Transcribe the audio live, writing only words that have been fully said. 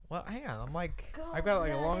Well, hang on. I'm like, I've got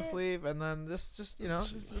like a long sleeve, and then just to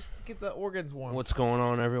get the organs warm. What's going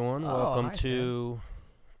on, everyone? Oh, Welcome hi, to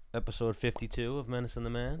episode 52 of Menace and the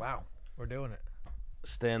Man. Wow, we're doing it.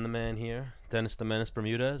 Stan the Man here, Dennis the Menace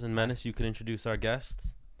Bermudez, and Menace, you can introduce our guest.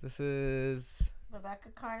 This is Rebecca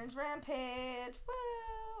Carnage Rampage.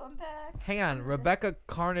 Woo! I'm back. hang on, Rebecca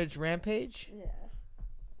Carnage Rampage. Yeah.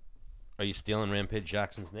 Are you stealing Rampage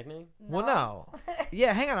Jackson's nickname? Well, no.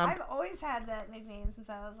 Yeah, hang on. I've always had that nickname since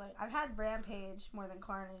I was like. I've had Rampage more than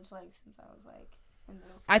Carnage like since I was like in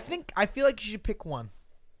middle school. I feel like you should pick one.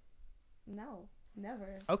 No,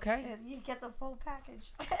 never. Okay. You get the full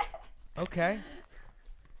package. Okay.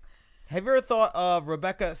 Have you ever thought of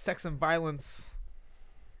Rebecca Sex and Violence?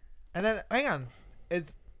 And then, hang on.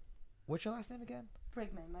 What's your last name again?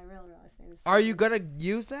 Brigman, my real last name is. Are you going to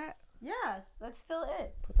use that? Yeah, that's still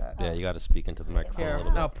it. Put that. Yeah, you got to speak into the microphone a Here.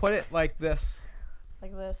 little bit. No, put it like this.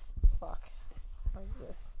 Like this. Fuck. Like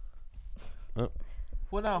this.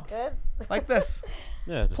 Well, no. Good? Like this.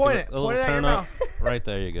 Yeah, just Point give it. a little Point it at your turn up. mouth. Right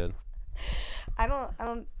there, you're good. I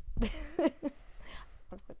don't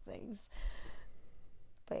with things.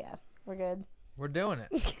 But yeah, we're good. We're doing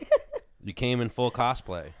it. You came in full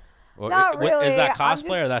cosplay. Or, Not really. Is that I'm cosplay just-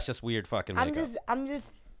 or that's just weird fucking makeup? I'm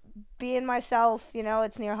just being myself, you know,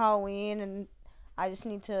 it's near Halloween and I just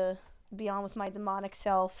need to be on with my demonic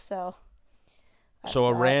self, so that's So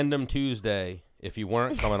a that. random Tuesday, if you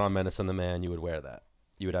weren't coming on Menace and the Man, you would wear that.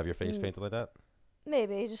 You would have your face painted like that?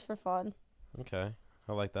 Maybe, just for fun. Okay.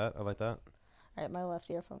 I like that. Alright, my left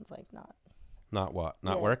earphone's like not. Not what?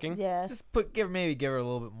 Not Yeah, working? Yeah. Just maybe give her a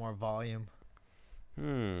little bit more volume.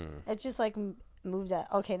 It just like moved that.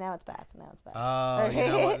 Okay, now it's back. Oh, you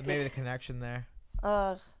know what? Maybe the connection there.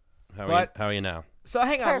 Ugh. How are you now? So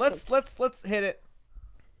hang on. Perfect. Let's hit it.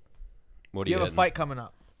 What do You you have a hitting? fight coming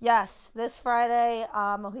up. Yes, this Friday,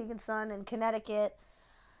 Mohegan Sun in Connecticut,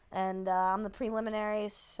 and I'm the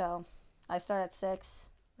preliminaries, so I start at 6.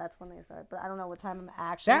 That's when they start, but I don't know what time I'm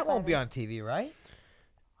actually. That won't be fighting. on TV, right?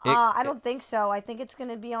 I don't think so. I think it's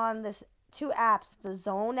gonna be on this 2 apps, the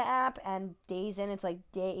Zone app and DAZN. It's like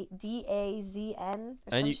DAZN.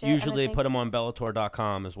 And usually they put them on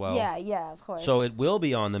Bellator.com as well. Yeah, of course. So it will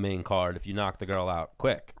be on the main card if you knock the girl out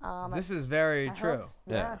quick. This is very I true. hope.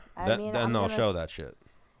 Yeah. I mean, then I'm they'll gonna- show that shit.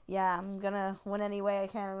 Yeah, I'm gonna win any way I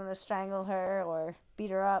can. I'm gonna strangle her or beat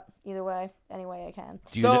her up. Either way, any way I can.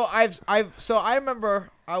 So I remember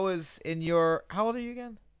I was in your. How old are you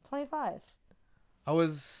again? 25. I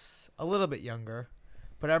was a little bit younger,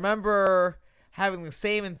 but I remember having the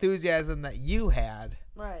same enthusiasm that you had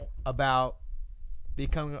Right. about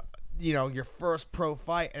becoming, your first pro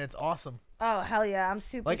fight, and it's awesome. Oh hell yeah! I'm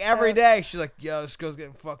super. Like every day, she's like, "Yo, this girl's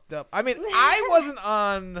getting fucked up." I mean, I wasn't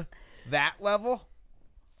on that level.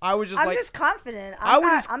 I was just I'm like, just confident. I'm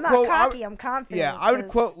I'm not cocky. I'm confident. yeah, I would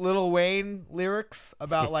 'cause- quote Lil Wayne lyrics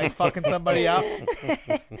about like fucking somebody up,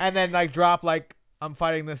 and then like drop like, "I'm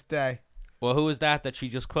fighting this day." Well, who is that she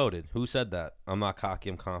just quoted? Who said that? I'm not cocky,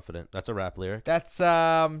 I'm confident. That's a rap lyric. That's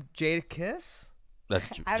Jada Kiss. That's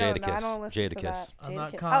I don't know. I Jadakiss. don't listen to Jadakiss. that. I'm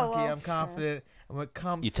not Jadakiss. cocky. Oh, well, I'm confident. And when it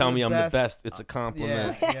comes You to tell the me I'm best, the best. It's a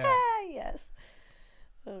compliment. Yeah. yes.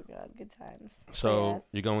 Oh god, good times. So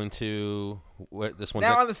you're going to this one?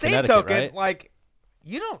 Now on the same token, like,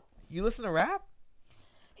 you listen to rap?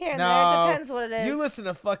 Here and No, there, it depends what it is. You listen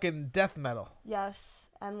to fucking death metal. Yes,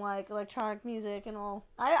 and like electronic music and all.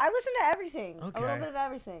 I listen to everything. A Okay. little bit of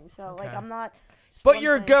everything. So like Okay. I'm not. just But one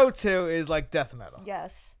your thing. go-to is like death metal.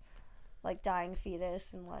 Yes. Like Dying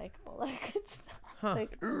Fetus and like all that good stuff. Huh.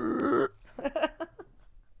 Like, oh,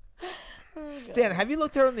 Stan, God. have you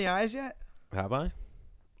looked her in the eyes yet? Have I?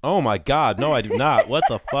 Oh my God! No, I do not. What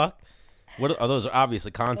the fuck? What are those? Are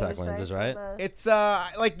obviously contact Those lenses, things right? with the- It's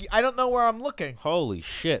like I don't know where I'm looking. Holy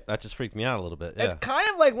shit! That just freaked me out a little bit. Yeah. It's kind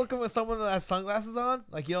of like looking with someone that has sunglasses on.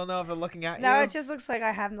 Like you don't know if they're looking at No, you. it just looks like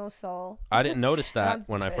I have no soul. I didn't notice that I'm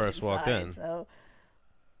when I dead first walked inside, in. So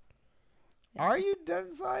Are you dead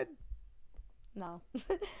inside? no,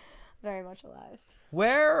 very much alive.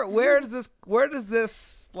 Where does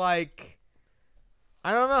this like?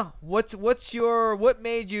 I don't know. What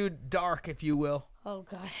made you dark, if you will? Oh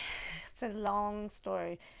God, it's a long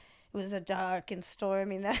story. It was a dark and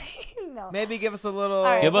stormy night. No. Maybe give us a little. All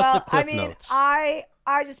right, Give us the well, Cliff I mean, Notes. I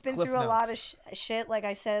just been Cliff through a lot of Notes. shit. Like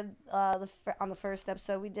I said, on the first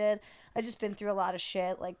episode we did, I just been through a lot of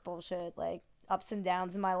shit, like bullshit, like ups and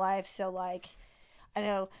downs in my life. So like, I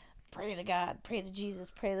know, pray to God, pray to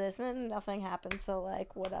Jesus, pray this, and then nothing happened. So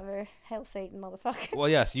like, whatever. Hail Satan, motherfucker. Well,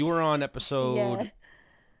 yes, you were on episode Yeah.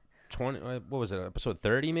 20. What was it? Episode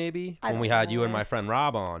 30 maybe I when we don't had you and know. my friend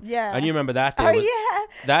Rob on. Yeah. And you remember that day? Oh was, yeah.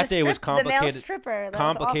 That The day was The male complicated. stripper. That was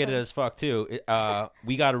Complicated awesome. as fuck too.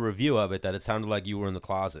 We got a review of it that it sounded like you were in the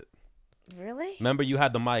closet. Really? Remember, you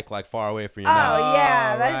had the mic like far away from your Oh mouth.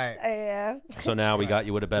 yeah, Oh, that's right. yeah. So now we got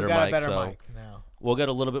you with a better We got mic. a better so mic now. we'll get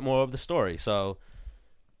a little bit more of the story. So,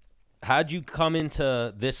 how'd you come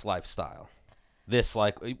into this lifestyle? This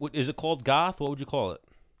is it called goth? What would you call it?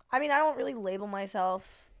 I mean, I don't really label myself.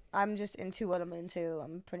 I'm just into what I'm into.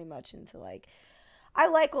 I'm pretty much into like, I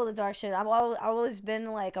like all the dark shit. I've always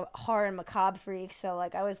been like a horror and macabre freak. So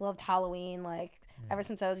like, I always loved Halloween. Like ever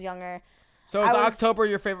since I was younger. So is I was- October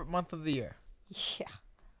your favorite month of the year? Yeah.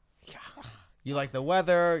 You like the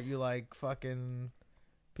weather. You like fucking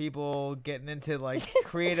people getting into like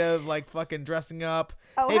creative, like fucking dressing up,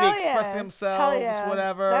 Oh, maybe hell expressing yeah. themselves, Hell yeah.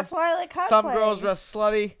 whatever. That's why I like cosplaying. Some girls dress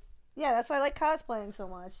slutty. Yeah, that's why I like cosplaying so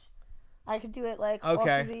much. I could do it like all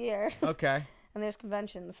Okay. through the year. Okay. And there's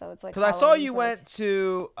conventions, so it's like. Because I saw Halloween's, you like- went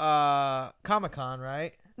to Comic-Con,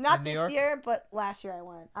 right? Not in New this York? year, but last year I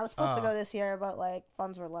went. I was supposed to Oh. go this year, but like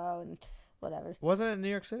funds were low and whatever. Wasn't it in New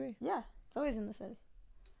York City? Yeah, it's always in the city.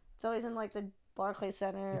 It's always in like the Barclays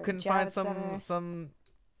Center. You or couldn't Javits find Center. some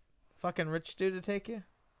fucking rich dude to take you?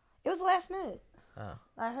 It was last minute. Oh.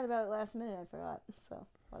 I heard about it last minute. I forgot. So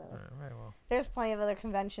whatever. All right, well. There's plenty of other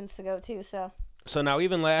conventions to go to. So So now,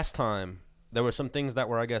 even last time, there were some things that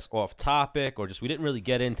were, I guess, off topic, or just we didn't really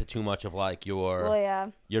get into too much of like well, yeah.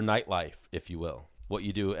 your nightlife, if you will, what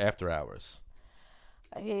you do after hours.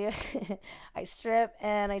 I strip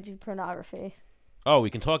and I do pornography. Oh, we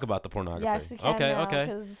can talk about the pornography. Yes, we can. Okay, now, okay.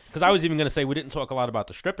 'cause- Because I was even gonna say we didn't talk a lot about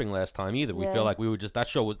the stripping last time either. We Yeah. feel like we were just that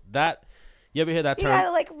show was that. You ever hear that you term?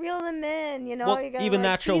 gotta like reel them in, you know. Well, you gotta, even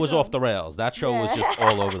like, that show tease was off the them. rails. That show was Yeah. just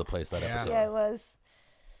all over the place. That Yeah. episode. Yeah, it was.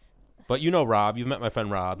 But you know Rob. You've met my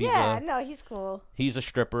friend Rob. Yeah, no, he's cool. He's a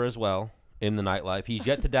stripper as well in the nightlife. He's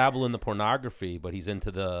yet to dabble in the pornography, but he's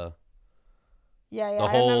into the. Yeah, The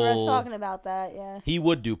I remember us whole- talking about that. Yeah. He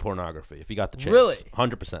would do pornography if he got the chance. Really?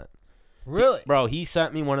 100%. Really? Bro, he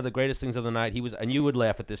sent me one of the greatest things of the night. He was, and you would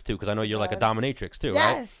laugh at this too, because I know you're like a God. dominatrix too,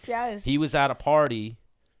 right? Yes, yes. He was at a party,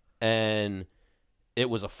 and it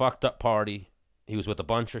was a fucked up party. He was with a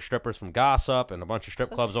bunch of strippers from Gossip and a bunch of strip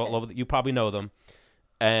Oh, clubs all shit. over. You probably know them.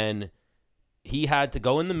 And he had to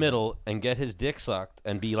go in the middle and get his dick sucked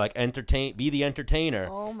and be like be the entertainer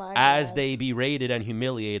Oh my as God. they berated and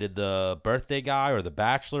humiliated the birthday guy or the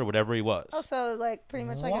bachelor, whatever he was. Oh, so it was like pretty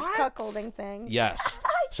much like What? a cuckolding thing. Yes.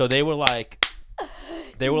 So they were like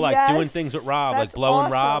doing Yes, things with Rob, like that's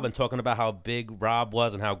blowing Rob awesome. and talking about how big Rob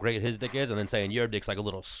was and how great his dick is, and then saying your dick's like a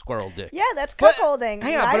little squirrel dick. Yeah, that's But- cuckolding.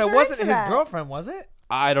 Hang on, Guys but it are wasn't into his that. girlfriend, was it?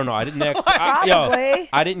 I don't know. I didn't ask. Probably.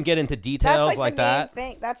 I didn't get into That's details like, like the main that,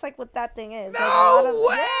 thing. That's like what that thing is. No like a lot of,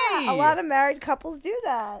 way! Yeah, a lot of married couples do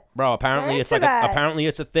that. bro. Apparently, They're it's into like that. apparently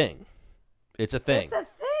it's a thing. It's a thing. It's a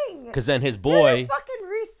thing. Because then his Do your boy, fucking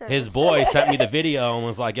research. his boy sent me the video and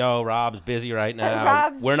was like, "Yo, Rob's busy right now.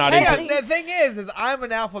 Rob's We're not Hang into." on, the thing is I'm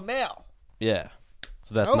an alpha male. Yeah.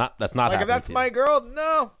 So that's Nope. not Like if happening that's to you. my girl,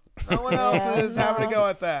 no one else Yeah, is having to no. go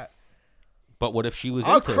at that. But what if she was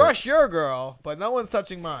I'll into crush your girl, but no one's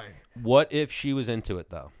touching mine. it? What if she was into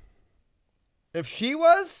it though? If she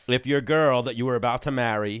was, If your girl that you were about to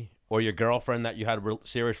marry or your girlfriend that you had a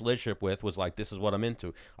serious relationship with was like, "This is what I'm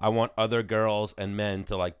into. I want other girls and men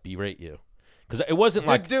to like berate you." Because it wasn't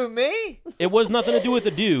like do me? it was nothing to do with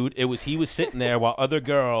the dude. It was he was sitting there while other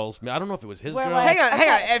girls. I don't know if it was his We're girl. like-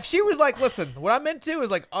 Hang on. If she was like, listen, what I'm into is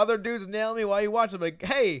like other dudes nail me while you watch. I'm like,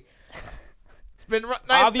 hey, it's been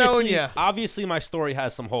nice knowing you. Obviously, my story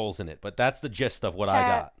has some holes in it, but that's the gist of what I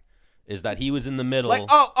Cat. got. Is that he was in the middle? Like,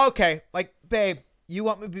 oh, okay. Like, babe, you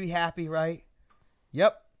want me to be happy, right?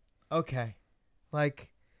 Yep. Okay. Like,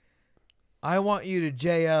 I want you to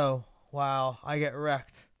J.O. while I get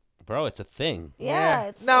wrecked. Bro, it's a thing. Yeah, Yeah.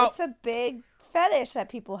 it's Now- it's a big fetish that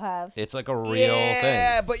people have. It's like a real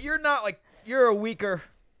Yeah, thing. but you're not like, you're a weaker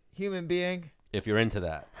human being. If you're into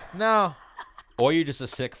that, No. or you're just a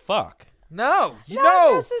sick fuck. No.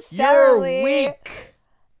 Not necessarily. You're weak.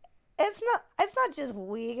 It's not just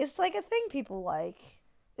weak. It's like a thing people like.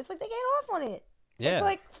 It's like they get off on it. Yeah. It's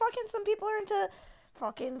like fucking some people are into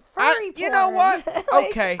fucking furry You know porn. what? Like,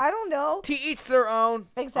 Okay. I don't know. To each their own,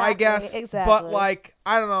 I Exactly, guess. exactly. But like,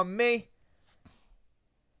 I don't know, me.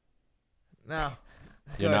 No.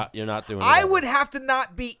 You're not doing. I that. would have to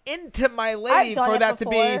not be into my lady done for it that to be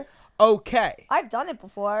before. okay. I've done it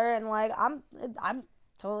before, and like I'm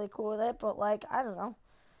totally cool with it. But like I don't know,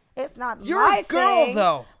 it's not You're my a girl thing,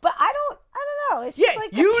 though. But I don't know. It's Yeah, just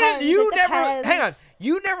like you depends. you It never depends. hang on.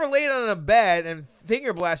 You never laid on a bed and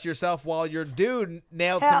finger blast yourself while your dude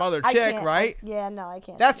nailed some Hell, other I chick, can't. right? Yeah, no, I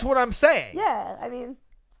can't. That's what I'm saying. Yeah, I mean,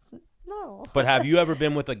 no. But have you ever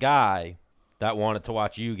been with a guy that wanted to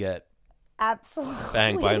watch you get Absolutely.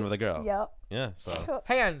 banged by another girl? Yep. Yeah. So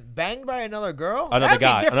Hang on, banged by another girl? another That'd be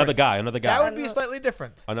guy, different. another guy, another That guy, would be slightly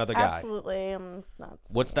different. another guy. Absolutely. I'm not.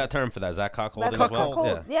 What's that term for that? Is that cuckolding That's as well?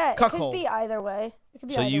 cuckold. Yeah, it Cuckold. could be either way. It could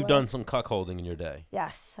be So either you've way. done some cuckolding in your day.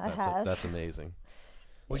 Yes, I That's have. that's amazing.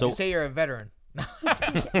 Would So- you say you're a veteran?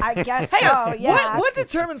 I guess Hang so. on. Yeah. What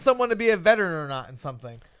determines someone to be a veteran or not in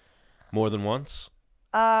something? More than once?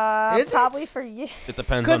 Is it? Probably for you. It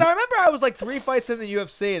depends Because on. I remember I was like 3 fights in the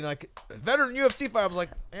UFC and like veteran UFC fight. I was like,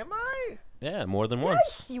 am I? Yeah, more than once.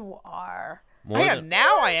 Yes, you are. More Hang than, on,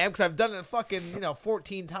 now I am because I've done it fucking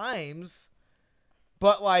 14 times.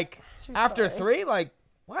 But like True after story. 3, like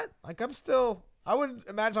what? Like I'm still. I would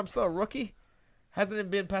imagine I'm still a rookie. Hasn't it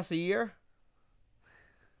been past a year?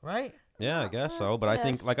 Right? yeah, I guess so. But I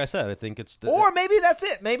think, Yes. like I said, I think it's. Or maybe that's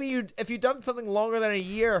it. Maybe if you've done something longer than a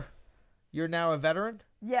year, you're now a veteran.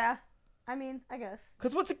 Yeah. I mean, I guess.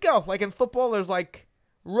 Because what's it go? Like in football, there's like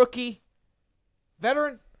rookie,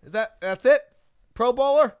 veteran. That's it? Pro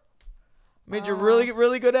bowler? Means you're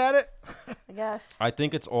really good at it? I guess. I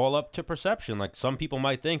think it's all up to perception. Like some people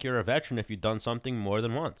might think you're a veteran if you've done something more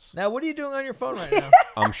than once. Now, what are you doing on your phone right now?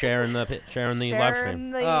 I'm sharing the live stream.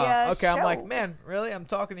 Sharing the, Okay, I'm show. like, man, really? I'm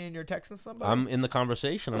talking to you and you're texting somebody? I'm in the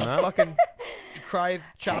conversation. I'm not. fucking cry,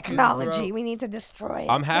 chop you in the Technology. throat. We need to destroy it.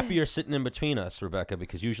 I'm happy you're sitting in between us, Rebecca,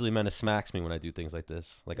 because usually Menace smacks me when I do things like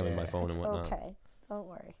this, like I'm in my Yeah. phone It's and whatnot. okay. Don't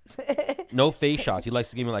worry. No face shots. He likes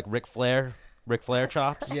to give me like Ric Flair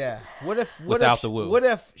chops. Yeah. What if Without the woo. What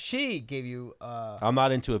if she gave you I'm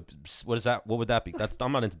not into a. What is that? What would that be?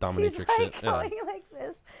 I'm not into dominatrix He's like shit. Yeah, going like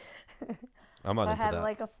this. I'm not If I into had that.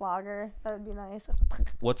 like a flogger, that would be nice.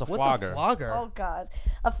 What's a what's flogger? a flogger? Oh God,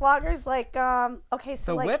 a flogger's like okay,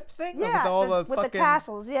 so The like whip thing? yeah, With all the with fucking- the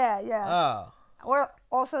tassels, yeah. Oh. Or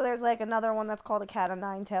also there's like another one that's called a cat o'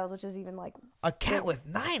 nine tails, which is even like A cat with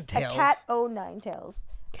 9 tails? a cat o' nine tails.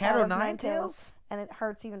 Cat o' with 9 tails? and it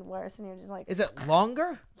hurts even worse, and you're just like, Is it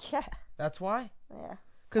longer? yeah, That's why? yeah.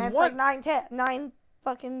 Because And it's one. like nine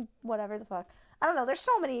fucking whatever the fuck. I don't know. There's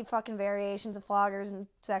so many fucking variations of floggers and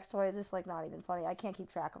sex toys. It's like not even funny. I can't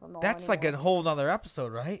keep track of them all. That's like a anymore. whole nother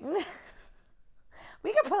episode, right?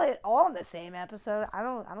 We could put it all in the same episode. I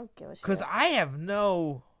don't give a shit. Because I have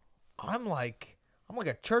no. I'm like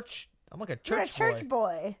a church. I'm like a You're a church church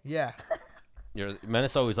boy. boy. Yeah.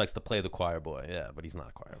 Menace always likes to play the choir boy. Yeah, but he's not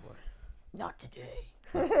a choir boy. Not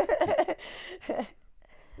today.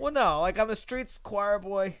 Well, no, like on the streets, choir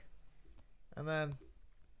boy, and then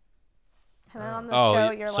And then on the Oh,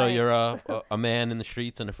 show, you're so like, you're a man in the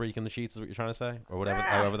streets and a freak in the sheets is what you're trying to say, or whatever, Ah.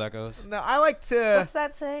 however that goes. no, I like to. what's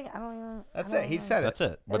that saying? I don't even. That's I don't it. He know. said it. That's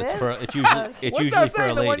it. But It it's is? for it's usually it's What's usually that for a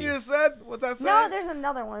saying? The one lady. you just said? What's that No, saying? there's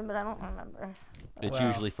another one, but I don't remember. It's Wow.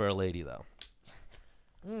 usually for a lady though.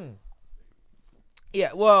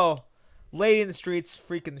 Yeah. Well, lady in the streets,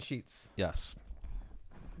 freak in the sheets. Yes.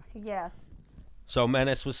 Yeah. So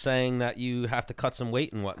Menace was saying that you have to cut some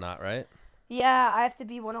weight and whatnot, right? Yeah, I have to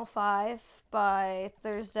be 105 by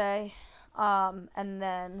Thursday. And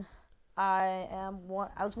then I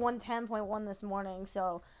was 110.1 this morning,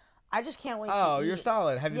 so I just can't wait to Oh, eat. you're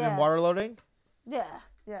solid. Have you been Yeah. water loading? Yeah,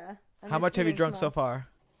 yeah. I'm How just much have you eating drunk small. so far?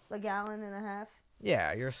 A gallon and a half.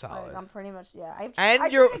 Yeah, you're Like, solid. I'm pretty much, yeah. I And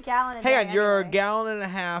drink you're a gallon a hang day on, you're a anyway. gallon and a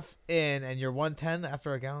half in, and you're 110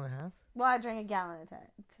 after a gallon and a half. Well, I drink a gallon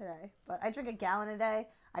today, but I drink a gallon a day.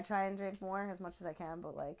 I try and drink more as much as I can,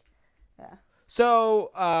 but like, yeah.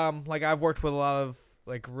 So, like I've worked with a lot of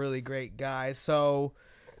like really great guys. So,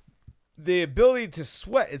 the ability to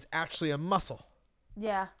sweat is actually a muscle.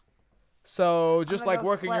 Yeah. So, just gonna like go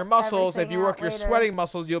working your sweat muscles, if everything you work out your later. sweating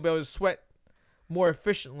muscles, you'll be able to sweat more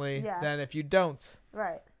efficiently Yeah. than if you don't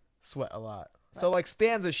Right. sweat a lot. So, like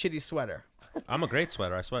Stan's a shitty sweater. I'm a great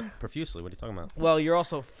sweater. I sweat profusely. What are you talking about? Well, you're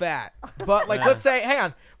also fat. But like, Yeah. let's say, hang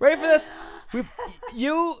on, ready for this?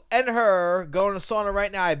 You and her go in a sauna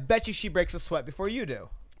right now. I bet you she breaks a sweat before you do.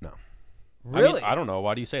 No. Really? I mean, I don't know.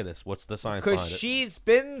 Why do you say this? What's the science Because behind it? she's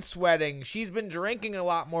been sweating. She's been drinking a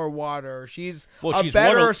lot more water. She's Well, a she's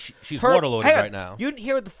better. water- she's water-loaded hang on. right now. You didn't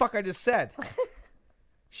hear what the fuck I just said.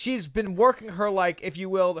 She's been working her, like, if you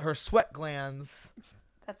will, her sweat glands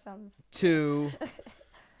That sounds. to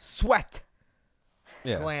sweat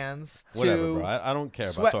Yeah. glands Whatever, to. bro. I don't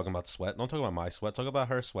care sweat. about talking about sweat. Don't talk about my sweat. Talk about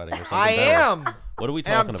her sweating or something I better. am. What are we And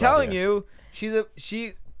talking I'm about telling here? you,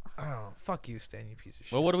 she. Oh, fuck you, Stan, you piece of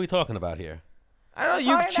shit. Well, what are we talking about here? I don't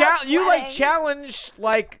know. We're talking about You like sweating. challenged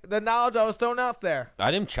like the knowledge I was throwing out there.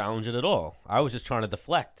 I didn't challenge it at all. I was just trying to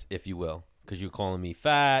deflect, if you will, because you're calling me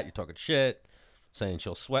fat, you're talking shit, saying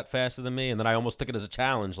she'll sweat faster than me, and then I almost took it as a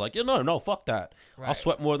challenge, like, no, fuck that. I'll Right.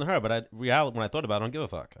 sweat more than her, but reality, when I thought about it, I don't give a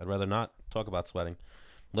fuck. I'd rather not talk about sweating.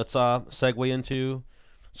 Let's segue into,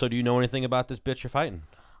 so do you know anything about this bitch you're fighting?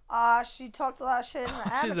 She talked a lot of shit in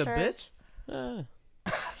the She's a amateurs. bitch. Eh,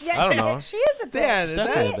 Yeah, I don't know. She is a bitch. Stan, is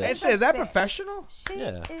Definitely a that, bitch. is that Bitch. professional? She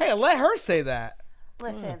Yeah. is, Hey, let her say that.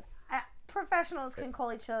 listen, professionals can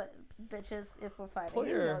call each other bitches if we're fighting. Pull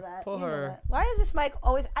you your- know that. pull You know her- that. Why is this mic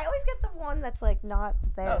always? I always get the one that's like not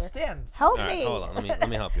there. No, Stan. Help All right, me. hold on. Let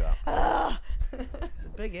me help you out. Ugh. He's a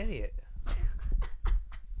big idiot. That's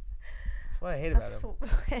what I hate about him.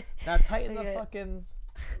 sw- Now tighten the Okay. fucking.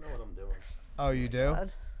 I know what I'm doing. Oh, you do?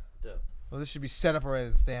 God. Well, this should be set up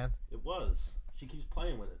already, Stan. It was. She keeps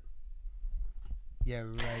playing with it. Yeah,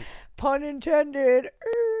 right. Pun intended.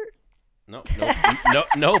 No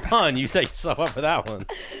pun. You set yourself up for that one.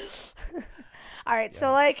 All right,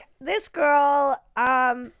 so like this girl,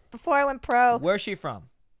 before I went pro, Where's she from?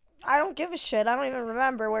 I don't give a shit. I don't even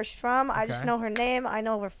remember where she's from. I just Okay. know her name. I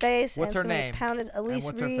know her face. What's and her it's gonna name? get Pounded. Elise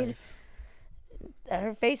and what's Reed. her face?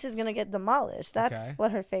 Her face is gonna get demolished. That's Okay.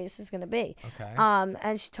 what her face is gonna be. Okay.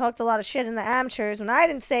 And she talked a lot of shit in the amateurs when I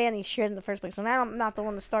didn't say any shit in the first place. And I'm not the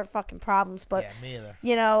one to start fucking problems, but yeah, me either.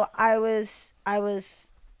 you know, I was,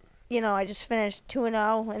 you know, I just finished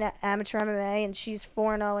 2-0 in amateur MMA, and she's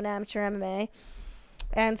 4-0 in amateur MMA.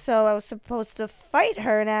 And so I was supposed to fight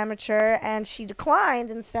her in amateur, and she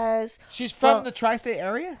declined and says, She's from Well- the tri-state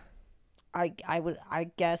area? I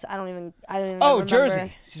guess I don't even Oh, remember.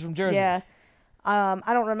 Jersey. She's from Jersey. Yeah. I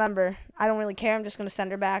don't remember. I don't really care. I'm just gonna send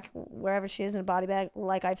her back wherever she is in a body bag,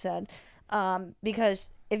 like I've said. Because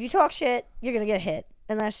if you talk shit, you're gonna get hit,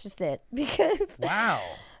 and that's just it. Because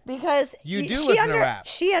You do she listen to rap.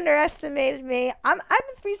 She underestimated me. I'm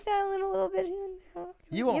freestyling a little bit here and there.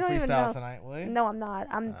 You won't don't even freestyle know. tonight, will you? No, I'm not.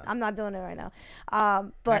 I'm not doing it right now.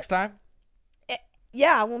 But Next time?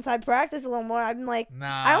 yeah, once I practice a little more, I'm like,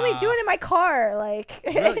 Nah. I only do it in my car, like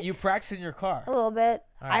Really? You practice in your car? a little bit.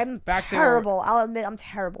 All right, I'm back to- terrible. I'll admit I'm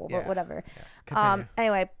terrible, Yeah, but whatever. Continue.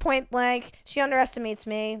 Anyway, point blank, she underestimates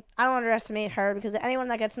me. I don't underestimate her because anyone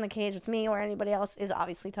that gets in the cage with me or anybody else is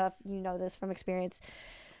obviously tough. You know this from experience.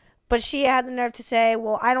 But she had the nerve to say,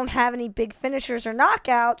 "Well, I don't have any big finishers or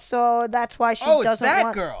knockouts, so that's why she Oh, doesn't it's that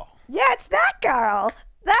want." girl. Yeah, it's that girl.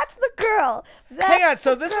 That's the girl. That's Hang on,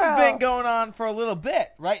 so the this has girl. been going on for a little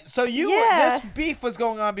bit, right? So Yeah. this beef was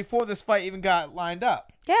going on before this fight even got lined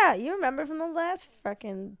up. Yeah, you remember from the last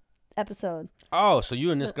freaking episode. Oh, so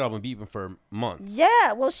you and this girl been beefing for months.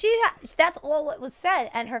 Yeah, well, that's all what was said.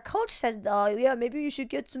 And her coach said, yeah, maybe you should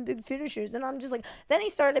get some big finishers. And I'm just like, then he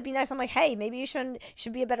started to be nice. I'm like, hey, maybe you should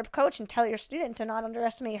be a better coach and tell your student to not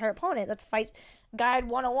underestimate her opponent. That's fight guide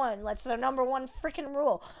 101. That's the number one freaking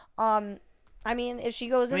rule. I mean, if she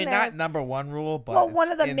goes I mean, in there, not number one rule, but well, one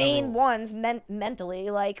it's of the in main rule. ones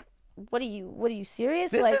mentally, like, what are you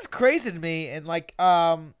serious? This like, is crazy to me, and like,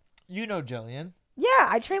 you know, Jillian, yeah,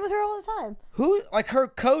 I train with her all the time. who like her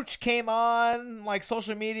coach came on like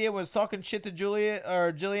social media, was talking shit to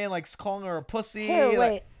Jillian, like calling her a pussy. Who, like-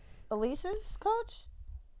 wait, Elise's coach?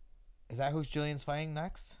 is that who Jillian's fighting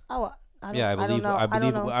next? Oh, I don't, Yeah, I believe. don't know. I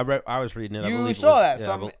believe. don't know. I was reading it. I You believe it saw was- that, yeah,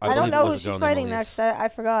 so I I'm- bel- I believe don't it know was who a she's girl named fighting Elise. next. I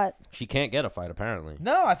forgot. She can't get a fight apparently.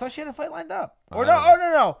 No, I thought she had a fight lined up. Or I no, don't oh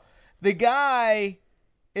no, the guy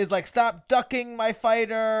is like, stop ducking my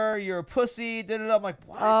fighter. You're a pussy. Da-da-da. I'm like,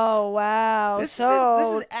 what? Oh wow! This is- so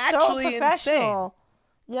this is actually so professional.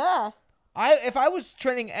 Yeah. If I was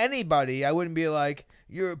training anybody, I wouldn't be like,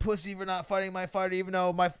 you're a pussy for not fighting my fighter, even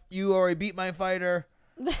though you already beat my fighter.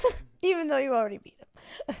 Even though you already beat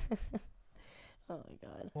him. Oh my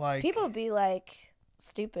god. Like, People be like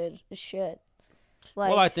stupid as shit. Like,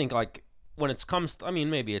 Well, I think like when it comes, I mean,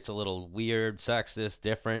 maybe it's a little weird, sexist,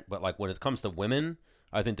 different, but like when it comes to women,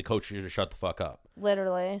 I think the coach should just shut the fuck up.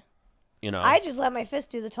 literally. You know, I just let my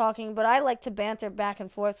fist do the talking, but I like to banter back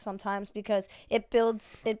and forth sometimes because it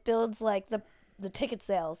builds like the ticket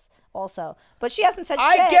sales also. But she hasn't said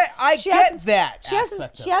shit. I She get hasn't- that She hasn't.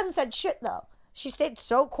 aspect of She it. hasn't said shit though. She stayed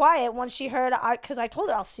so quiet when she heard because I told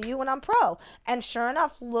her I'll see you when I'm pro, and sure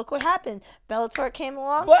enough, look what happened. Bellator came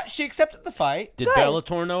along. But she accepted the fight. did good.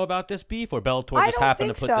 Bellator know about this beef, or Bellator I just don't happened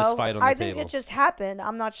think to put so. this fight on I the think table? it just happened.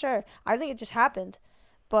 I'm not sure. I think it just happened,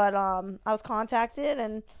 but I was contacted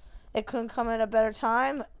and It couldn't come at a better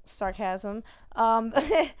time. Sarcasm.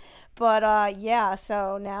 But yeah,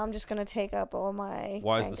 so now I'm just gonna take up all my.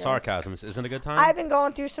 Why is the anger. sarcasm? Isn't it a good time? I've been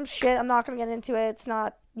going through some shit. I'm not gonna get into it. It's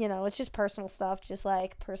not, it's just personal stuff, just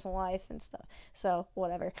like personal life and stuff. So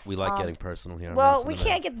whatever. We like getting personal here. on Well, Medicine we Today.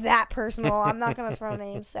 can't get that personal. I'm not gonna throw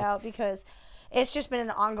names out because it's just been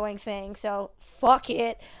an ongoing thing. So fuck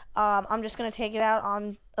it. I'm just gonna take it out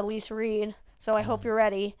on Elise Reed. So I hope you're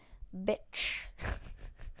ready, bitch.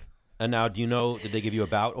 And now, do you know? Did they give you a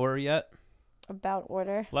bout order yet? About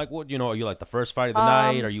order. Like what? Are you like the first fight of the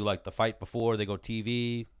night? Are you like the fight before they go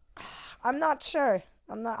TV? I'm not sure.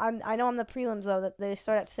 I know I'm the prelims though. That they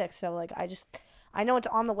start at 6. So like I know it's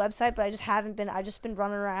on the website, but I just haven't been. I just been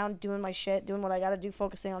running around doing my shit, doing what I gotta do,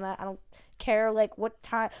 focusing on that. I don't care like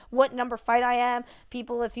what number fight I am.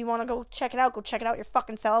 People, if you want to go check it out your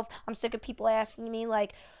fucking self. I'm sick of people asking me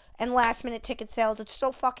like, and last minute ticket sales. It's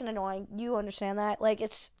so fucking annoying. You understand that? Like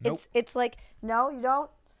it's like no, you don't.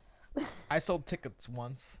 I sold tickets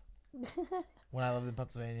once when I lived in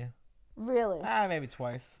Pennsylvania. Really? Maybe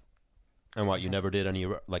twice. And what? You never did any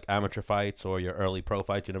like amateur fights or your early pro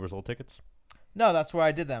fights? You never sold tickets? No, that's where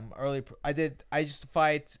I did them. I used to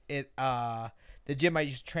fight at the gym I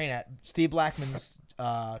used to train at. Steve Blackman's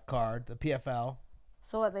card, the PFL.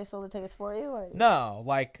 So what? They sold the tickets for you, or No,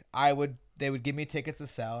 like they would give me tickets to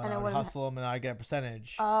sell, and I would hustle them, and I'd get a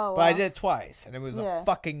percentage. Oh, but I did it twice, and it was Yeah. a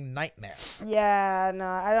fucking nightmare. Yeah, no,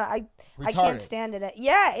 I Retarded. can't stand it.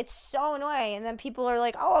 Yeah, it's so annoying. And then people are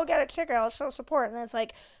like, "Oh, I'll get a ticket. I'll show support." And then it's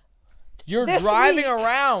like, You're This driving week-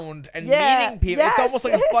 around and Yeah, meeting people. yes. It's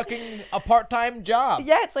almost like a part-time job.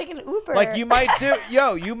 yeah, it's like an Uber. Like you might do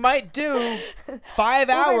 5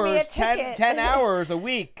 Uber me a hours, ticket. 10 hours a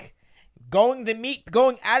week,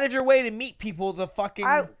 going out of your way to meet people to fucking.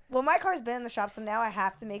 Well, my car's been in the shop, so now I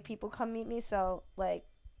have to make people come meet me. So like,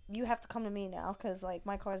 you have to come to me now because like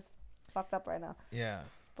my car's fucked up right now. Yeah.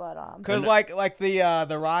 But Because like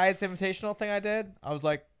the Rise Invitational thing I did, I was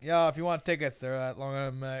like, yo, if you want tickets, they're at Long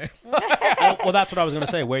Island May. well, that's what I was gonna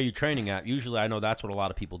say. Where are you training at? Usually, I know that's what a lot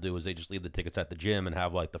of people do is they just leave the tickets at the gym and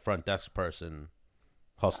have like the front desk person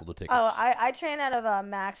hustle the tickets. Oh, I train out of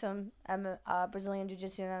Maxim, Brazilian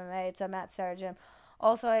Jiu-Jitsu and MMA. It's a Matt Serra gym.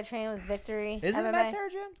 Also, I train with Victory. Is it MMA. Matt Serra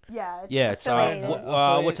Gym? Yeah. Yeah, it's affiliated.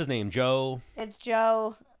 what's his name? Joe. It's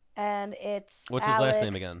Joe, and it's What's his Alex. last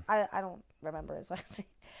name again? I don't remember his last name.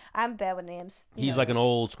 I'm bad with names. He's like an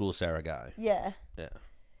old school Sarah guy. Yeah. Yeah.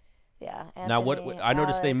 Yeah. Now what? Anthony, I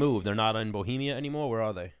noticed they Alex, moved. They're not in Bohemia anymore. Where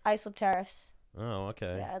are they? Islip Terrace. Oh,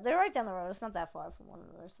 okay. Yeah, they're right down the road. It's not that far from one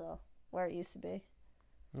another, so where it used to be.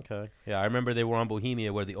 Okay. Yeah, I remember they were on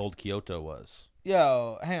Bohemia where the old Kyoto was.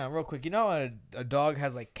 Yo, hang on real quick. You know when a dog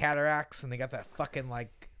has like cataracts and they got that fucking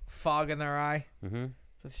like fog in their eye? Mm-hmm.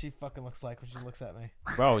 That's what she fucking looks like when she looks at me.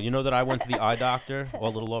 Bro, you know that I went to the eye doctor? Well,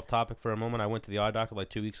 a little off topic for a moment. I went to the eye doctor like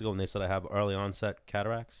 2 weeks ago and they said I have early onset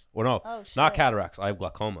cataracts. Or no, Oh, shit. not cataracts. I have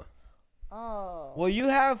glaucoma. Oh. Well, you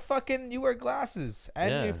wear glasses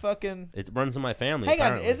and Yeah. you fucking. It runs in my family. Hang on,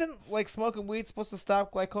 apparently. isn't like smoking weed supposed to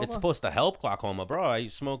stop glaucoma? It's supposed to help glaucoma, bro. I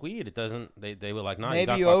smoke weed. It doesn't. They were like, nah, Maybe you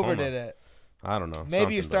got you glaucoma. overdid it. I don't know.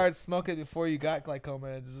 Maybe you something, started smoking before you got glaucoma.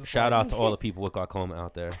 And it's but- just Shout like- out to all the people with glaucoma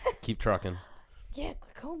out there. Keep trucking. Yeah,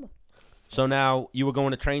 glaucoma. So now you were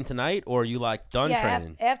going to train tonight, or are you like done Yeah,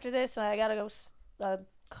 training? after this, I gotta go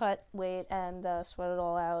cut weight and sweat it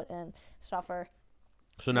all out and suffer.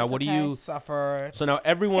 So now It's what do okay. you? Suffer. So now Okay,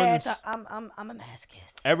 everyone's I'm a masochist.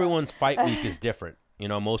 so- everyone's fight week is different. You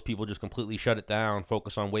know, most people just completely shut it down,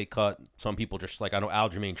 focus on weight cut. Some people just like I know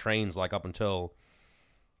Aljamain trains like up until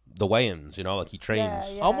the weigh-ins. You know, like he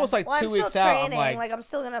trains. Yeah. Almost like well, 2 I'm weeks still out, I'm training. like- I'm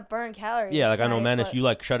still gonna burn calories. Yeah, like I know tonight, Menace, but- you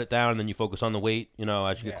like shut it down and then you focus on the weight, you know,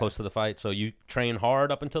 as you get Yeah. close to the fight. So you train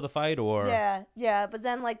hard up until the fight or Yeah, but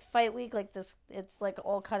then like fight week, like this, it's like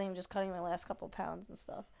all cutting, just cutting my last couple pounds and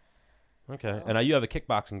stuff. Okay. So- And now you have a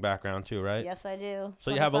kickboxing background too, right? Yes, I do.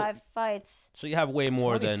 So you have a- 25 fights, So you have way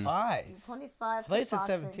more than 25. 25 I thought you said kickboxing.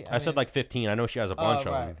 17. I said like 15. I know she has a bunch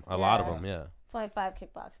of right. them. A lot of Yeah. them, yeah. 25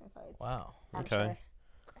 kickboxing fights. Wow. Amateur.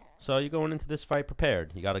 So you're going into this fight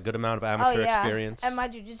prepared. You got a good amount of Oh amateur yeah, experience. and my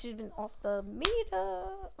jiu-jitsu's been off the meter.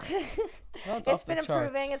 Well, it's It's off been the charts.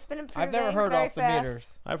 improving. It's been improving. I've never heard very off the fast. meters.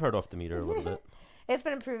 I've heard off the meter a little bit. It's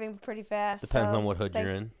been improving pretty fast. Depends so on what hood you're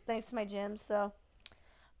thanks- in. Thanks to my gym, so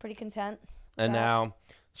pretty content. And Yeah. now,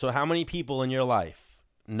 so how many people in your life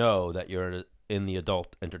know that you're in the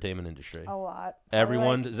adult entertainment industry? A lot.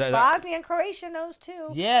 Everyone- Like, is that- Bosnia and Croatia knows too.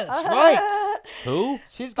 Yeah, that's right. Who?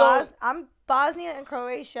 She's going. I'm Bosnia and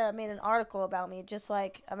Croatia made an article about me, just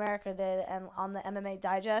like America did, and on the MMA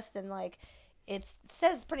Digest, and like it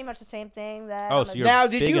says pretty much the same thing. That Oh, so you're Now,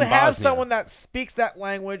 did big you in have Bosnia. someone that speaks that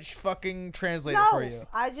language fucking translate it for you?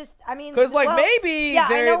 I mean, Because like well, maybe yeah,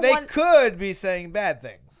 I know they one- could be saying bad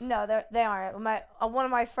things. No, they aren't. One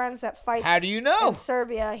of my friends that fights. How do you know? In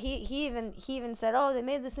Serbia, he even said, "Oh, they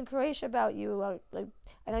made this in Croatia about you." Like,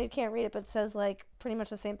 I know you can't read it, but it says like pretty much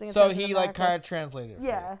the same thing. It So says in he like America. kind of translated it. For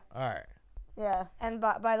Yeah. you. All right. Yeah, and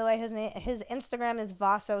by the way, his Instagram is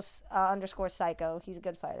Vasos _ psycho. He's a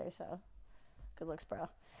good fighter, so good looks, bro.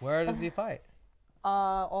 Where does he fight?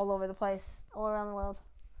 All over the place, all around the world.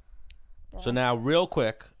 Yeah. So now, real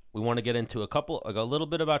quick, we want to get into a little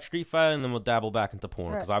bit about Street Fighter, and then we'll dabble back into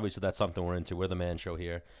porn, because obviously that's something we're into. We're the man show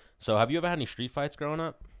here. So have you ever had any street fights growing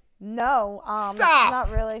up? No, Stop!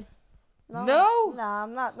 not really. No? No,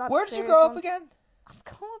 I'm not. Where did you serious grow up ones. again? I'm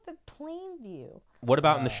growing up in Plainview. What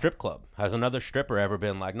about in the strip club? Has another stripper ever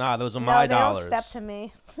been like, nah, those are No, my they dollars? don't step to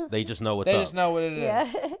me. They just know what's They up. just know what it is. Yeah.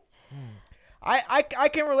 I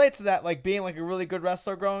can relate to that, like being like a really good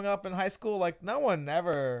wrestler growing up in high school. Like no one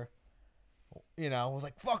ever, was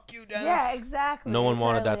like, fuck you, Dennis. Yeah, exactly. No one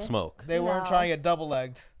wanted that exactly. smoke. They weren't No. trying to get double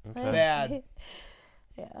legged. Okay. Bad.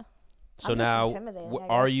 Yeah. So I'm just now, intimidating, I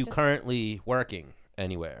are guess, you just- currently working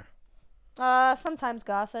anywhere? Sometimes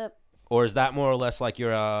gossip. Or is that more or less like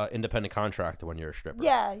you're a independent contractor when you're a stripper?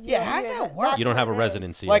 Yeah. Yeah, how's that work? that's You don't have a what it is.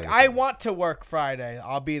 residency. or Like I anything. want to work Friday.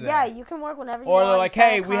 I'll be there. Yeah, you can work whenever you Or want. they're you like, sign a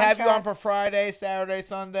hey, we have you on for contract. Friday, Saturday,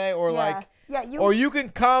 Sunday, or Yeah. like, Yeah, you. or you can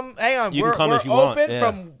come. Hang on, You can we're, come we're as you want, open yeah.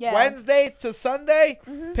 from Yeah. Wednesday to Sunday.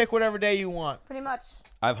 Mhm. Pick whatever day you want. Pretty much.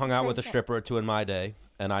 I've hung out with a Same thing. stripper or two in my day,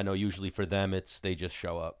 and I know usually for them they just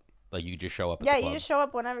show up. Like you just show up at Yeah, the you club. just show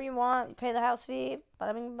up whenever you want. You pay the house fee.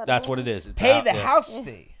 That's what it is. It's Pay out- the yeah. house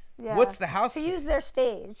fee. Yeah. What's the house To fee? use their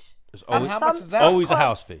stage. There's And always, how much is that? some always a clubs-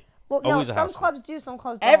 house fee. Well, no, Always a some house fee. clubs do, some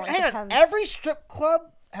clubs don't. It Hang on, depends. every strip club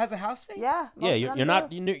has a house fee. Yeah. Yeah, most of you're them not.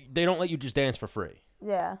 do. They don't let you just dance for free.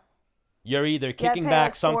 Yeah. You're either You kicking pay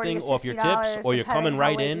back like $40 something to off your tips, $60 or you're coming depending how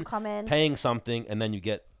right late in, you come in. paying something, and then you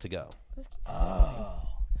get to go. Oh,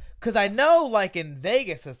 because I know, like in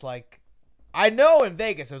Vegas, it's like, I know in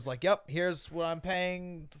Vegas it was like, yep, here's what I'm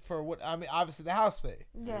paying for. What I mean, obviously the house fee.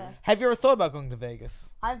 Yeah. Have you ever thought about going to Vegas?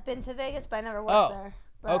 I've been to Vegas, but I never worked Oh, there.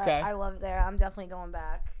 But okay. I love it there. I'm definitely going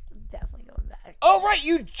back. Definitely going back. Oh, right,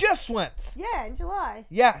 you just went. Yeah, in July.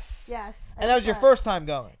 Yes. Yes. I And that was just your went. first time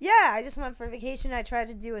going. Yeah, I just went for vacation. I tried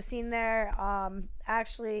to do a scene there.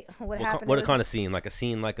 Actually, what happened? What was, kind of scene? Like a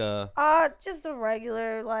scene, like a just a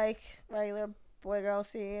regular boy girl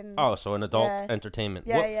scene. so an adult Yeah. entertainment.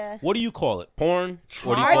 Yeah, what, yeah. What do you call it? Porn?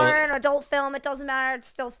 What do you Try call to- it? Porn, adult film. It doesn't matter. It's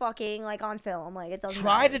still fucking like on film. Like it doesn't.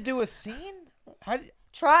 Try matter. to do a scene. How did?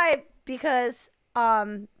 Try because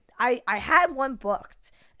I had one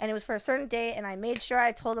booked and it was for a certain date and I made sure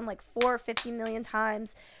I told them like 50 million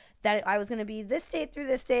times that I was gonna be this date through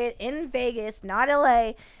this date in Vegas, not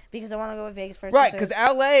LA, because I want to go to Vegas first. Right, because there's-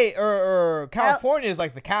 L.A. or California is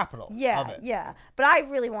like the capital of yeah, it. yeah. But I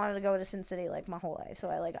really wanted to go to Sin City like my whole life, so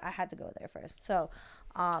I had to go there first. So,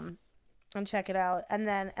 and check it out, and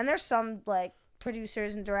there's some like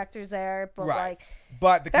producers and directors there, but Right. like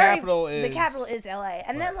But the capital is LA.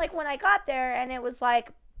 And then like when I got there and it was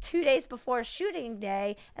like 2 days before shooting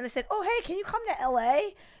day and they said, "Oh, hey, can you come to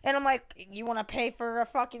LA?" And I'm like, "You want to pay for a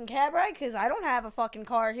fucking cab ride cuz I don't have a fucking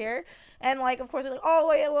car here." And like of course they're like,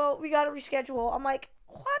 "Oh, yeah, well, we got to reschedule." I'm like,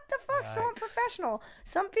 "What the fuck? So Yikes. unprofessional."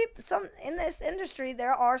 Some in this industry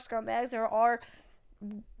there are scumbags, there are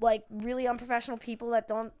like really unprofessional people that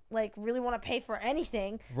don't like really want to pay for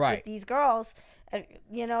anything Right. with these girls.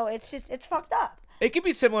 It's fucked up. It could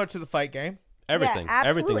be similar to the fight game. Everything. Yeah,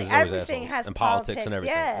 absolutely. Everything is always Everything assholes. has and politics and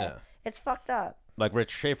everything. Yeah. It's fucked up. Like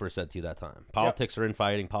Rich Schaefer said to you that time. Politics are in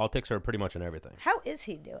fighting. Politics are pretty much in everything. How is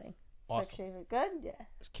he doing? Awesome. Rick Schaefer? Good? Yeah.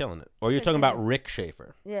 He's killing it. Or you're Good talking for about him. Rick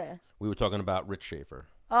Schaefer. Yeah. We were talking about Rich Schaefer.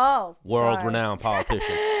 Oh. World-renowned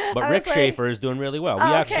politician. But I Rick was like- Schaefer is doing really well. We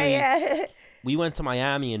Oh, actually okay, yeah. we went to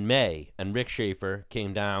Miami in May, and Rick Schaefer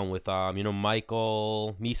came down with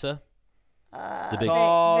Michael Misa. The big-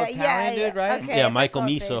 Tall Italian dude, right? Okay, yeah, if I Michael saw a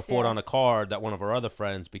Misa face, fought yeah. on a card that one of our other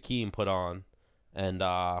friends, Bakeem, put on, and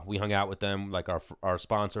we hung out with them. Like our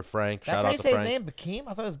sponsor Frank. That's Shout how out you to say Frank. his name, Bakeem?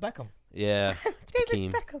 I thought it was Beckham. Yeah, it's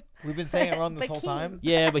David Bakeem. Beckham. We've been saying it wrong this whole Bakeem. time.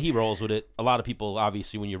 Yeah, but he rolls with it. A lot of people,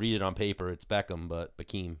 obviously, when you read it on paper, it's Beckham, but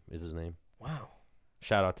Bakeem is his name. Wow.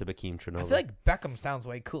 Shout out to Bakeem I Chernobyl. feel like Beckham sounds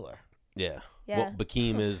way cooler. Yeah. Yeah. Well,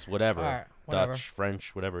 Bakeem is whatever. All right, whatever. Dutch,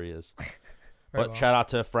 French, whatever he is. Very But well. shout out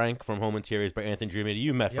to Frank from Home Interiors by Anthony Jimmy.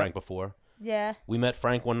 You met Yep. Frank before. Yeah. We met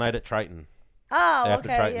Frank one night at Triton. Oh, After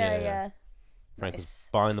okay. Triton, yeah, yeah. yeah. Frank was Nice.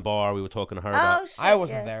 behind the bar. We were talking to her Oh, about. shit. I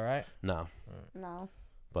wasn't yeah. there, right? No. No.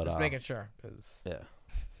 But Just making sure, because yeah.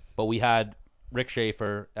 But we had Rick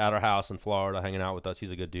Schaefer at our house in Florida, hanging out with us.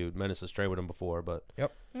 He's a good dude. Menace has trained with him before, but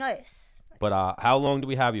Nice. but how long do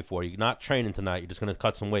we have you for? You're not training tonight. You're just gonna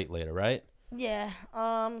cut some weight later, right? Yeah.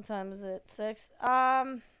 What time is it? 6.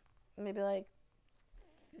 Maybe like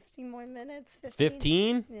 15 more minutes.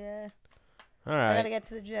 15? Yeah. All I right. gotta get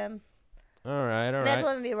to the gym. All right. All That's right. why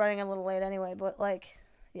I'm gonna be running a little late anyway. But like,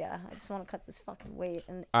 yeah, I just want to cut this fucking weight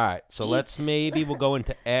and. All right. So let's Eat. we'll go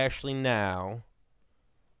into Ashley now.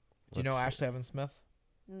 Do you know Ashley Evans Smith?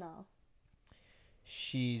 No.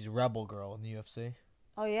 She's Rebel Girl in the UFC.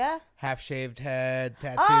 Oh yeah. Half shaved head,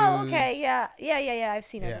 tattoos. Oh okay. Yeah. I've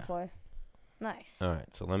seen it Yeah. before. Nice. All right.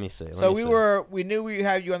 So let me see. So we knew we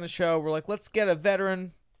had you on the show. We're like, let's get a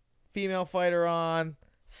veteran female fighter on,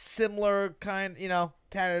 similar kind,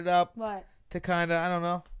 tatted up What? to kind of, I don't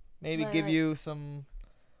know, maybe Right, give right. you some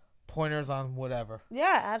pointers on whatever.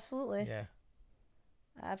 Yeah. Absolutely. Yeah,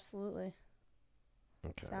 Absolutely.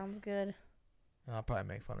 Okay. Sounds good. and I'll probably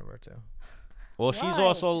make fun of her too. Well, she's Why?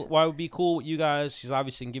 also why would be cool with you guys. She's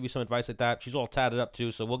obviously can give you some advice like that. She's all tatted up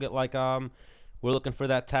too, so we'll get like we're looking for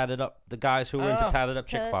that tatted up the guys who are into tatted up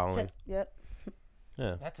chick following. Yep.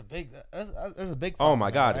 Yeah. That's a big. There's a big. Oh my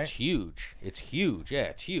following, God, right? it's huge. It's huge. Yeah,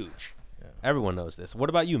 it's huge. Yeah. Everyone knows this. What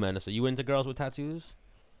about you, Menace? Are you into girls with tattoos?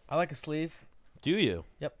 I like a sleeve. Do you?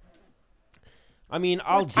 Yep. I mean,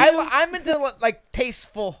 I'll do. I'm into like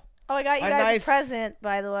tasteful. Oh, I got you A guys nice- a present,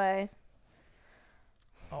 by the way.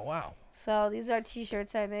 Oh wow. So these are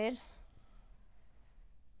T-shirts I made.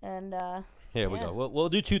 And Here we yeah. go. We'll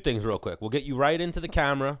do two things real quick. We'll get you right into the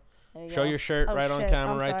camera. there you Show go. your shirt Oh, right on shit,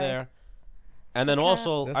 camera I'm right sorry. there. And then Okay.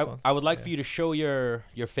 also, This one, I would like yeah. for you to show your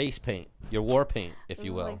face paint, your war paint, if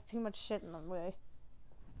you There's, will. Like too much shit in the way.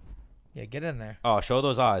 Yeah, get in there. Oh, show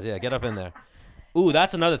those eyes. Yeah, get up in there. Ooh,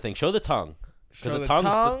 that's another thing. Show the tongue. Show Because the tongue's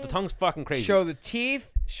tongue. the tongue's fucking crazy. Show the teeth.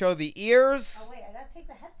 Show the ears. Oh wait, I gotta take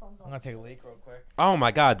the headphones I'm off. gonna take a leak real quick. Oh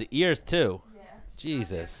my God, the ears too. Yeah.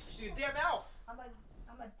 Jesus. She's a damn elf. I'm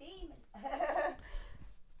a demon.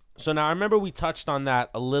 So now I remember we touched on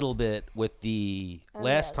that a little bit with the Oh,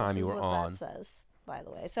 last yeah, time this you is were what on. That says, by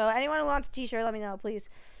the way. So anyone who wants a T-shirt, let me know, please.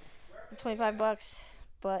 $25.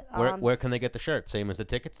 But Where can they get the shirt? Same as the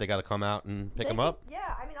tickets? They got to come out and pick them up?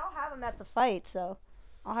 Yeah, I mean I'll have them at the fight, so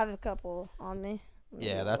I'll have a couple on me.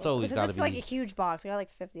 Yeah, that's always because gotta it's like be- a huge box. I got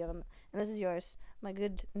like 50 of them, and this is yours, my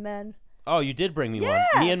good men. Oh, you did bring me one.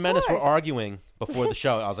 Yeah, Me of and Menace were course. arguing before the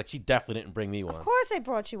show. I was like, she definitely didn't bring me one. Of course, I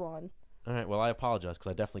brought you one. All right, well, I apologize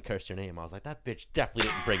because I definitely cursed your name. I was like, that bitch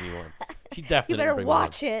definitely didn't bring me one. She You definitely better didn't bring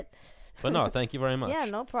watch me it. one. But no, thank you very much. Yeah,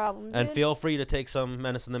 no problem. And dude. feel free to take some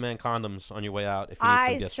Menace and the Man condoms on your way out if you need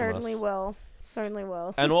some I gifts certainly from us. will. Certainly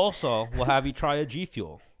will. And also, we'll have you try a G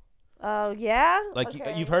Fuel. Oh yeah. Like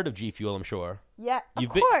Okay. you've heard of G Fuel, I'm sure. Yeah, of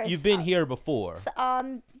You've course. You've been here before.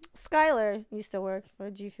 Skylar used to work for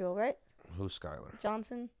G Fuel, right? Who's Skylar?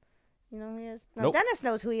 Johnson. You know who he is? No, Nope. Dennis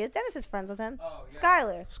knows who he is. Dennis is friends with him. Oh, yeah.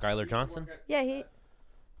 Skylar. Skylar Johnson? Yeah, he.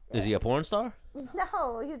 Is he a porn star?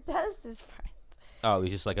 No, he's Dennis's friend. Oh,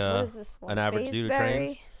 he's just like What is this one? an average dude who Fazeberry?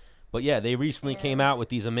 trains. But yeah, they recently came out with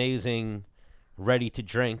these amazing ready to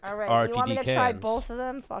drink All right, RTD you want me to cans. try both of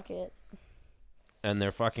them? Fuck it. And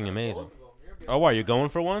they're fucking amazing. Oh, why you're going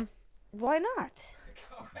for one? Why not?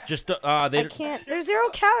 Just they I can't. There's 0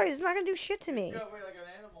 calories. It's not gonna do shit to me.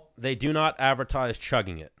 they do not advertise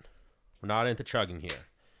chugging it. We're not into chugging here.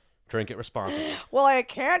 Drink it responsibly. Well, I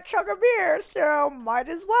can't chug a beer, so might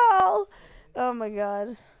as well. Oh my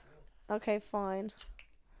god. Okay, fine.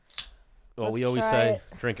 Well, Let's we always try say it.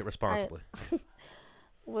 drink it responsibly.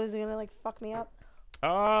 Was it gonna like fuck me up?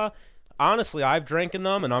 Honestly, I've drinking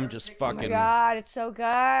them and I'm just Oh my fucking. god, it's so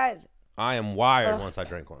good. I am wired Ugh. once I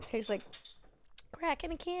drink one. Tastes like crack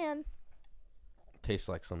in a can. Tastes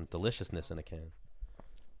like some deliciousness in a can.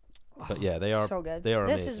 But yeah, they are So good. They are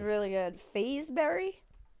This amazing. is really good. Fazeberry.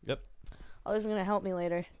 Yep. Oh, this is gonna help me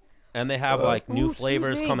later. And they have like new Ooh, excuse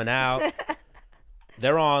flavors me. coming out.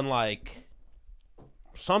 They're on like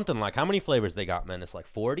something like how many flavors they got, man? It's like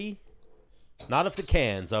 40. Not of the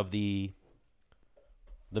cans, of the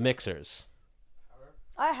mixers.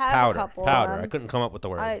 I have Powder. a couple. Powder. I couldn't come up with the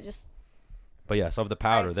word. I just. But yes, of the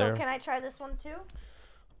powder Alright, there. So can I try this one too?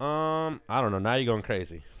 I don't know. Now you're going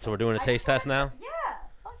crazy. So we're doing a taste test now? Yeah.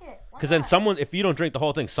 Fuck it. Why Because then not? someone, if you don't drink the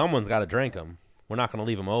whole thing, someone's got to drink them. We're not going to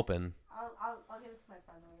leave them open. I'll give it to my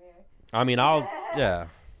friend over here. I mean, yeah.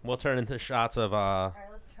 We'll turn into shots of, Alright,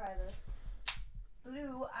 let's try this.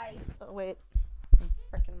 Blue ice. Oh wait,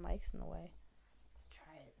 freaking mic's in the way. Let's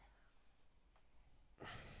try it.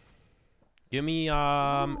 give me,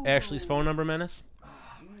 Ashley's phone number, Menace.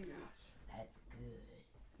 That's good.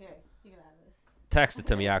 Here, you can have this. Text it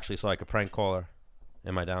to me, actually, so I could prank call her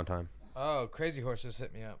in my downtime. Oh, Crazy Horse just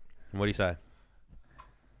hit me up. And what do you say?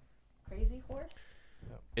 Crazy Horse?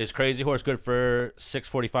 Is Crazy Horse good for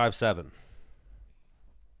 645-7?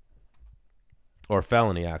 Or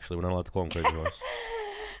felony, actually. We're not allowed to call him Crazy Horse.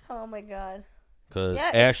 Oh my god. Because Yeah,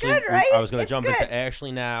 it's Ashley, good, right? I was going to It's jump good. into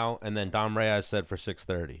Ashley now, and then Dom Reyes said for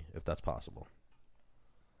 630, if that's possible.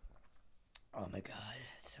 Oh my god,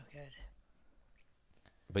 it's so good.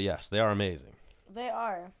 But yes, they are amazing. They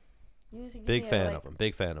are. You need to give Big me fan of them.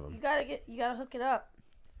 Big fan of You them. gotta hook it up.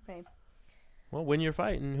 Right. Well, when you're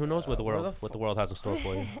fighting, who knows what the where world the the world has in store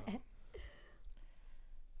for you.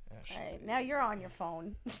 Alright, now you're on your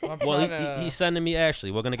phone. I'm Well, trying to- he's sending me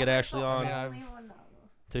Ashley. We're gonna get Ashley I on mean, I've-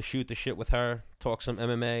 to shoot the shit with her, talk some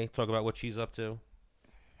MMA, talk about what she's up to.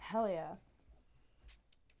 Hell yeah.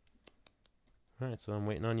 All right, so I'm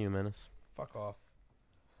waiting on you, Menace. fuck off.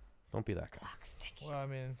 Don't be that guy. Clock's ticking. Well, I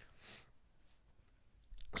mean,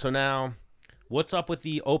 So now, what's up with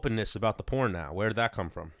the openness about the porn now? Where did that come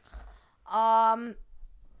from?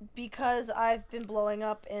 Because I've been blowing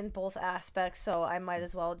up in both aspects, so I might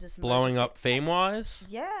as well just merge Blowing it. up fame-wise?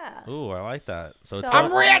 Yeah. Ooh, I like that. So it's So- going,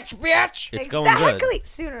 I'm rich, bitch. it's going good. Exactly.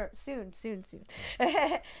 Soon.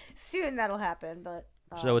 Soon that'll happen, but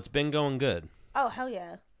So it's been going good. oh hell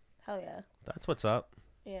yeah. That's what's up.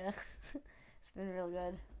 Yeah. It's been real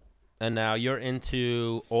good. And now you're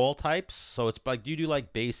into all types. So it's like, do you do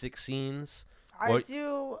like basic scenes? I What-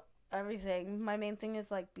 do everything. My main thing is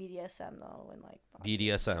like BDSM though, and like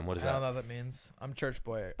BDSM. What is I don't that? know what that means. I'm church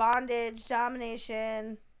boy. bondage,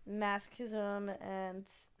 domination, masochism, and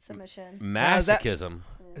submission. Now, is that- Masochism.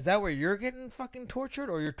 Is that where you're getting fucking tortured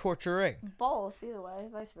or you're torturing? Both, either way,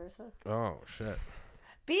 vice versa. Oh shit.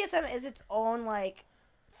 BDSM is its own like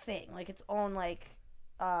thing, like its own like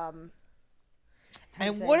how do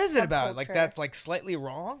you And say, what is it about it? Like subculture. that's like slightly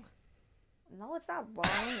wrong? No, it's not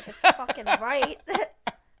wrong. It's fucking right.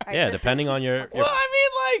 Alright, Yeah, this depending thing on keeps your- fucking- Well, I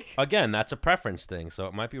mean, like, Again, that's a preference thing, so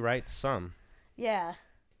it might be right to some. Yeah,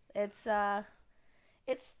 it's a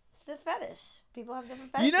fetish. People have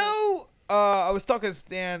different fetishes. you know, I was talking to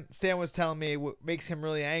Stan. Stan was telling me what makes him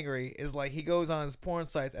really angry is like he goes on his porn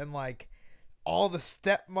sites and like all the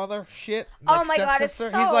stepmother shit. Oh Like my god, it's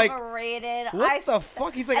stepsister. so He's like, overrated. what the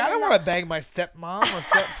fuck? He's like, and I don't then want to bang my stepmom or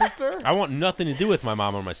stepsister. I want nothing to do with my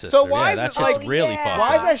mom or my sister. So why yeah, is that's it just like- really yeah. fucked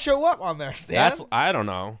Why does up. that show up on there, Stan? That's I don't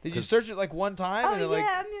know. Did you 'Cause- search it like one time? Oh and yeah, it, like,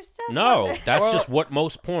 I'm your stepmother. No, that's Well- just what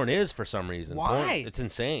most porn is for some reason. Why? Porn, it's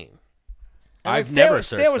insane. and I've Stan, never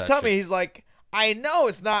Stan searched was that telling me, shit. he's like, I know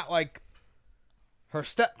it's not like her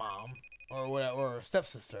stepmom or whatever, or her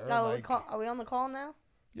stepsister. Oh, like, are we on the call now?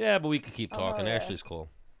 Yeah, but we could keep Oh, talking. yeah. Ashley's cool.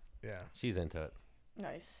 yeah, She's into it.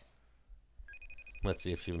 Nice. Let's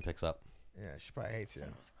see if she even picks up. yeah, she probably hates you.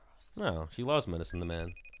 No, she loves Medicine the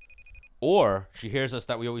Man. Or she hears us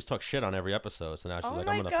that we always talk shit on every episode, so now she's Oh like,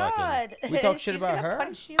 my I'm gonna fucking. god. We talk shit She's about gonna her?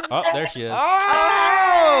 punch you in Oh, the there face. she is.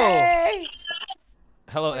 Oh, Hey,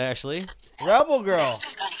 Hello, Ashley. rebel girl,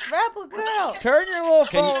 rebel girl. turn your little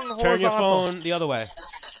Can phone you turn your horizontal. phone the other way?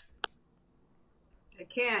 I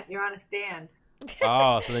can't. You're on a stand.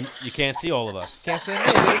 Oh, so then you can't see all of us. Can't see me.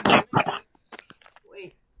 Dude.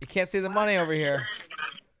 Wait. You can't see the money over here.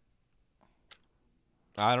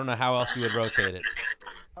 I don't know how else you would rotate it.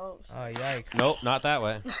 Oh, Oh yikes! Nope, not that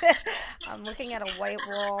way. I'm looking at a white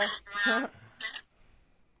wall.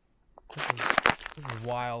 This is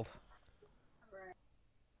wild.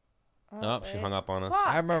 Nope, she hung up on us.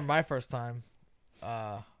 I remember my first time,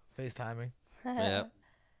 FaceTiming. Yep.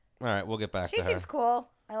 All right, we'll get back She to her. seems cool.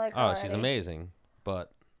 I like her. Oh, she's already. amazing,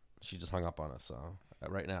 but she just hung up on us. So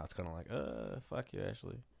right now it's kind of like, fuck you,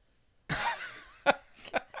 Ashley.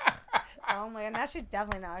 Oh my god, now she's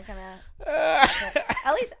definitely not gonna.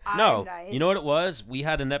 At least I'm No, nice. you know what it was? We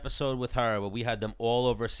had an episode with her where we had them all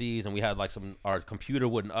overseas, and we had like our computer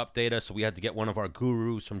wouldn't update us, so we had to get one of our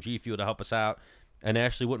gurus from G Fuel to help us out, and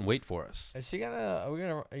Ashley wouldn't wait for us. Is she gonna? Are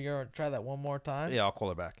you gonna try that one more time? Yeah, I'll call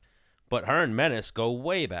her back. But her and Menace go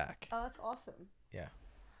way back. Oh, that's awesome. Yeah.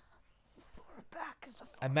 Far back is the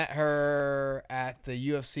I met her at the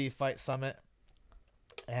UFC Fight Summit,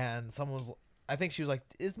 and I think she was like,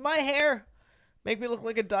 "Is my hair make me look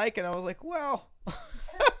like a dyke?" And I was like, "Well,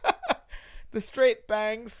 the straight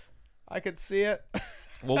bangs, I could see it."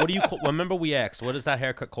 Well, what do you remember? We asked, what is that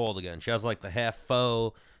haircut called again? She has like the half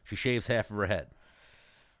faux. She shaves half of her head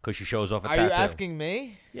because she shows off a Are tattoo. you asking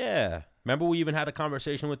me? Yeah. Remember we even had a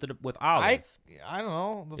conversation with Olive. I don't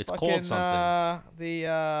know. The It's fucking, called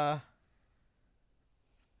something.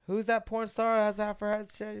 Who's that porn star that has half her head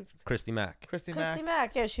shaved? Christy Mack. Christy Christy Mack.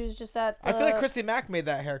 Mack. Yeah, she was just at. I feel like the- Christy Mack made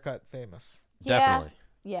that haircut famous. Yeah. Definitely.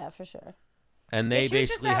 Yeah, for sure. And they Yeah, she was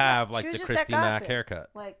just basically at- have she like was the just at Christy Mack Gossip. haircut.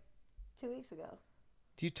 Like 2 weeks ago.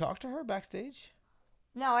 Do you talk to her backstage?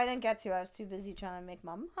 No, I didn't get to. I was too busy trying to make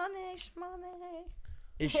my money.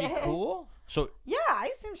 Is she cool? So Yeah,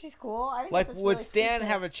 I assume she's cool. I think Like, that's would really Stan stupid.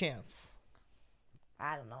 have a chance?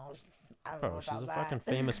 I don't know. I don't know bro, about she's a that. fucking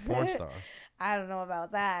famous porn star. I don't know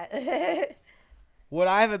about that. Would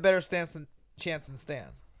I have a better chance than Stan?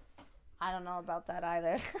 I don't know about that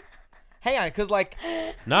either. Hang on, because like,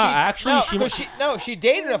 No, actually, she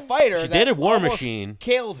dated a fighter. She that dated War almost Machine.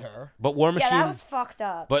 Killed her. But War Machine. Yeah, that was fucked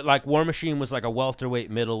up. But like War Machine was like a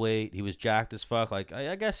welterweight, middleweight. He was jacked as fuck. Like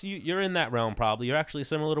I guess you're in that realm probably. You're actually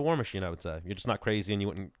similar to War Machine, I would say. You're just not crazy and you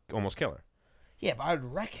wouldn't almost kill her. Yeah, but I'd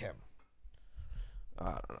wreck him. I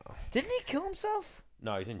don't know. Didn't he kill himself?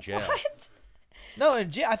 No, he's in jail. What? No,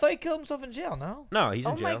 in jail. I thought he killed himself in jail. No, No, he's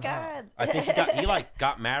in Oh jail. my god. I think he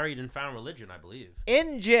got married and found religion, I believe.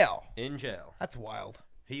 in jail. In jail. That's wild.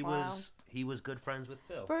 He Wow. was good friends with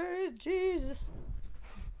Phil. Praise Jesus.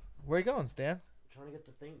 Where you going, Stan? Trying to get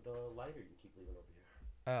the lighter you keep leaving over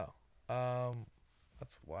here. Oh,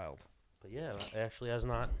 that's wild. But yeah, Ashley has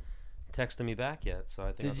not texted me back yet, so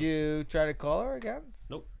I think Did you try to call her again?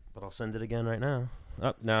 Nope, but I'll send it again right now.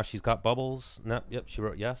 Oh, now she's got bubbles. No, yep, she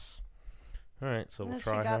wrote yes. All right, so we'll She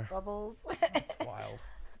try got her. bubbles. That's wild.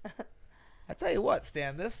 I tell you what,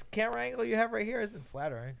 Stan, this camera angle you have right here isn't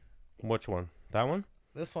flattering. Which one? That one?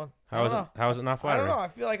 This one. How is it? How is it not I flattering? don't know. I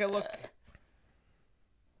feel like I look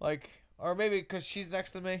like, or maybe because she's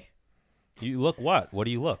next to me. You look what? What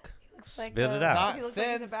do you look? Looks like, Spit it out. Not he looks like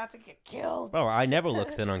he's thin. about to get killed. Bro, I never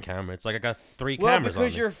look thin on camera. It's like I got 3 Well, cameras on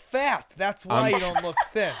because me. you're fat. That's why I'm you don't look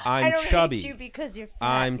thin. I I'm don't chubby. hate you because you're fat.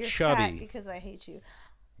 I'm You're chubby. Fat because I hate you.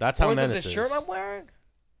 That's how Or is it Menace the is. shirt I'm wearing?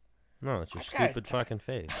 No, it's your This guy- stupid fucking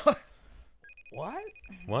face. What?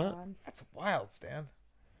 What? Come on. That's wild, Stan.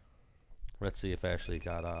 Let's see if Ashley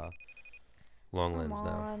got long lens Come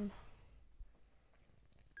now. on.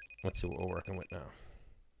 Let's see what we're working with now.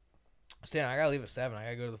 Stan, I gotta leave at 7. I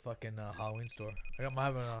gotta go to the fucking Halloween store. I got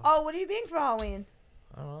my Oh, what are you being for Halloween?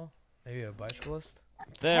 I don't know. Maybe a bicyclist.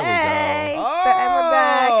 There Hey! we go. And we're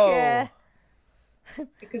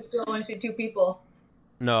back. You could still only see 2 people.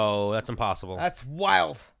 No, that's impossible. That's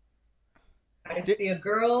wild. I see a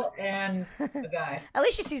girl and a guy. At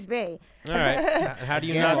least she sees me. All right. And how do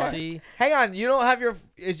you Yeah, not what? see? Hang on, you don't have your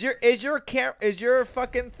is your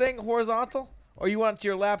fucking thing horizontal, or you want it to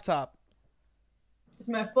your laptop? It's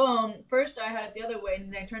my phone. First I had it the other way,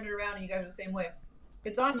 and then I turned it around, and you guys are the same way.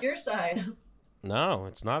 It's on your side. No,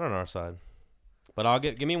 it's not on our side. But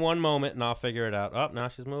give me one moment and I'll figure it out. Oh, now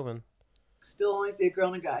she's moving. Still only see a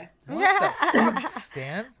girl and a guy. What the fuck,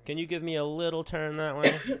 Stan? Can you give me a little turn that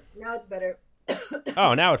way? Now it's better.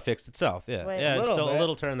 Oh, now it fixed itself. Yeah, Wait, yeah, it's little still a bit.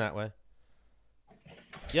 little turn that way.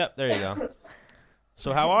 Yep, there you go.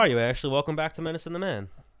 So how are you, Ashley? Welcome back to Menace and the Man.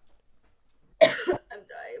 I'm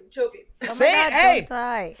dying. I'm choking. Oh my Say- God, hey! don't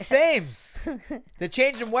die. Sames. The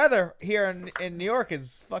change in weather here in New York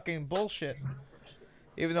is fucking bullshit.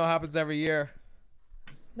 Even though it happens every year.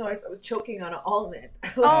 No, I was choking on an almond.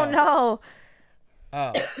 Oh no.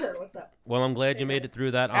 Oh, What's up? Well, I'm glad you made it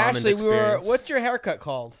through that almond Ashley, experience. what's your haircut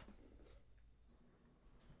called?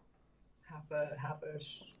 Half a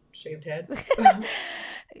shaved head.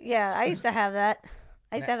 Yeah, I used to have that.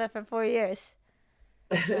 I used to have that for 4 years.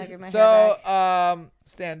 I grew my hair So, back.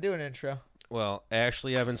 Stan, do an intro. Well,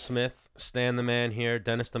 Ashley Evan Smith, Stan the Man here,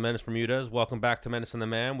 Dennis the Menace Bermudez. Welcome back to Menace and the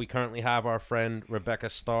Man. We currently have our friend Rebecca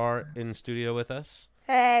Starr in studio with us.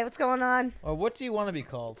 Hey, what's going on? Or what do you want to be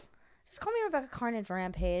called? Just call me Rebecca Carnage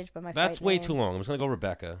Rampage, but my That's fight way name. too long. I'm just gonna go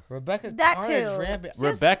Rebecca. Rebecca That Carnage too. Rampage. Just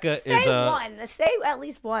Rebecca say is a one. Say at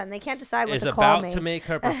least one. They can't decide what is to call about me. to make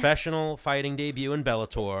her professional fighting debut in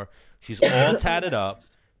Bellator. She's all tatted up.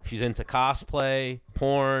 She's into cosplay,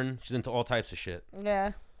 porn. She's into all types of shit.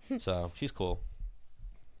 Yeah, So she's cool.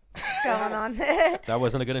 what's going on? That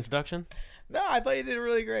wasn't a good introduction. No, I thought you did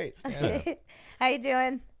really great, Stan. How you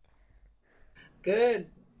doing? Good.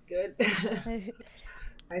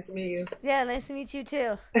 Nice to meet you. Yeah, nice to meet you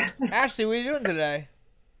too. Ashley, what are you doing today?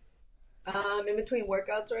 I'm in between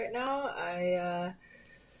workouts right now. I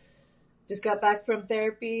just got back from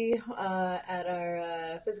therapy at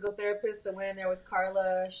our physical therapist. I went in there with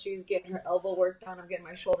Carla. She's getting her elbow work done. I'm getting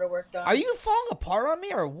my shoulder work done. Are you falling apart on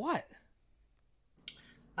me or what?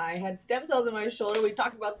 I had stem cells in my shoulder. We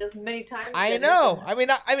talked about this many times. I Dennis, know.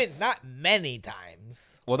 and I mean, not many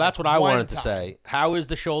times. Well, that's what I One wanted to time. say. How is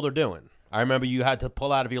the shoulder doing? I remember you had to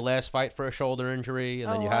pull out of your last fight for a shoulder injury,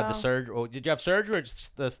 and then Oh, you had the wow. surgery. Oh, did you have surgery or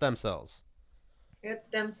just the stem cells? I got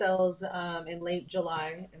stem cells in late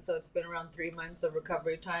July, and so it's been around 3 months of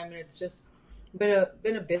recovery time, and it's just been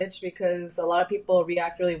a bitch because a lot of people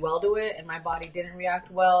react really well to it, and my body didn't react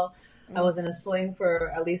well. I was in a sling for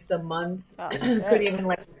at least a month. Oh, Couldn't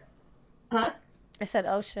even huh? I said,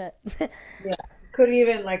 oh shit. Yeah, couldn't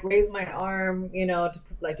even like raise my arm, to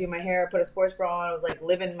like do my hair, put a sports bra on. I was like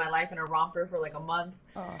living my life in a romper for like a month,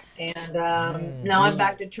 Oh. and now I'm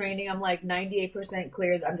back to training. I'm like 98%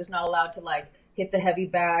 clear. I'm just not allowed to like hit the heavy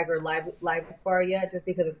bag or live spar yet, just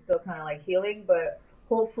because it's still kind of like healing. But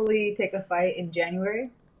hopefully, take a fight in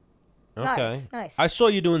January. Okay. Nice. I saw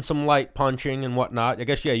you doing some light punching and whatnot. I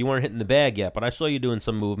guess, yeah, you weren't hitting the bag yet, but I saw you doing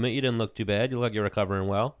some movement. You didn't look too bad. You look like you're recovering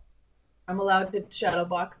well. I'm allowed to shadow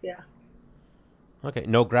box, yeah. Okay.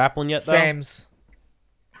 No grappling yet, though? Sames.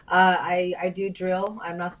 I do drill.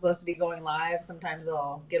 I'm not supposed to be going live. Sometimes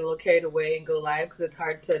I'll get a little carried away and go live because it's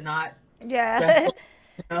hard to not Yeah. wrestle,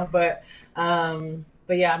 But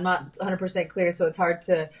yeah, I'm not 100% clear, so it's hard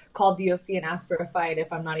to call the UFC and ask for a fight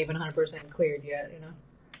if I'm not even 100% cleared yet,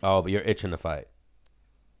 Oh, but you're itching to fight.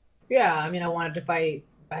 Yeah, I mean, I wanted to fight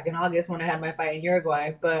back in August when I had my fight in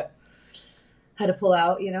Uruguay, but had to pull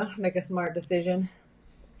out, make a smart decision.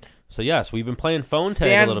 So, yes, we've been playing phone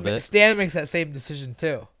tag a little bit. Stan makes that same decision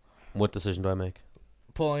too. What decision do I make?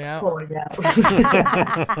 Pulling out. Pulling out.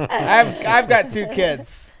 I've got 2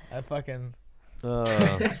 kids. I fucking.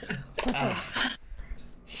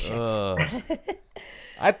 Shit.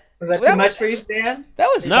 Was that too much for you, Stan? That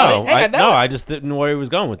was No, funny. I just didn't know where he was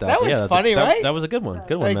going with that. That But was yeah, funny, right? That was a good one.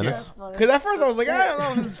 Good one, Thank you. Menace. Because at first I was like, I don't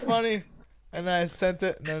know if this is funny, and then I sent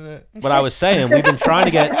it, and then it. But I was saying, we've been trying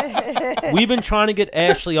to get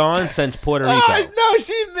Ashley on since Puerto Rico. Oh no,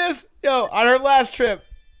 she missed. Yo, on her last trip,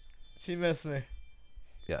 she missed me.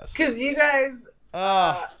 Yes. Because you guys,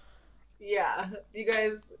 Oh, you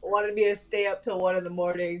guys wanted me to stay up till 1 a.m.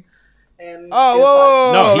 and. oh, do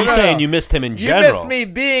whoa, No, he's no. saying you missed him in You general. missed me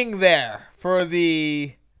being there for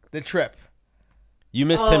the trip. You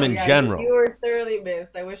missed him in general. You were thoroughly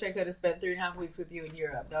missed. I wish I could have spent 3.5 weeks with you in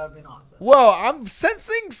Europe. That would have been awesome. Whoa, I'm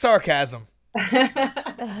sensing sarcasm.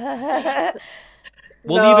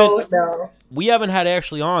 Well, no. We haven't had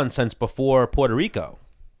Ashley on since before Puerto Rico.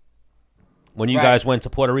 When you Right. guys went to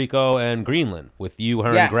Puerto Rico and Greenland with you,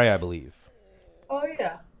 her, Yes. and Gray, I believe. Oh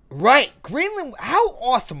yeah, Right, Greenland. How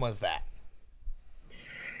awesome was that?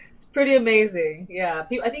 it's pretty amazing. Yeah, I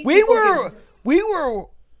think We people were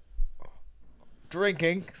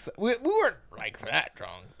drinking. We weren't like that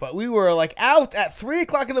drunk, but we were like out at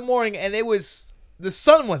 3:00 in the morning, and the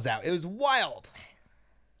sun was out. It was wild.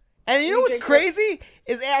 And you know what's crazy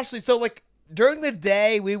is Ashley. So like during the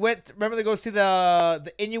day, we went. Remember to go see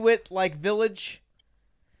the Inuit like village,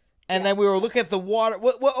 and then we were looking at the water.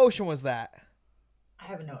 What ocean was that? I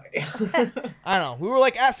have no idea. I don't know. We were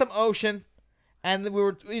like at some ocean, and then we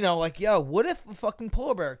were, like, yo, what if a fucking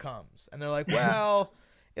polar bear comes? And they're like, well,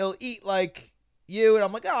 it'll eat like you. And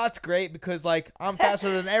I'm like, oh, that's great because like I'm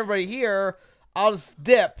faster than everybody here. I'll just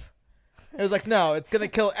dip. It was like, no, it's gonna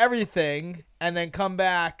kill everything and then come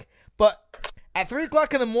back. But at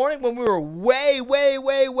 3:00 in the morning, when we were way, way,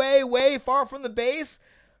 way, way, way far from the base,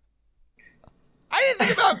 I didn't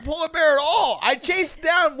think about polar bear at all. I chased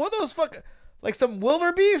down one of those fucking like some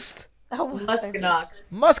wildebeest. Oh,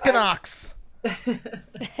 Muskinox.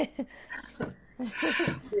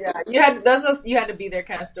 Yeah, you had to be their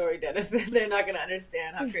kind of story, Dennis. They're not gonna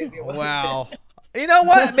understand how crazy it was. Wow. You know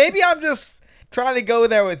what? Maybe I'm just trying to go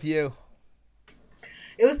there with you.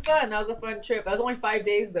 It was fun. That was a fun trip. That was only 5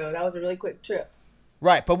 days though. That was a really quick trip.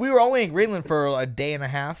 Right, but we were only in Greenland for a day and a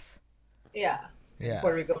half. Yeah. Yeah.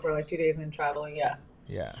 Puerto Rico for like 2 days and then traveling. Yeah.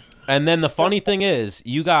 Yeah. And then the funny thing is,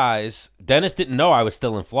 you guys, Dennis didn't know I was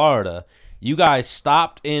still in Florida. You guys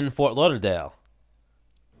stopped in Fort Lauderdale,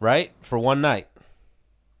 right? For one night.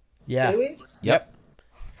 Yeah. Did we? Yep.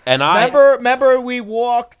 And Remember we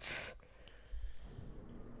walked.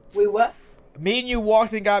 We what? Me and you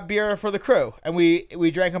walked and got beer for the crew, and we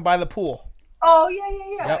drank them by the pool. Oh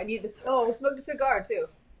yeah. Yep. I need this. Oh, we smoked a cigar too.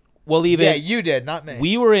 well, even Yeah, you did, not me.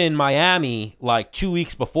 we were in Miami like 2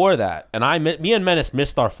 weeks before that, and me and Menace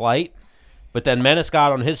missed our flight. But then Menace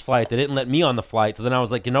got on his flight. They didn't let me on the flight. So then I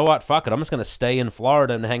was like, you know what? Fuck it. I'm just going to stay in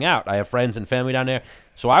Florida and hang out. I have friends and family down there.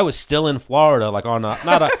 So I was still in Florida, like on a,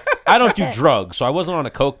 not a, I don't do drugs. So I wasn't on a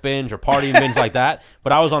Coke binge or partying binge like that.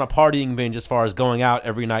 But I was on a partying binge as far as going out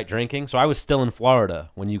every night drinking. So I was still in Florida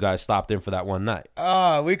when you guys stopped in for that one night.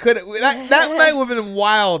 Oh, we could that night would have been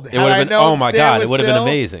wild. It would have been, oh my God, it would have been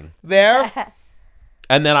amazing. There.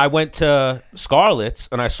 And then I went to Scarlett's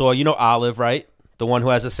and I saw, Olive, right? The one who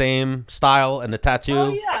has the same style and the tattoo.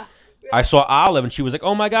 Oh yeah. I saw Olive and she was like,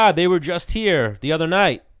 oh my God, they were just here the other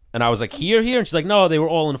night. And I was like, here? And she's like, no, they were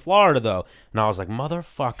all in Florida though. And I was like,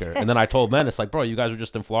 motherfucker. And then I told Menace, like, bro, you guys were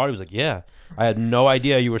just in Florida? He was like, yeah. I had no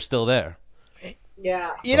idea you were still there.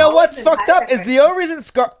 Yeah. You know what's fucked up is the only reason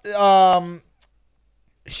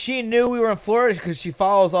she knew we were in Florida because she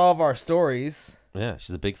follows all of our stories. Yeah,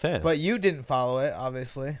 she's a big fan. But you didn't follow it,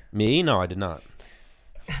 obviously. Me? No, I did not.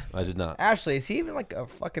 I did not. Ashley, is he even like a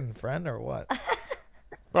fucking friend or what?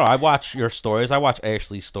 Bro, I watch your stories. I watch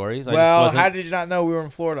Ashley's stories. I just Well, wasn't- how did you not know we were in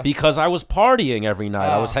Florida? Because I was partying every night.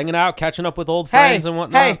 I was Oh. hanging out, catching up with old Hey, friends and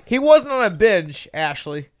whatnot. hey, he wasn't on a binge,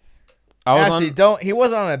 Ashley. I was Ashley, on, don't. He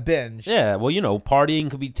wasn't on a binge. yeah, well, partying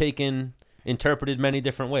could be interpreted many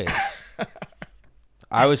different ways.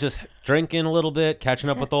 I was just drinking a little bit, catching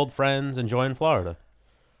up with old friends, enjoying Florida.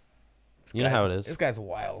 You know how it is. This guy's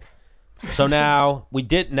wild. So now,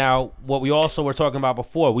 what we also were talking about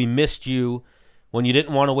before, we missed you when you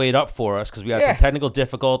didn't want to wait up for us because we had Yeah. some technical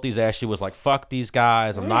difficulties. Ashley was like, fuck these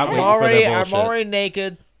guys. I'm not I'm waiting for their I'm bullshit. already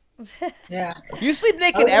naked. Yeah. You sleep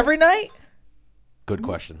naked every night? Good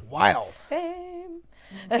question. Wild. Same.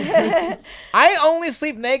 I only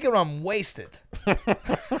sleep naked when I'm wasted.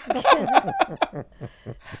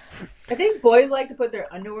 I think boys like to put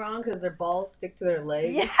their underwear on because their balls stick to their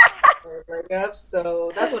legs. Yeah. Or leg up.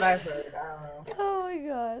 So that's what I've heard. I don't know. Oh my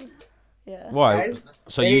god. Yeah. Why? Guys,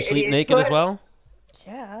 So you sleep naked as well?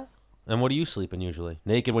 Yeah. And what do you sleep in usually?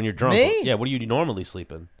 Naked when you're drunk? Me? Yeah, what do you normally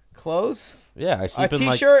sleep in? Clothes, Yeah, I a sleep in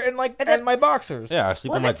like t-shirt, and my boxers. yeah, I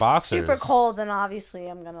sleep Well, in if like it's boxers. super cold, then obviously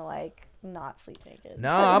I'm gonna like not sleep naked.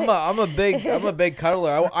 No, I'm a big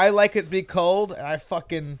cuddler. I like it to be cold, and I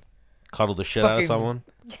fucking. Cuddle the shit out of fucking- someone.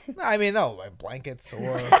 I mean, no, like blankets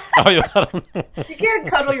or. Oh, you cuddle. You can't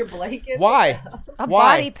cuddle your blanket. Why? A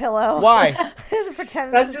Why? body pillow. Why? Doesn't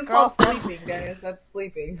pretend That's it's just his called girlfriend. sleeping, Dennis. That's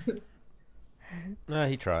sleeping. Nah,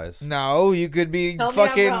 he tries. No, you could be Tell me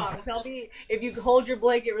fucking. I'm wrong. Tell me if you hold your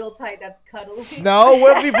blanket real tight, that's cuddling. No,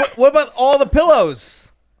 what about all the pillows?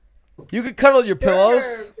 You could cuddle your pillows.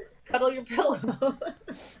 Sure. Cuddle your pillow.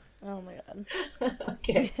 Oh my god.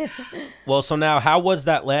 Okay. Well, so now, how was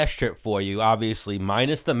that last trip for you? Obviously,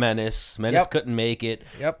 minus the Menace. Menace Yep. couldn't make it.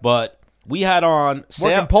 Yep. But we had on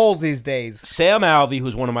Working poles these days. Sam Alvey,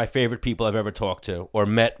 who's one of my favorite people I've ever talked to or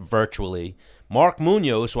met virtually. Mark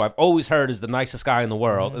Munoz, who I've always heard is the nicest guy in the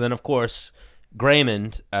world. And then, of course,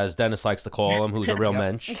 Graymond, as Dennis likes to call him, who's a real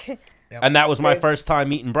mensch. Yep. And that was my first time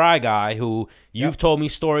meeting Bry Guy, who you've told me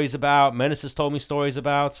stories about, Menace has told me stories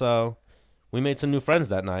about. So we made some new friends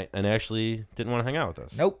that night, and Ashley didn't want to hang out with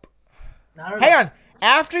us. Nope. Not at Hang all. on.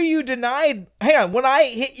 After you denied, hang on. When I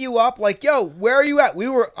hit you up, like, yo, where are you at? We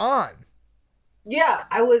were on. Yeah,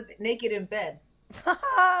 I was naked in bed.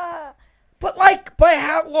 But like, by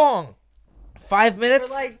how long? 5 minutes?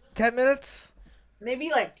 For, like- 10 minutes? Maybe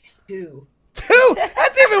like 2. 2?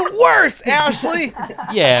 That's even worse, Ashley.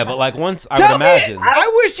 Yeah, but like once, I Tell would imagine. me.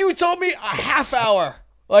 I wish you told me a half hour.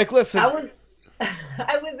 Like, listen.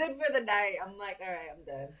 I was in for the night. I'm like, all right, I'm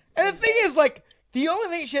done. And the thing is, like, the only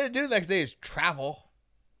thing she had to do the next day is travel.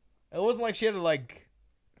 It wasn't like she had to, like.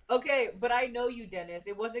 Okay, but I know you, Dennis.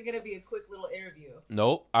 It wasn't gonna be a quick little interview.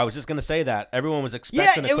 Nope, I was just going to say that. Everyone was Yeah,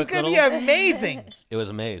 expecting it a was quick going to little... be amazing. It was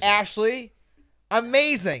amazing. Ashley.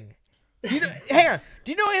 Amazing. Do you know, hang on.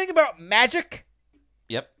 Do you know anything about magic?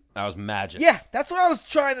 Yep, that was magic. Yeah, that's what I was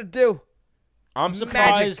trying to do. I'm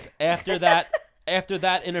surprised after that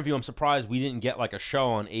interview, I'm surprised we didn't get like a show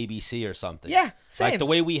on ABC or something. Yeah, same. Like the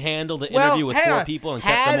way we handled the Well, interview with hang 4 on. people and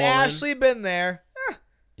kept Had them all Ashley been there, in.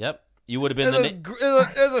 Yep, you would have been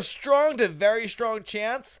the... there's a strong to very strong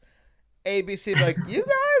chance ABC would be like, you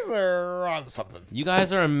guys are on something. You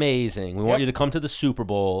guys are amazing. We want Yep. you to come to the Super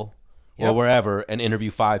Bowl or Yep. wherever and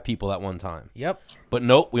interview 5 people at one time. Yep. But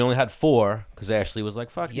nope, we only had 4 because Ashley was like,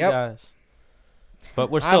 fuck you Yep. guys.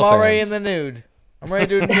 But we're I'm still already fans. in the nude. I'm ready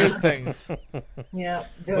to do nude things Yeah.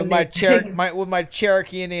 with my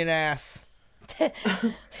Cherokee Indian ass.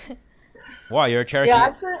 Why, you're a Cherokee? Yeah,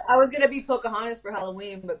 actually, I was gonna be Pocahontas for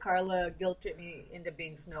Halloween, but Carla guilt tripped me into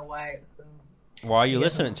being Snow White. So. Why are you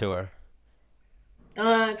listening to her? Hang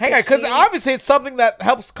on, because obviously it's something that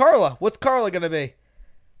helps Carla. What's Carla gonna be?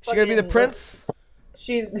 She gonna be the Fucking- prince?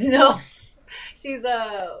 she's she's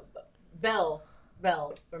Belle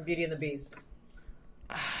from Beauty and the Beast.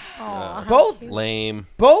 Aw, how Both? cute. Lame.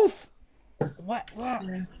 Both? What?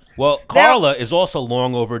 Well, Carla is also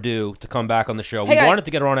long overdue to come back on the show. We Hey, I- wanted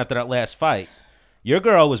to get her on after that last fight. Your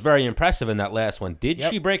girl was very impressive in that last one. Did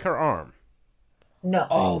Yep. she break her arm? No.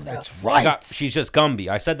 Oh, that's right. She's just Gumby.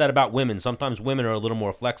 I said that about women. Sometimes women are a little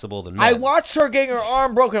more flexible than men. I watched her getting her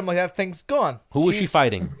arm broken. I'm like, that thing's gone. Who was she She's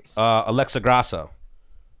fighting? Alexa Grasso.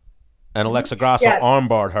 And Alexa Grasso Yeah.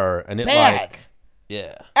 armbarred her, and it Bad. like,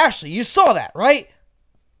 yeah. Ashley, you saw that, right?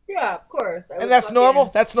 Yeah, of course. I was And that's fucking normal?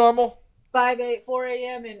 That's normal? 4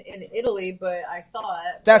 a.m. in Italy, but I saw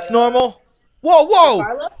it. That's but, normal? Whoa, whoa!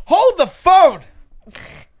 Carla? Hold the phone!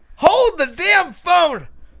 Hold the damn phone!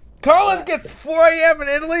 Carla gets 4 a.m. in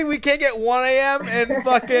Italy. We can't get 1 a.m. in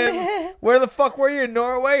fucking. Where the fuck were you in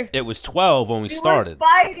Norway? It was 12 when we She started. was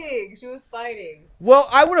fighting. She was fighting. Well,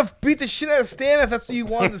 I would have beat the shit out of Stan if that's what you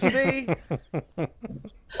wanted to see.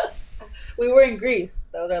 We were in Greece.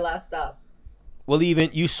 That was our last stop. Well, even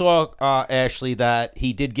you saw, Ashley, that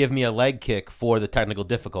he did give me a leg kick for the technical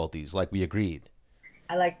difficulties, like we agreed.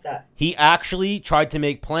 I like that. He actually tried to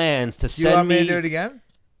make plans to Do you send want me me. to do it again?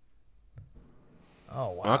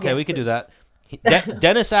 Oh wow. Okay, Yes, we can please. do that.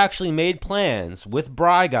 Dennis actually made plans with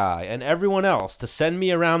Bry Guy and everyone else to send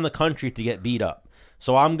me around the country to get beat up.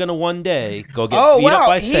 So I'm gonna one day go get Oh beat up wow.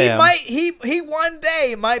 by He Sam. might. He one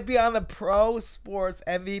day might be on the Pro Sports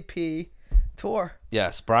MVP tour.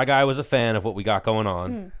 Yes, Bry Guy was a fan of what we got going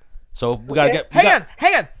on. So we gotta Okay. get.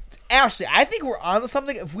 Hang on. Ashley, I think we're onto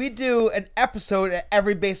something if we do an episode at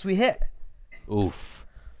every base we hit. Oof.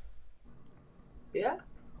 Yeah.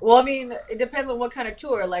 Well, I mean, it depends on what kind of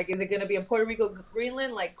tour. Like, is it going to be in Puerto Rico,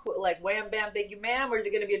 Greenland, like Wham Bam, Thank You Ma'am, or is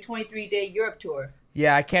it going to be a 23-day Europe tour?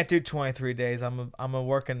 Yeah, I can't do 23 days. I'm a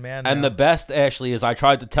working man. And now. the best, Ashley, is I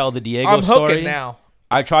tried to tell the Diego I'm hooking story. now.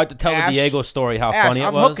 I tried to tell Ash, the Diego story how Ash, funny it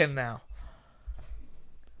I'm was. hooking now.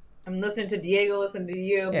 I'm listening to Diego, listening to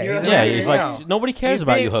you. Yeah, You're he's a Yeah, hooker. he's Yeah. like, nobody cares He's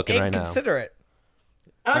about being you hooking right now. inconsiderate.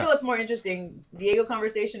 I don't know what's more interesting, Diego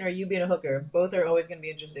conversation or you being a hooker. Both are always going to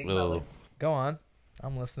be interesting. Ooh. Probably. Go on.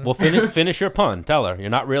 I'm listening. Well, finish your pun. Tell her you're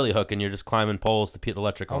not really hooking. You're just climbing poles to put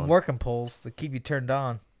electric on. I'm working poles to keep you turned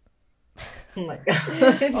on. Oh my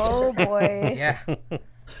god. Oh boy. Yeah.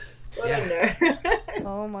 What Yeah. a nerd.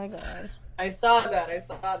 Oh my god. I saw that.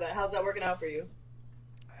 How's that working out for you?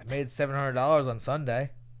 I made $700 on Sunday.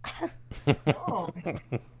 Oh.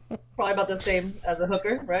 Probably about the same as a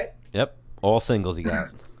hooker, right? Yep, all singles he got.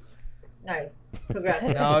 Nice. Congrats. No,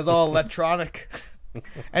 it was all electronic.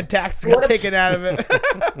 And taxes What got if- taken out of it.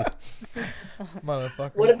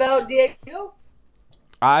 Motherfucker. What about Diego?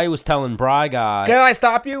 I was telling Bry Guy. Can I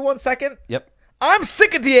stop you 1 second? Yep. I'm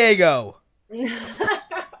sick of Diego.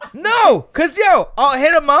 No, cause I'll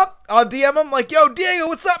hit him up. I'll DM him like, yo, Diego,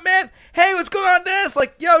 what's up, man? Hey, what's going on, Dennis?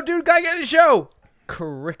 Like, yo, dude, gotta get in the show.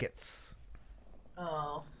 Crickets.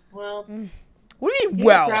 Oh, well. What do you mean? He's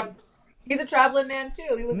Well, he's a traveling man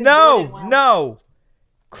too. He was in no, Jordan. Wow. no,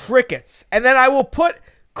 crickets, and then I will put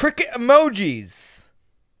cricket emojis.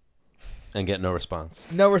 And get no response.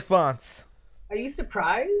 No response. Are you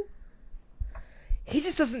surprised? He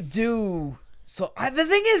just doesn't do. So the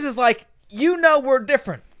thing is like, we're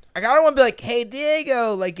different. Like, I don't want to be like, hey,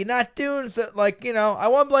 Diego, like, you're not doing so, like, I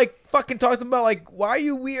want to like fucking talk to him about like, why are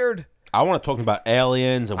you weird? I want to talk about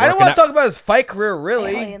aliens and I don't working want to out. talk about his fight career,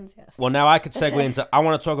 really. Aliens, yes. Well, now I could segue into. I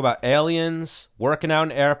want to talk about aliens, working out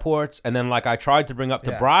in airports, and then like I tried to bring up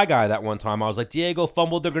to Yeah. Bry Guy that one time. I was like, Diego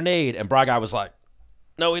fumbled the grenade, and Bry Guy was like,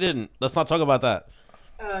 no, he didn't. Let's not talk about that.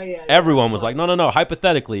 Oh yeah. Everyone was like, no.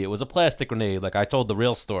 Hypothetically, it was a plastic grenade. Like I told the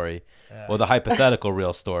real story, or the hypothetical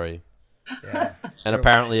real story, Yeah. and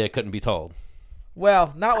apparently it couldn't be told.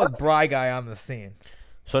 Well, not with Bry Guy on the scene.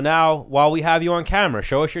 So now, while we have you on camera,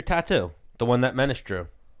 show us your tattoo, the one that Menace drew.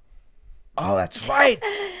 Oh, that's right.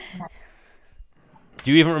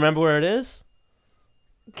 Do you even remember where it is?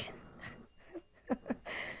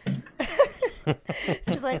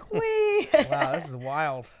 She's like, wee. Wow, this is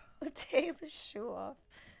wild. Take the shoe off.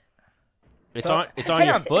 It's So, on hang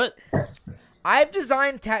your on. foot. I've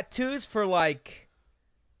designed tattoos for like.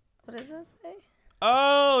 What does that say?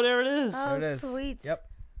 Oh, there it is. Oh, There it is. sweet. Yep.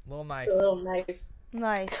 Little knife. A little knife.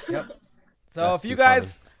 Nice. Yep. So That's if you too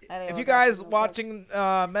guys, I don't know if you what that guys looks like. watching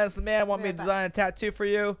Menace the Man want me to design a tattoo for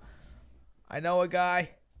you, I know a guy.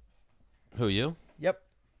 Who you? Yep.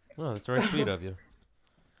 Oh, that's very sweet of you.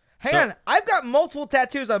 Hang So- on, I've got multiple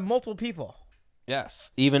tattoos on multiple people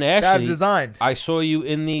Yes. Even that I've Ashley. designed. I saw you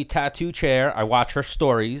in the tattoo chair. I watch her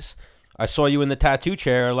stories. I saw you in the tattoo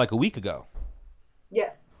chair like a week ago.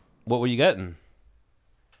 Yes. What were you getting?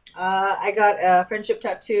 I got a friendship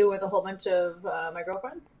tattoo with a whole bunch of my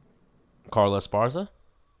girlfriends. Carla Esparza?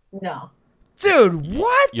 No. Dude,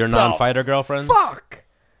 what? Your the non-fighter girlfriend? Fuck.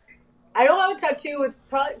 I don't have a tattoo with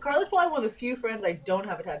Carla's probably one of the few friends I don't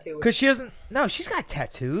have a tattoo with. Cause she doesn't. No, she's got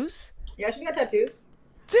tattoos. Yeah, she's got tattoos.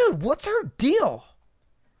 Dude, what's her deal?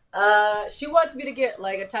 She wants me to get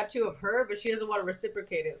like a tattoo of her, but she doesn't want to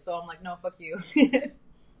reciprocate it. So I'm like, no, fuck you.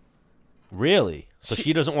 Really? So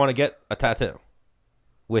she doesn't want to get a tattoo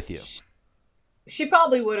with you. She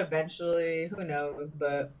probably would eventually. Who knows?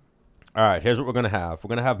 But All right, here's what we're going to have. We're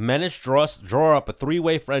going to have Menace draw up a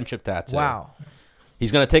three-way friendship tattoo. Wow.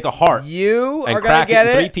 He's gonna take a heart You and are gonna crack get it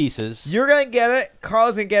in 3 it. pieces. You're gonna get it.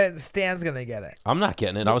 Carla's gonna get it. And Stan's gonna get it. I'm not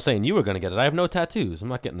getting it. I was saying you were gonna get it. I have no tattoos. I'm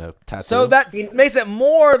not getting a tattoo. So that makes it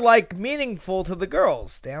more like meaningful to the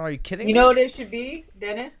girls. Stan, are you kidding me? You know what it should be,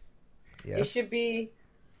 Dennis? Yes. It should be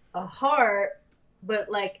a heart, but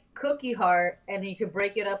like cookie heart, and you could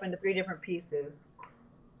break it up into 3 different pieces.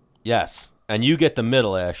 Yes, and you get the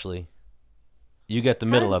middle, Ashley. You get the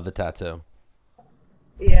middle of the tattoo.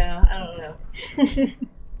 Yeah, I don't know.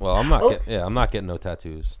 Well, I'm not. I'm not getting no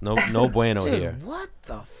tattoos. No bueno Dude, here. what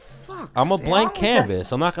the fuck? I'm a Stan? blank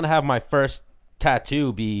canvas. I'm not gonna have my first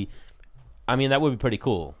tattoo be. I mean, that would be pretty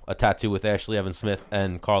cool. A tattoo with Ashley Evans Smith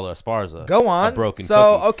and Carla Esparza. Go A on. broken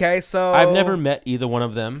So cookie. okay, so I've never met either one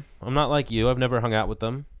of them. I'm not like you. I've never hung out with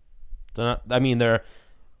them. They're not, I mean, they're.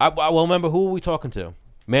 I will remember who are we talking to?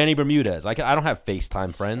 Manny Bermudez. I don't have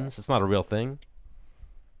FaceTime friends. It's not a real thing.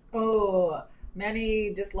 Oh,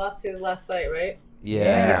 Manny just lost his last fight, right?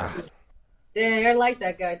 Yeah. Dang, I like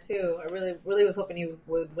that guy too. I really was hoping he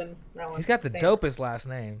would win that one. He's got the Dang. dopest last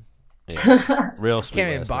name. Yeah. Real sweet. Can't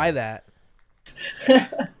even last buy name. that.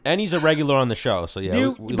 And he's a regular on the show, so yeah.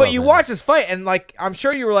 we But love you Manny. watched this fight, and like I'm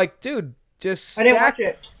sure you were like, dude, just I didn't stack- watch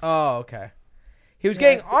it. Oh, okay. He was Yeah,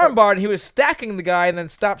 getting it's- armbarred, and he was stacking the guy, and then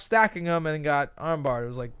stopped stacking him, and got armbarred. It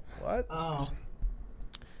was like, what? Oh,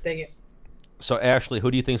 dang it. So Ashley,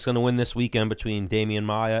 who do you think's going to win this weekend between Damian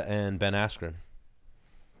Maya and Ben Askren?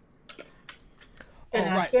 Ben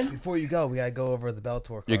Oh, right. Askren? Before you go, we gotta go over the Bellator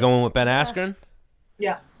card. You're going with Ben Askren?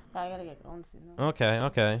 Yeah. I gotta get going soon. Okay.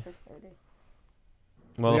 6:30.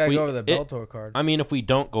 Well, we if gotta go over the it- Bellator card. I mean, if we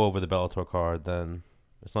don't go over the Bellator card, then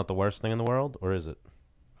it's not the worst thing in the world, or is it?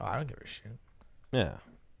 Oh, I don't give a shit. Yeah.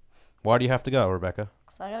 Why do you have to go, Rebecca?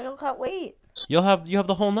 So I gotta go cut weight. You have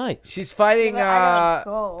the whole night. She's fighting. I gotta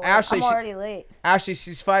go. Like, Ashley, I'm already late. Ashley,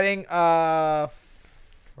 she's fighting.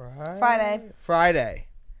 Friday.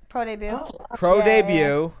 Pro debut. Oh, Pro Yeah,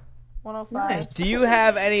 debut. 105. Nice. Do you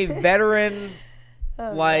have any veteran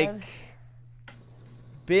Oh, like God.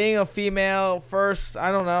 being a female first?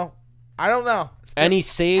 I don't know. Any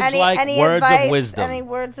sage-like Any words advice, of wisdom? Any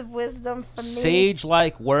words of wisdom from me?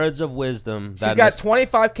 Sage-like words of wisdom. She's got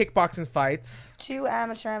 25 kickboxing fights. 2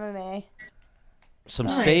 amateur MMA. some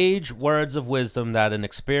Nice. sage words of wisdom that an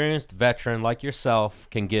experienced veteran like yourself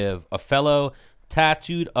can give a fellow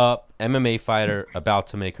tattooed up MMA fighter about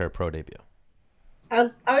to make her pro debut. I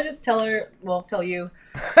would just tell her, well, tell you,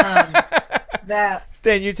 that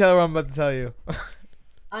Stan, you tell her what I'm about to tell you.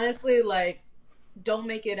 honestly, like, don't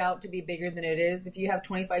make it out to be bigger than it is. If you have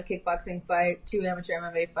 25 kickboxing fight, 2 amateur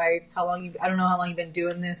MMA fights, I don't know how long you've been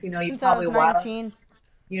doing this. You know, you Since I probably was watch. 19.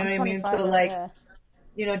 You know I'm what I mean? 25 So now, like, yeah.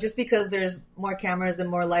 you know, just because there's more cameras and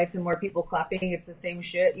more lights and more people clapping, it's the same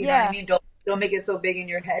shit. You know what Yeah. I mean? Don't make it so big in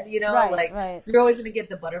your head. You know, Right, like right. you're always gonna get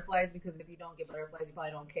the butterflies because if you don't get butterflies, you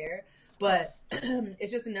probably don't care. But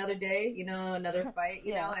it's just another day, you know, another fight,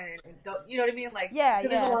 you Yeah. know, and don't, you know what I mean? Like, Yeah,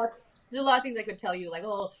 'cause yeah. there's a lot of things I could tell you, like,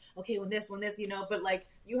 oh, okay, when this, you know, but like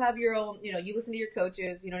you have your own, you know, you listen to your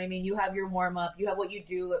coaches, you know what I mean? You have your warm up, you have what you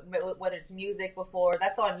do, whether it's music before,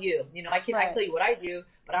 that's on you. You know, I can Right. tell you what I do,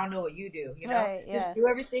 but I don't know what you do. You know, Right, just yeah. do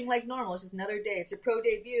everything like normal. It's just another day. It's your pro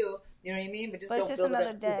debut. You know what I mean? But just But don't it's just build another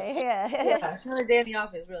it up. day. Yeah. Yeah, it's another day in the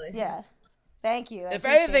office, really. Yeah. Thank you. I If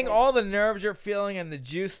appreciate anything, it. all the nerves you're feeling and the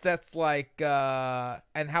juice that's like,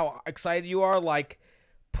 and how excited you are, like,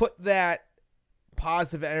 put that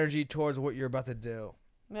positive energy towards what you're about to do.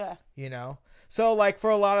 Yeah. You know? So, like, for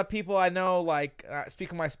a lot of people I know, like,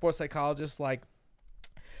 speaking of my sports psychologist, like,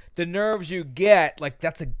 the nerves you get, like,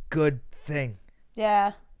 that's a good thing.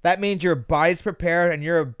 Yeah. That means your body's prepared and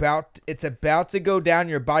it's about to go down.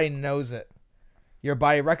 Your body knows it. Your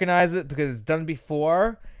body recognizes it because it's done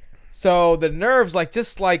before. So the nerves, like,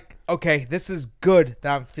 just like, okay, this is good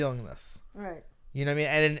that I'm feeling this. Right. You know what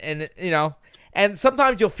I mean? And you know, and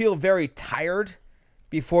sometimes you'll feel very tired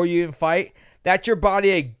before you even fight. That's your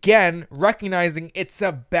body again recognizing it's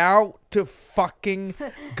about to fucking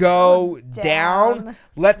go down.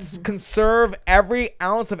 Let's conserve every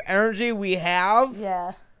ounce of energy we have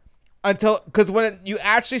Yeah. because when you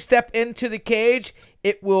actually step into the cage,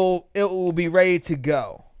 it will be ready to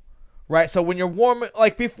go. Right, so when you're warming,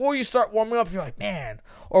 like before you start warming up, you're like, man,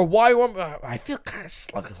 or while you're warming up, I feel kind of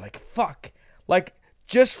sluggish, like fuck. Like,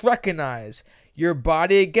 just recognize your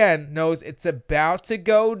body again knows it's about to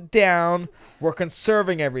go down. We're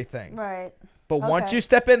conserving everything. Right. But once Okay. you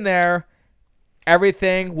step in there,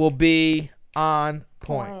 everything will be on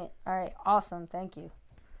point. All right. Awesome. Thank you.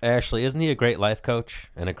 Ashley, isn't he a great life coach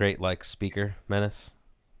and a great speaker, Menace?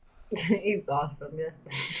 He's awesome. Yes.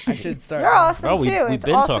 I should start. You're awesome Oh, too. we've It's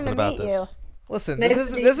been awesome talking to about meet this. you. Listen, Nice this to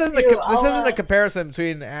isn't meet this isn't you. this isn't a comparison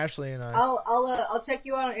between Ashley and I. I'll check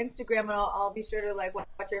you out on Instagram and I'll be sure to like watch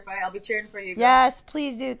your fight. I'll be cheering for you. Girl. Yes,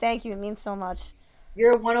 please do. Thank you. It means so much.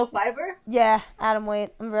 You're a 105er. Yeah, atom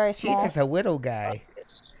weight. I'm very small. She's just a widow guy.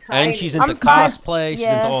 And she's into I'm five- cosplay. She's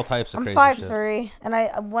yeah, into all types of I'm crazy 5'3", shit.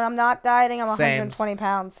 and when I'm not dieting, I'm Sames. 120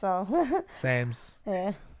 pounds. So Sames.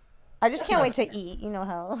 yeah, I just can't wait to eat. You know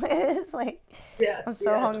how it is. Like Yes, I'm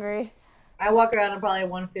so yes. hungry. I walk around. I'm probably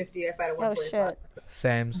 150. I fight at Oh 145. shit.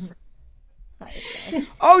 Sames. Nice.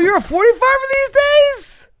 Oh, you're a 45er these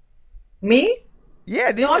days? Me?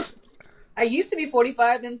 Yeah, dude. No, I used to be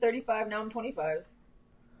 45, then 35. Now I'm 25.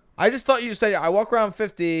 I just thought you said I walk around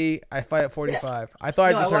 50. I fight at 45. I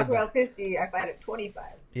thought No, I I just walk heard around that. 50. I fight at 25.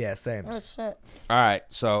 Yeah, Oh Sames. shit. All right,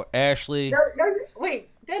 so Ashley. Wait,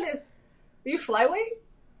 Dennis, are you flyweight?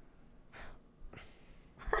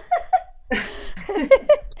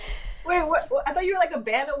 Wait, what? I thought you were like a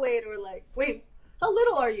bantamweight or like. Wait, how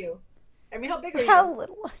little are you? I mean, how big are you? How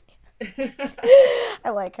little. I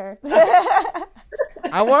like her.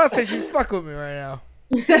 I want to say she's fucking with me right now.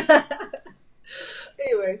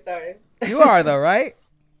 Anyway, sorry. You are though, right?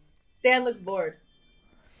 Stan looks bored.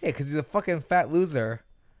 Yeah, because he's a fucking fat loser.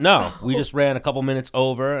 No, we just ran a couple minutes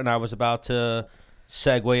over, and I was about to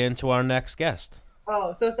segue into our next guest.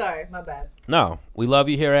 Oh, so sorry. My bad. No, we love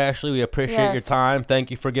you here, Ashley. We appreciate your Yes. time. Thank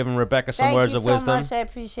you for giving Rebecca some Thank words you of so wisdom. much. I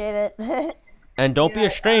appreciate it. And don't be Yeah, a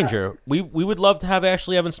stranger. We would love to have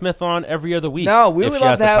Ashley Evans Smith on every other week. No, we if would she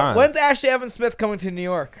love has to the have. time. When's Ashley Evans Smith coming to New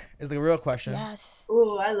York? Is the real question. Yes.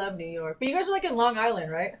 Ooh, I love New York. But you guys are like in Long Island,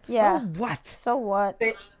 right? Yeah. So what? So what?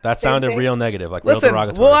 That sounded Same. real negative, like real Listen,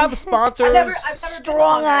 derogatory. we'll have sponsors. I've never been to Strong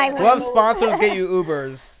Long Island. Island. We'll have sponsors get you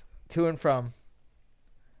Ubers to and from.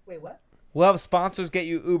 Wait, what? We'll have sponsors get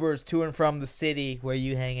you Ubers to and from the city where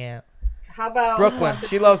you hang out. How about Brooklyn. sponsors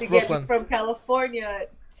She loves to get me Brooklyn. from California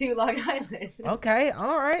to Long Island? Okay,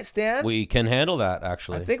 all right, Stan. We can handle that,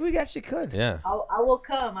 actually. I think we actually could. Yeah. I will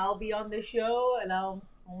come. I'll be on the show, and I'll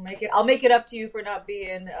make it. I'll make it up to you for not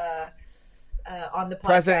being on the podcast.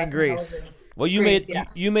 Present in when I Greece. was in- Well, you Greece, made yeah.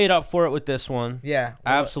 you made up for it with this one. Yeah.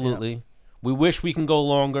 Absolutely. We wish we can go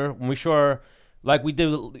longer. We sure, like we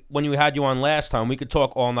did when you had you on last time, we could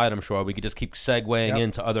talk all night, I'm sure. We could just keep segueing Yep.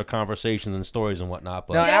 into other conversations and stories and whatnot.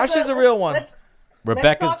 But No, Yeah, Ashley's but a real one. Let's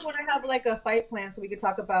Rebecca's... talk when I have like a fight plan, so we could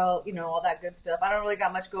talk about all that good stuff. I don't really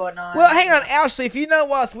got much going on. Well, hang on, Ashley. If you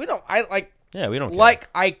know us, we don't. I like. Yeah, we don't care. Like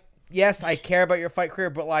yes, I care about your fight career,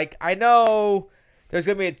 but like I know there's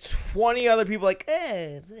gonna be 20 other people like,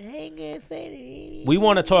 hang on, fight. We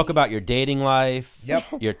want to talk about your dating life,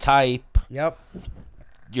 Yep. your type, Yep.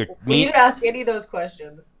 your we me. didn't ask any of those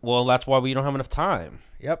questions. Well, that's why we don't have enough time.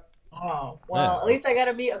 Yep. Oh, well, Yeah. at least I got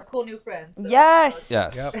to meet a cool new friend. So. Yes.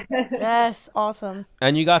 Yes. Yep. Yes. Awesome.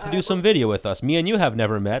 And you got to do some video with us. Me and you have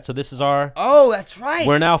never met, so this is our... Oh, that's right.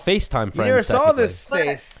 We're now FaceTime You friends, never saw technically. this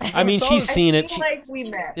face. You I never mean, saw she's this- seen I it. feel She, like we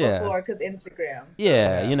met Yeah. before because Instagram.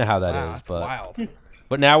 yeah, you know how that is. Wow, that's But wild.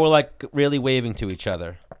 but now we're like really waving to each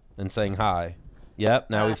other and saying hi. Yep,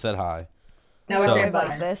 now we've said hi. Now we're So- saying Like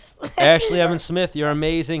bye. this. Ashley Evans Smith, you're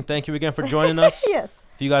amazing. Thank you again for joining us. Yes.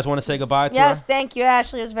 If you guys want to say goodbye to Yes. her. Thank you,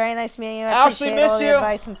 Ashley. It was very nice meeting you. I Ashley, appreciate miss all you. the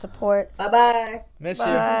advice and support. Bye bye. Miss you.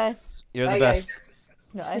 Bye. You're Bye, the guys. best.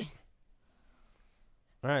 Bye.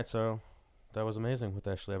 All right, so that was amazing with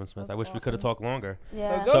Ashley Evans Smith. That's I wish we could have awesome. talked longer.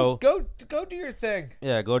 Yeah. So So- go do your thing.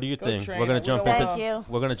 Yeah, go do your Go thing. train. We're gonna We jump don't into Thank you.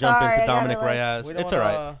 we're gonna Sorry, jump I into gotta, Dominic like- Reyes. We don't It's all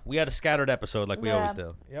right. wanna- We had a scattered episode like we Yeah. always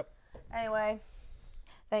do. Yep. Anyway,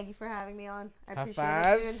 thank you for having me on. I High appreciate it,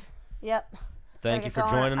 fives. dude. Yep. Thank Gotta you get for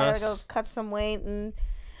going. joining I us. gotta go cut some weight and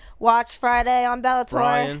watch Friday on Bellator.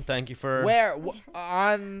 Brian, thank you for Where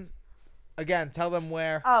on? Again, tell them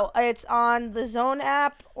where. Oh, it's on the Zone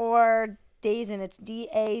app or Dazn. It's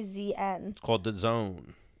DAZN. It's called The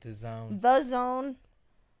Zone. The zone. The Zone.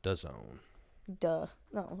 The Zone. Duh.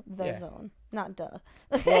 No, the Yeah. Zone. Not duh.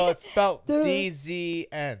 Well, it's spelled Duh.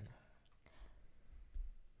 DZN.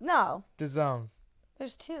 No, The zone.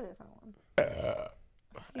 there's two different ones.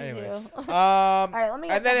 Excuse Anyways, you. All right, let me.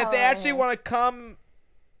 Get and then the if they hell outta actually here. want to come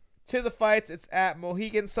to the fights, it's at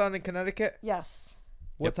Mohegan Sun in Connecticut. Yes.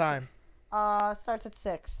 What Yep. time? Starts at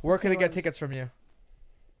 6. Where can I get Prelims. tickets from you?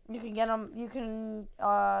 You can get them. You can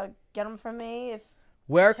get them from me if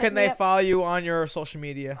Where Check can me they up. follow you on your social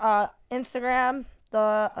media? Instagram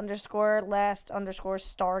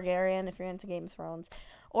 _last_Stargarian if you're into Game of Thrones,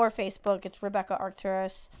 or Facebook. It's Rebecca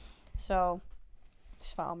Arcturus. So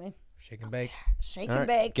just follow me. Shake and bake. Shake All and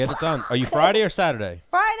right, bake. get it done. Are you Friday or Saturday?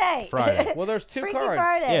 Friday. Friday. Well, there's two Freaky cards.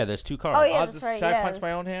 Friday. Yeah, there's two cards. Oh yeah, I'll that's just right. should I yeah. punch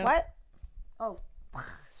my own hand? What? Oh,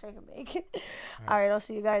 shake and bake. All right, I'll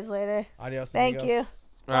see you guys later. Adios. Thank amigos.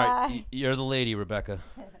 you. All right, Bye. you're the lady, Rebecca.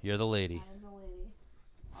 You're the lady. I'm the lady.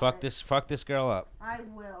 Fuck this girl up. I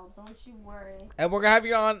will. Don't you worry. And we're gonna have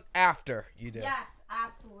you on after you do. Yes,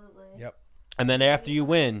 absolutely. Yep. And then after you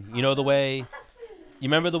win, you know the way. You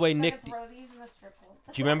remember the way Nick? Do Throw these in the strip club.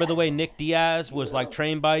 you remember the way Nick Diaz was like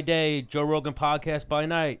trained by day, Joe Rogan podcast by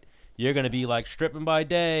night? You're gonna be like stripping by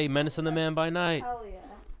day, menacing the man by night, Hell yeah.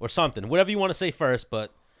 or something. Whatever you want to say first,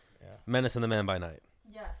 but Yeah. menacing the man by night.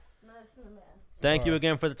 Yes, medicine the man. Thank you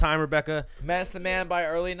again for the time, Rebecca, Menace the Man by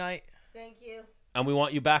early night. Thank you. and we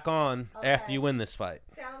want you back on after Okay. you win this fight.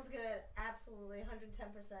 Sounds good. Absolutely.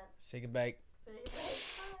 110%. Shake and bake. So you bye.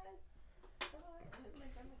 Oh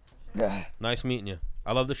my goodness. Nice meeting you.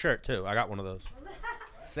 I love the shirt too. I got one of those.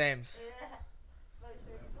 Sames. Yeah. Bye,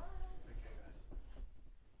 sir. Bye.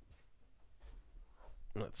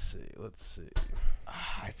 Let's see.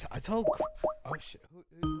 I told. Oh shit.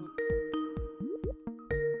 Who?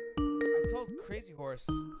 I told Crazy Horse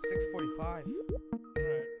 6:45.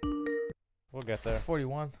 We'll get there.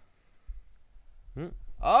 6:41. Hmm.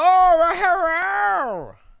 Oh,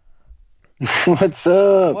 right. What's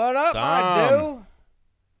up? What up, my Dom. dude?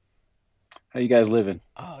 How you guys living?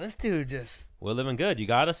 Oh, this dude just. We're living good. You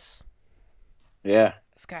got us? Yeah.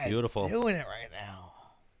 This guy Beautiful. is doing it right now.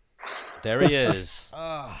 There he is.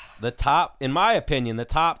 Oh, The top, in my opinion, the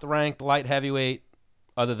top ranked light heavyweight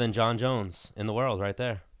other than John Jones in the world right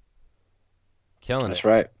there. Killing That's it.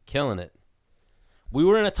 right. Killing it. We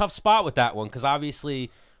were in a tough spot with that one because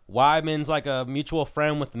obviously Weidman's like a mutual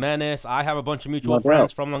friend with Menace. I have a bunch of mutual No doubt.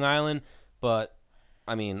 friends from Long Island, but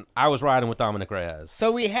I mean, I was riding with Dominic Reyes.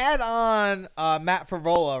 so we had on Matt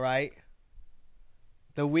Favola, right?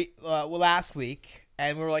 Last week,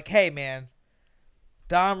 and we were like, "Hey, man,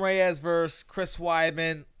 Dom Reyes versus Chris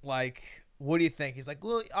Weidman. Like, what do you think?" He's like,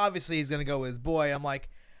 "Well, obviously he's gonna go with his boy." I'm like,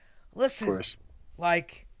 Of "Listen, course.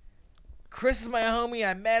 like, Chris is my homie.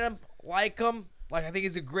 I met him, like him. Like, I think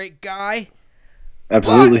he's a great guy.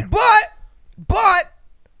 Absolutely. But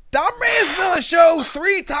Dom Reyes been on the show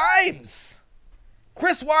 3 times.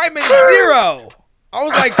 Chris Weidman 0. I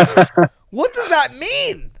was like, what does that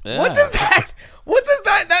mean? Yeah. What does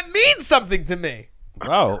that mean something to me?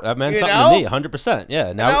 Bro, that meant You something know? to me, 100%. Yeah.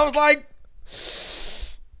 And I Now, was like,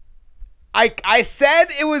 I said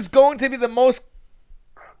it was going to be the most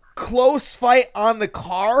close fight on the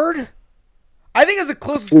card. I think it's the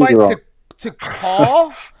closest You're fight wrong. to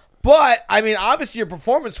call. But, I mean, obviously your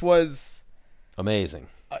performance was, amazing.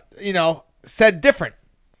 said different.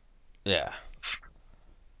 Yeah.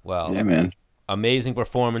 Well, Yeah, man. amazing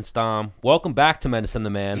performance, Dom. Welcome back to Medicine the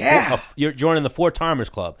Man. Yeah. You're joining the 4-timers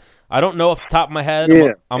club. I don't know off the top of my head. Yeah.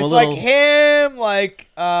 I'm a It's little like him,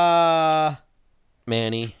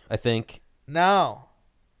 Manny, I think. no.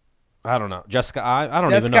 I don't know. Jessica I don't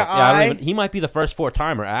Jessica even know. Yeah, I I? don't even, he might be the first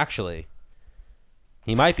 4-timer, actually.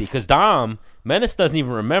 He might be, because Dom, Menace doesn't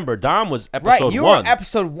even remember. Dom was Right, episode you 1. were on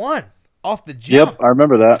episode 1 off the jump. Yep, I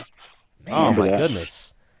remember that. Oh, remember my that.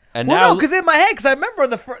 goodness. And Well, now, no, because in my head, because I remember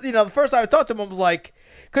the first time I talked to him, I was like,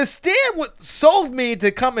 because Stan sold me to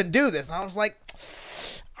come and do this, and I was like,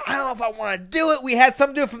 I don't know if I want to do it. We had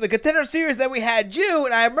some dude from the Contender Series, then we had you,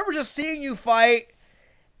 and I remember just seeing you fight,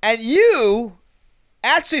 and you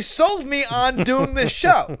actually sold me on doing this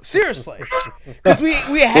show. Seriously, because we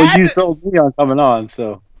Well, had you sold me on coming on,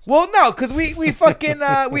 so. well, no, because we fucking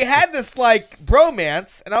we had this like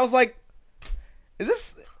bromance, and I was like, is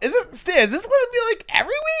this Stan? Is this going to be like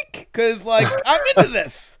every week? Because like I'm into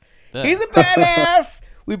this. yeah. He's a badass.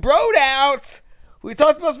 We broed out. We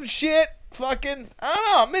talked about some shit. Fucking, I don't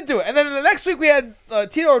know. I'm into it. And then the next week we had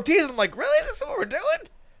Tito Ortiz. I'm like, really? This is what we're doing?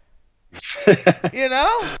 You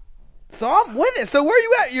know? So I'm with it. So where are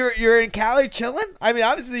you at? You're in Cali chilling? I mean,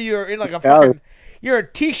 obviously you're in like a Cali. fucking. You're a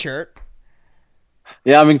t-shirt.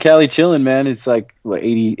 Yeah, I'm in Cali chilling, man. It's like, what,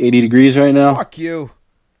 80 degrees right now? Fuck you.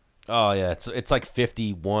 Oh, yeah, it's like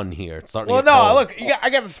 51 here. It's starting Well, to get no, cold. look, I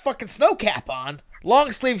got this fucking snow cap on,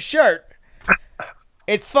 long sleeve shirt.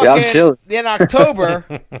 It's Yeah, I'm fucking chilling. in October.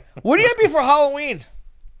 What are you gonna be for Halloween?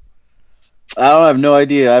 I don't have no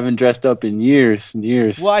idea. I haven't dressed up in years and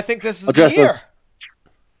years. Well, I think this is I'll the dress year. up.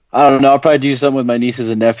 I don't know. I'll probably do something with my nieces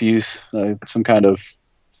and nephews. Some kind of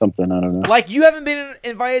something. I don't know. Like you haven't been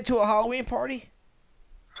invited to a Halloween party?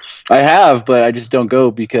 I have, but I just don't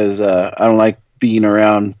go because I don't like being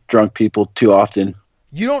around drunk people too often.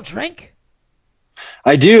 You don't drink?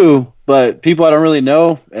 I do, but people I don't really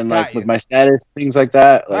know, and Got like you. with my status, things like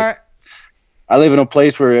that. Like, All right. I live in a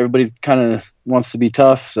place where everybody kind of wants to be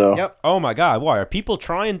tough. So, Yep. Oh, my God. Why? Are people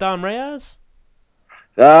trying Dom Reyes?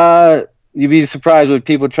 you'd be surprised what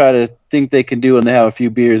people try to think they can do when they have a few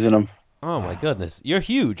beers in them. Oh, my goodness. You're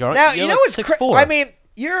huge, aren't Now you? you know what's crazy. I mean,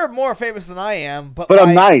 you're more famous than I am, but But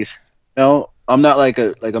I'm like, nice. know, I'm not like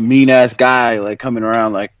a mean ass guy like coming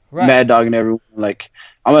around like Right. mad dogging everyone. Like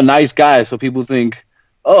I'm a nice guy, so people think,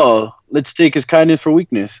 oh, let's take his kindness for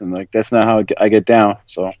weakness, and like that's not how I get down.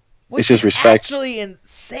 So Which just is respect. actually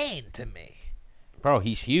insane to me. Bro,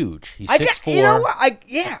 he's huge. He's I 6'4". guess you know what?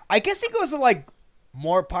 I guess he goes to like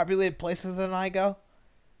more populated places than I go.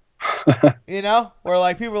 You know, where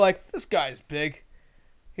like people are like, this guy's big.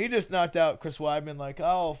 He just knocked out Chris Weidman. Like,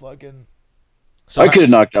 oh fucking. So I could have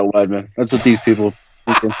knocked out Weidman. That's what these people.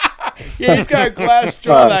 Thinking. Yeah, he's got a glass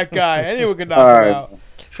jaw. That guy. Anyone can knock him Alright. out.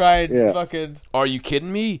 Try and Yeah. fucking. Are you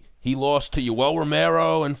kidding me? He lost to Yoel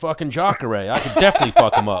Romero and fucking Jacare. I could definitely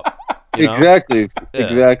fuck him up. You know? Exactly. Yeah.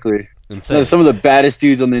 Exactly. Insane. No, some of the baddest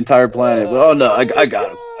dudes on the entire planet. But, oh no, I got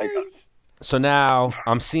him. I got him. So now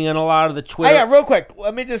I'm seeing a lot of the Twitter. Hang on, real quick.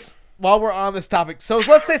 Let me just, while we're on this topic. So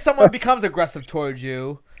let's say someone becomes aggressive towards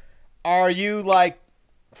you. Are you like,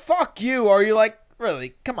 fuck you? Or are you like,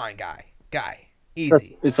 really? Come on, guy.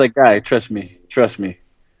 Easy. It's like, guy, trust me.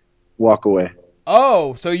 Walk away.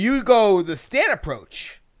 Oh, so you go the Stan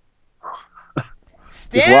approach.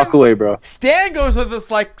 Just walk away, bro. Stan goes with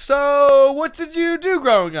this like, so what did you do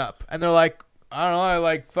growing up? And they're like, I don't know, I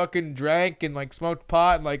like fucking drank and like smoked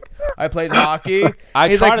pot and like I played hockey. He's try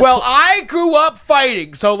like, to well, I grew up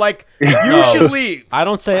fighting, so like you should leave. I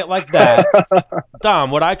don't say it like that.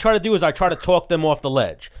 Dom, what I try to do is I try to talk them off the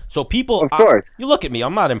ledge. So people, Of course. you look at me.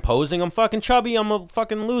 I'm not imposing. I'm fucking chubby. I'm a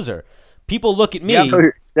fucking loser. People look at me. Yeah,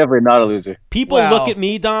 You're definitely not a loser. People Well- look at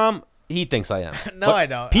me, Dom. He thinks I am. No, But I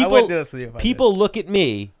don't. People, I wouldn't do this with you. If I did. people look at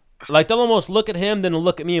me like they'll almost look at him, then they'll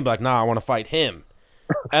look at me and be like, "Nah, I want to fight him."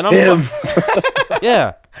 And I'm Him.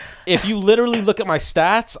 yeah. If you literally look at my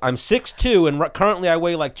stats, I'm 6'2", and currently I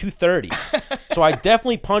weigh like 230. So I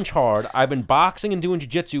definitely punch hard. I've been boxing and doing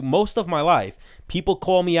jiu-jitsu most of my life. People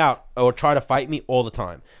call me out or try to fight me all the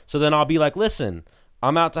time. So then I'll be like, listen,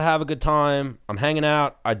 I'm out to have a good time. I'm hanging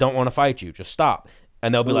out. I don't want to fight you. Just stop.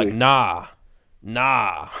 And they'll be like, Really? nah,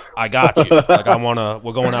 I got you. Like,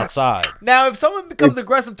 we're going outside. Now, if someone becomes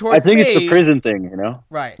aggressive towards I think me, it's the prison thing, you know?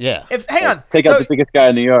 right? Yeah. Hang on. Take So, out the biggest guy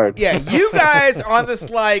in the yard. yeah, you guys are on this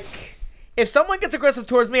like, if someone gets aggressive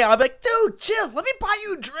towards me, I'll be like, dude, chill. Let me buy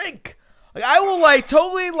you a drink. Like, I will like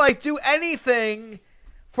totally like do anything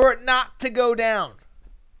for it not to go down.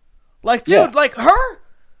 Like, dude, Yeah. like her,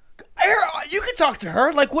 you can talk to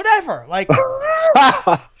her. Like, whatever. Like,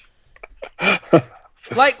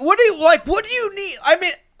 like what do you like? What do you need? I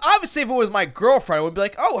mean, obviously, if it was my girlfriend, I would be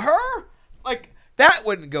like, oh, her. Like that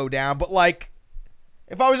wouldn't go down. But like,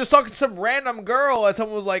 if I was just talking to some random girl and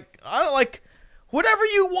someone was like, I don't like, whatever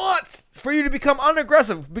you want for you to become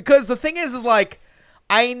unaggressive. Because the thing is like,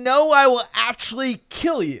 I know I will actually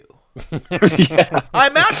kill you. Yeah.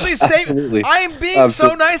 I'm actually saying, Absolutely. I am being so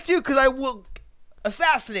Absolutely. nice to you because I will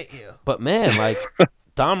assassinate you. But man, like,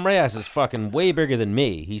 Dom Reyes is fucking way bigger than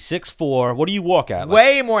me. He's 6'4". What do you walk at? Like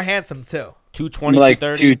Way more handsome too. 220, like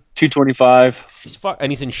 230? 225.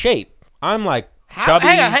 And he's in shape. I'm like How, chubby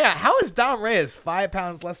hang on. How is Dom Reyes 5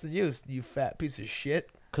 pounds less than you fat piece of shit?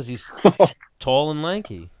 because he's tall and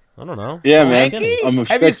lanky. I don't know. Yeah, man. Lanky? I'm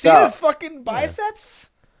Have you stretched seen out. his fucking biceps?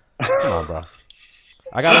 Come on, bro.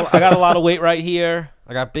 I got a lot of weight right here.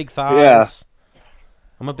 I got big thighs. Yeah.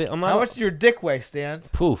 I'm How not much did your dick weigh, Stan?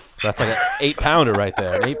 poof. That's like an 8-pounder right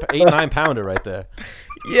there. An 9-pounder right there.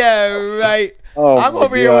 Yeah, right. Oh I'm my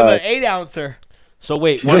over here with God. an 8-ouncer. So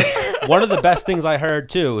wait, one of the best things I heard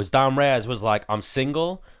too is Dom Reyes was like, I'm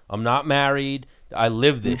single, I'm not married, I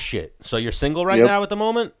live this shit. So you're single right Yep. now at the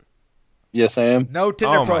moment? Yes, I am. No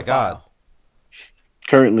Tinder Oh, my profile. God.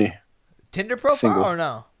 Currently. Tinder profile Single. or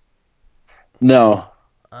no? No.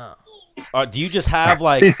 Do you just have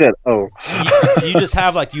like He said, oh. do you just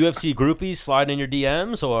have like UFC groupies sliding in your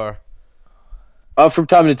DMs or? From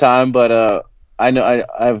time to time, but I know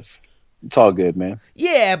I've. It's all good, man.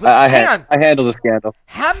 Yeah, but I hang on. handle the scandal.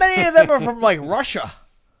 How many of them are from like Russia?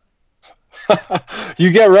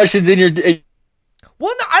 You get Russians in your.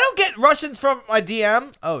 Well, no, I don't get Russians from my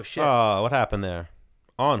DM. Oh shit. Oh, what happened there?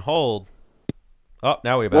 On hold. Oh,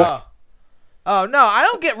 now we're back. Oh no, I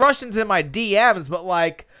don't get Russians in my DMs, but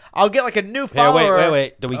like I'll get like a new Yeah, follower.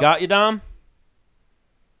 wait. Do we got you, Dom?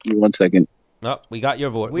 1 second. No, we got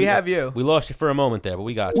your voice. We have you. We lost you for a moment there, but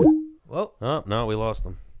we got you. Well, Oh, no, we lost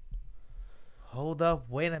them. hold up,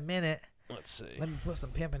 wait a minute. Let's see. Let me put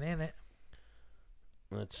some pimping in it.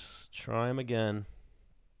 Let's try him again.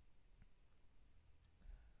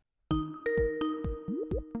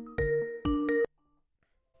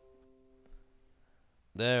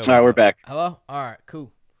 There we All right, go. we're back. Hello? All right,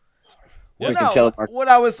 cool. Yeah, Well, we can no, telemark. what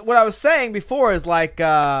I was saying before is like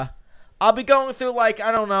I'll be going through like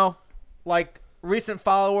I don't know, like recent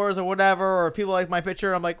followers or whatever, or people like my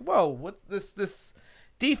picture. I'm like, whoa, what this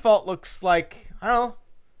default looks like? I don't know,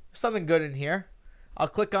 something good in here. I'll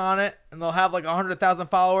click on it, and they'll have like 100,000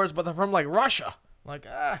 followers, but they're from like Russia. I'm like,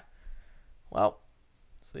 well,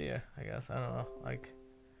 see ya, I guess. I don't know. Like,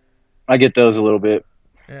 I get those a little bit.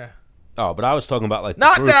 yeah. Oh, but I was talking about like the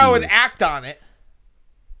Not that I would groupies. act on it.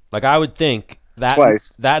 Like I would think that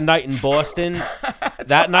Twice. that night in Boston,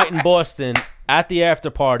 at the after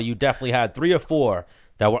party, you definitely had 3 or 4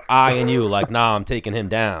 that were eyeing you like, nah, I'm taking him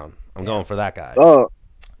down. I'm going for that guy. Oh,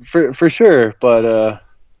 for sure. But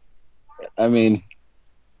I mean,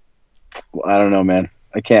 I don't know, man.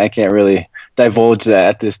 I can't really divulge that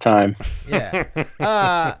at this time.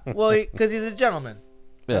 Yeah. Well, because he's a gentleman.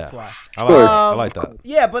 That's why. I like that.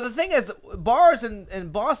 Yeah, but the thing is, bars in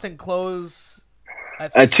Boston close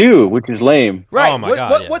At 2, which is lame. Right. Oh my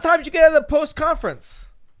God, yeah. What time did you get out of the post conference?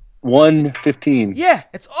 1:15. Yeah,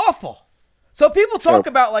 it's awful. So people talk Terrible.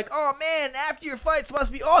 about like, oh man, after your fights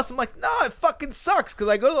must be awesome. I'm like, no, it fucking sucks because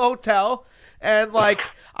I go to the hotel and like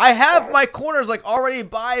I have my corners like already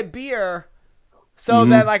buy a beer so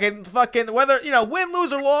that I can fucking whether win,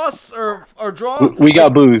 lose or loss or draw. We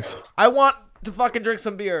got booze. I want to fucking drink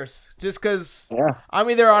some beers just because Yeah.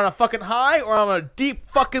 I'm either on a fucking high or I'm on a deep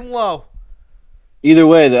fucking low. Either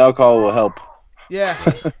way, the alcohol will help. Yeah,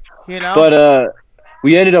 But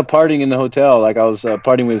we ended up partying in the hotel. Like I was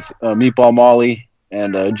partying with Meatball Molly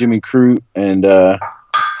and Jimmy Crute and a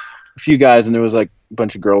few guys, and there was like a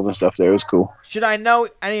bunch of girls and stuff there. It was cool. Should I know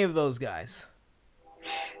any of those guys?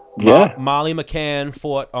 Yeah. Molly McCann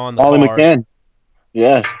fought on the Molly card. McCann.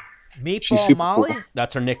 Yeah. Meatball super Molly? cool.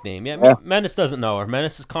 That's her nickname. Yeah, Yeah. Menace doesn't know her.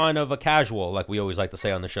 Menace is kind of a casual, like we always like to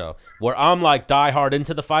say on the show. Where I'm like die hard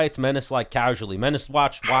into the fights, Menace like casually. Menace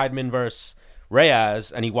watched Weidman versus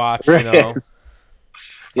Reyes, and he watched, Yes.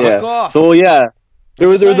 Yeah. Fuck off. So yeah, there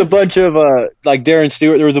was a bunch of like Darren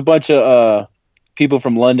Stewart. There was a bunch of people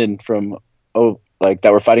from London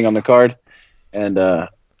that were fighting on the card, and I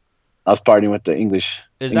was partying with the English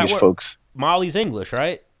folks. Molly's English,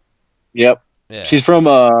 right? Yep. Yeah. She's from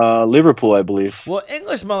Liverpool, I believe. Well,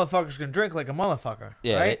 English motherfuckers can drink like a motherfucker,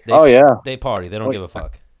 Yeah. right? Oh yeah. They party. They don't give a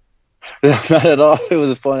fuck. Not at all. It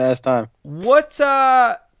was a fun ass time. What,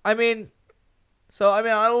 I mean, I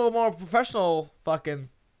had a little more professional fucking...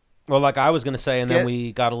 Well, like I was gonna say, and then Skit.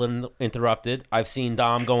 we got a little interrupted. I've seen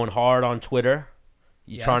Dom going hard on Twitter,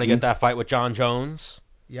 Yes. trying to get that fight with John Jones.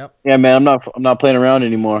 Yep. Yeah, man. I'm not playing around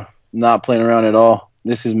anymore. I'm not playing around at all.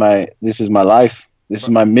 This is my life. This is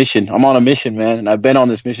my mission. I'm on a mission, man, and I've been on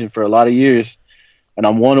this mission for a lot of years, and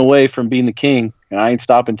I'm one away from being the king, and I ain't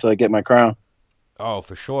stopping until I get my crown. Oh,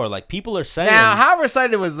 for sure. Like people are saying. Now, how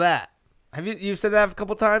excited was that? Have you said that a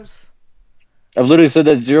couple times? I've literally said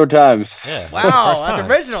that 0 times. Yeah. Wow, First that's time.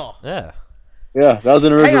 original. Yeah. Yeah, that was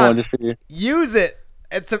an original on. one just for you. Use it.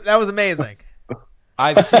 That was amazing.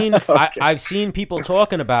 I've seen Okay. I've seen people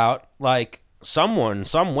talking about like someone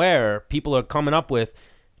somewhere. People are coming up with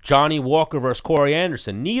Johnny Walker versus Corey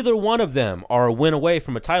Anderson. Neither one of them are a win away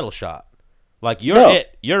from a title shot. Like you're No.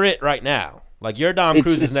 it. You're it right now. Like you're Dom It's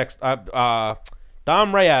Cruz's just- next.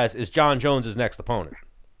 Dom Reyes is John Jones's next opponent.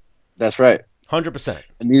 That's right. 100%.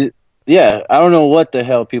 Yeah, I don't know what the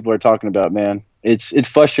hell people are talking about, man. It's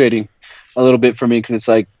frustrating a little bit for me because it's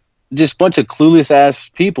like just a bunch of clueless ass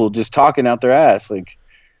people just talking out their ass. Like,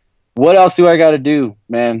 what else do I got to do,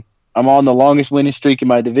 man? I'm on the longest winning streak in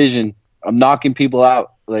my division. I'm knocking people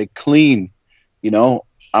out like clean.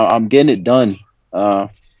 I'm getting it done. But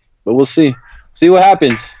we'll see what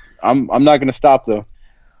happens. I'm not gonna stop though.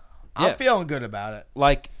 I'm Yeah. feeling good about it.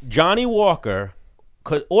 Like Johnny Walker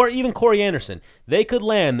could, or even Corey Anderson, they could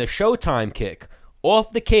land the Showtime kick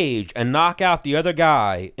off the cage and knock out the other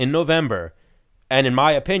guy in November. And in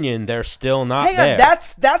my opinion, they're still not Hang there. on,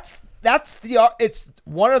 that's the it's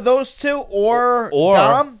one of those two or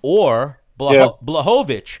Dom. Or Yeah.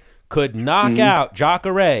 Blachowicz could knock out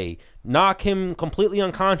Jacare, knock him completely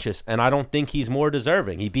unconscious, and I don't think he's more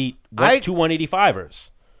deserving. He beat two 185ers.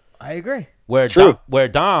 I agree. Where True. where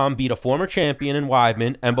Dom beat a former champion in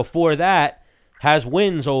Weidman, and before that has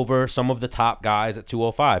wins over some of the top guys at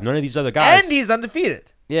 205. None of these other guys. And he's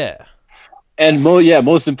undefeated. Yeah. And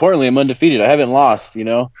most importantly, I'm undefeated. I haven't lost.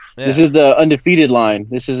 Yeah. This is the undefeated line.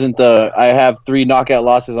 This isn't the I have 3 knockout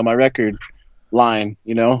losses on my record line.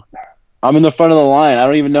 I'm in the front of the line. I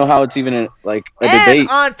don't even know how it's even a And debate.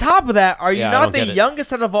 on top of that, are you Yeah, I not don't the get it.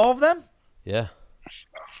 youngest out of all of them? Yeah.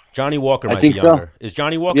 Johnny Walker I might think be so. younger. Is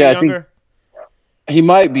Johnny Walker Yeah, I think- younger? He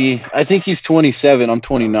might be. I think he's 27. I'm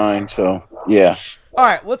 29. So yeah, All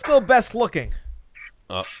right, let's go best looking.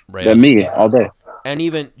 Oh, Reyes. than me all day. And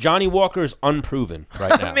even Johnny Walker's unproven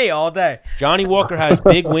right now. Me all day. Johnny Walker has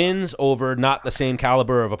big wins over not the same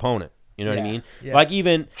caliber of opponent. You know what I Yeah, mean? yeah. Like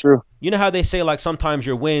even, True. you know how they say like sometimes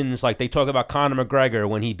your wins, like they talk about Conor McGregor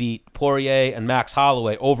when he beat Poirier and Max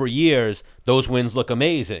Holloway over years, those wins look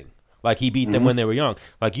amazing. Like he beat them when they were young.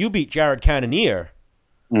 Like you beat Jared Cannonier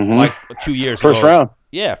like 2 years ago. First round.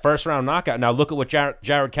 Yeah, first round knockout. Now look at what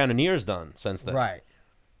Jared Cannonier's done since then. Right.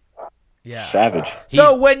 Yeah. Savage.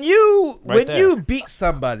 So when you right there. you beat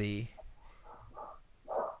somebody,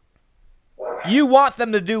 you want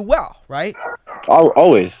them to do well, right?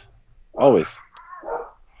 Always.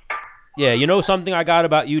 Yeah, you know something I got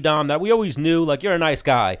about you, Dom, that we always knew, like, you're a nice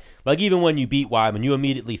guy. Like, even when you beat Weidman, you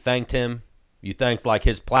immediately thanked him. You thanked, like,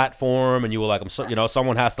 his platform, and you were like,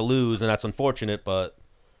 someone has to lose, and that's unfortunate, but,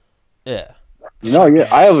 yeah. Yeah,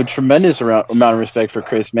 I have a tremendous amount of respect for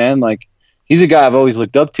Chris, man. Like, he's a guy I've always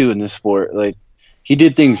looked up to in this sport. Like, he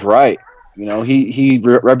did things right. You know, he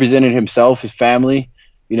represented himself, his family,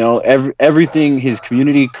 you know, everything, his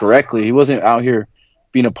community correctly. He wasn't out here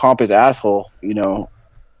being a pompous asshole, you know,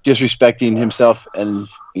 disrespecting himself and,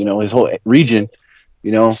 you know, his whole region,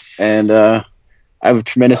 you know. And I have a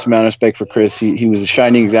tremendous amount of respect for Chris. He was a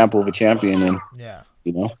shining example of a champion, and, Yeah.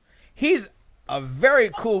 you know. He's a very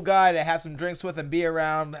cool guy to have some drinks with and be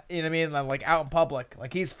around, you know what I mean? Like out in public.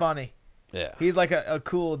 Like he's funny. Yeah. He's like a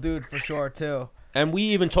cool dude for sure too. And we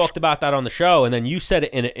even talked about that on the show, and then you said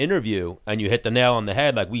it in an interview, and you hit the nail on the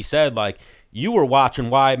head. Like we said, like, you were watching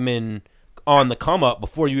Weidman on the come up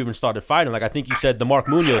before you even started fighting. Like I think you said the Mark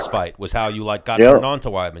Munoz fight was how you like got turned on to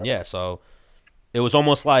Weidman. Yeah, so it was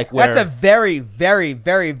almost like where That's a very, very,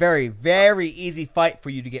 very, very, very easy fight for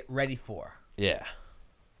you to get ready for. yeah.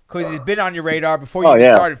 Because he's been on your radar before you Oh, even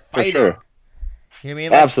yeah, started for fighting. sure. You know what I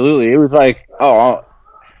mean? Like, Absolutely. It was like,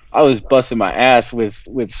 I was busting my ass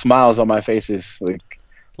with smiles on my faces. Like,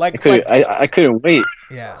 I couldn't wait.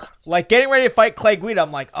 yeah. Like getting ready to fight Clay Guida,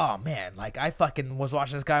 I'm like, oh man, like I fucking was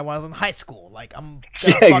watching this guy when I was in high school. Like I'm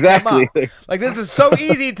gonna fuck Exactly. him up. Like this is so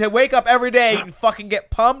easy to wake up every day and fucking get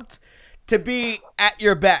pumped to be at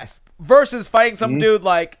your best versus fighting some dude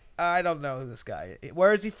like I don't know this guy.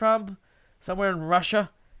 Where is he from? Somewhere in Russia.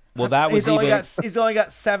 Well, that was he's only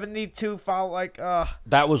got 72 follow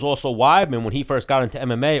that was also Weidman when he first got into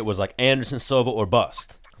MMA. It was like Anderson Silva or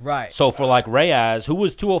bust. right. So for like Reyes, who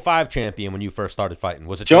was 205 champion when you first started fighting?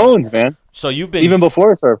 Was it Jones, man. So you've been Even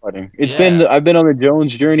before I started fighting. I've been on the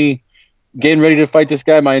Jones journey, getting ready to fight this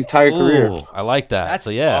guy my entire career. Ooh, I like that. That's so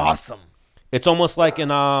yeah, awesome. it's almost like in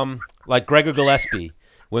like Gregor Gillespie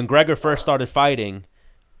when Gregor first started fighting.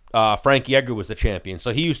 Frankie Edgar was the champion,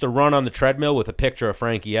 so he used to run on the treadmill with a picture of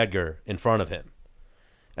Frankie Edgar in front of him.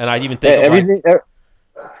 And I even think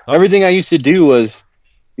Everything I used to do was,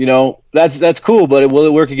 you know, that's cool, but will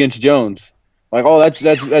it work against Jones? Like, oh,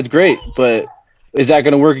 that's great, but is that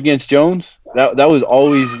going to work against Jones? That was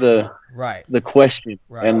always the question,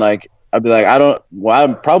 Right. and like I'd be like,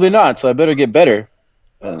 I'm probably not, so I better get better,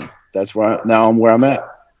 and that's where I'm at.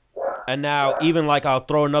 And now, even like I'll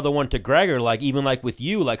throw another one to Gregor, like even like with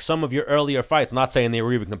you, like some of your earlier fights, not saying they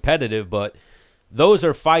were even competitive, but those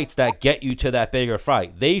are fights that get you to that bigger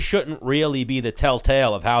fight. They shouldn't really be the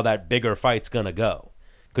telltale of how that bigger fight's gonna go,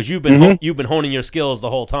 because you've been honing your skills the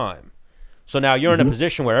whole time. So now you're in a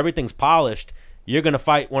position where everything's polished. You're gonna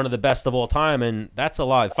fight one of the best of all time, and that's a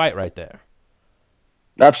live fight right there.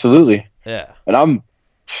 Absolutely. Yeah. And I'm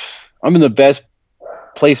in the best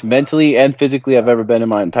place mentally and physically I've ever been in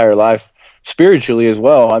my entire life, spiritually as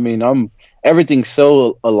well. I mean, everything's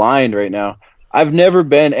so aligned right now. I've never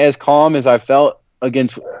been as calm as I felt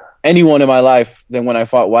against anyone in my life than when I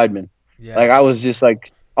fought Weidman. Yeah. Like I was just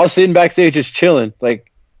like, I was sitting backstage just chilling,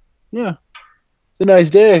 like, yeah, it's a nice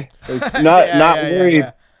day, like, not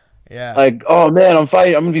worried. Yeah. Like, oh man, I'm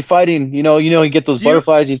gonna be fighting. You know, you get those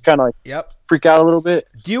butterflies. You kind of like freak out a little bit.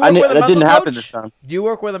 Do you work with a mental didn't happen coach? this time. Do you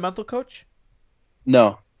work with a mental coach?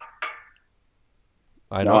 No.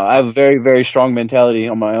 I No, I have a very, very strong mentality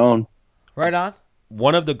on my own. Right on.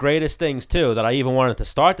 One of the greatest things, too, that I even wanted to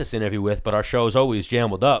start this interview with, but our show's always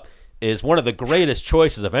jambled up, is one of the greatest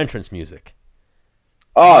choices of entrance music.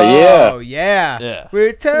 Oh, yeah. Yeah.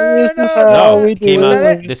 Return. This is of how the- we do came Was out,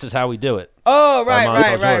 that it? This is how we do it. Oh, By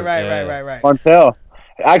Montel Jordan. right. Montel.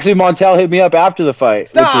 Actually, Montel hit me up after the fight,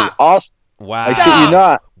 which was Stop. awesome. Wow. I shit you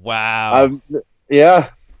not. Wow. Yeah.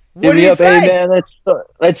 What Hit did me he up, say? hey man,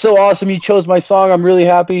 that's so awesome. You chose my song. I'm really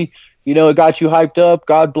happy. You know, it got you hyped up.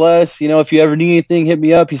 God bless. You know, if you ever need anything, hit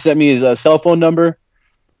me up. He sent me his cell phone number,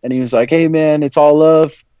 and he was like, "Hey man, it's all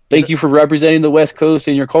love. Thank you for representing the West Coast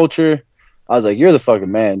and your culture. I was like, "You're the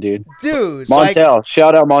fucking man, dude." Dude, like, Montel,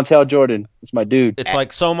 shout out Montel Jordan. It's my dude. It's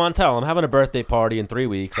like, so Montel, I'm having a birthday party in 3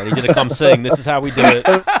 weeks. I need you to come sing. This is how we do it.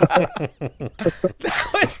 that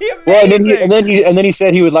would be amazing. Well, and then he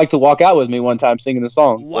said he would like to walk out with me one time singing the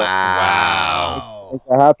song. So Wow. make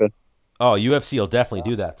that happen. Oh, UFC will definitely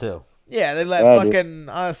do that too. Yeah, they let Yeah, dude. fucking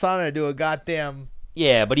Asana do a goddamn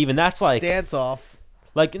Yeah, but even that's like, dance off.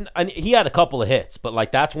 like, and he had a couple of hits, but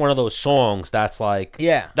like that's one of those songs that's like,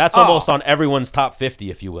 Yeah. that's Oh. almost on everyone's top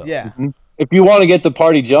 50, if you will. Yeah. If you want to get the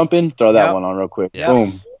party jumping, throw that Yep. one on real quick. Yep.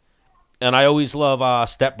 Boom. And I always love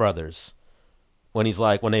Step Brothers when he's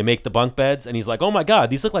like, when they make the bunk beds, and he's like, oh my god,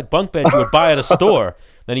 these look like bunk beds you would buy at a store.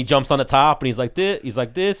 Then he jumps on the top, and he's like,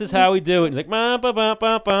 this is how we do it. He's like, ba, ba, ba,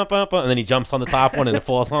 ba, ba, ba, ba, and then he jumps on the top one, and it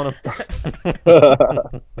falls on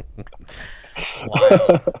him.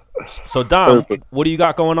 So Dom, Perfect. what do you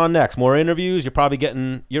got going on next? More interviews?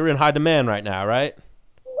 You're in high demand right now, right?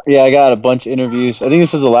 Yeah, I got a bunch of interviews. I think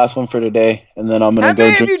this is the last one for today, and then I'm How gonna go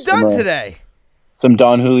many have drink you done some, today? some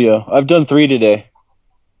Don Julio. I've done 3 today.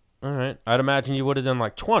 All right. I'd imagine you would have done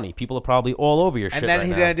like 20. People are probably all over your shit And then right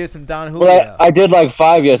he's now. gonna do some Don Julio. Well, I did like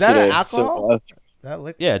 5 that yesterday. an alcohol? So, That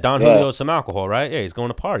liquor? Yeah, Don Yeah. Julio's some alcohol, right? Yeah, he's going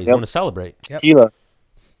to party. He's Yep. going to celebrate.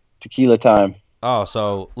 tequila time. Oh,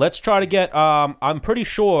 so let's try to get. I'm pretty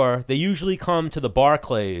sure they usually come to the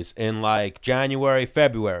Barclays in like January,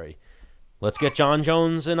 February. Let's get John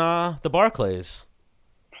Jones in the Barclays.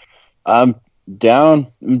 I'm down.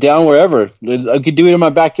 I'm down wherever. I could do it in my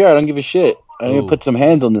backyard. I don't give a shit. I need Ooh. to put some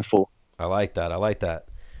hands on this fool. I like that. I like that.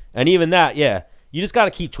 And even that, yeah. You just got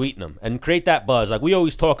to keep tweeting them and create that buzz. Like we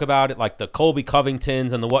always talk about it, like the Colby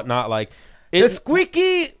Covingtons and the whatnot. Like The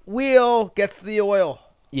squeaky wheel gets the oil.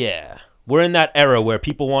 Yeah, we're in that era where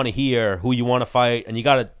people want to hear who you want to fight, and you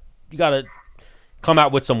gotta come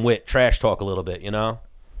out with some wit, trash talk a little bit, you know.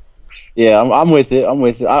 Yeah, I'm with it. I'm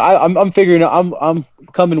with it. I'm figuring out. I'm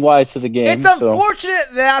coming wise to the game. It's so unfortunate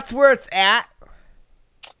that's where it's at.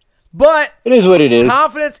 But it is what it is.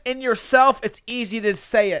 confidence in yourself, it's easy to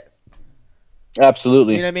say it.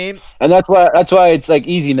 Absolutely. You know what I mean? And that's why it's like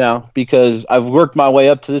easy now because I've worked my way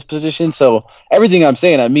up to this position. So everything I'm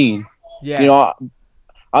saying, I mean. Yeah. You know,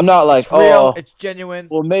 I'm not like, it's real, it's genuine.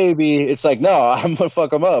 well, maybe. It's like, no, I'm gonna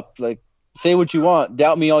fuck them up. Like, say what you want,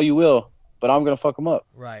 doubt me all you will, but I'm gonna fuck them up.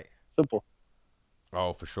 Right. Simple.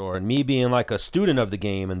 Oh, for sure. And me being like a student of the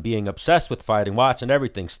game and being obsessed with fighting, watching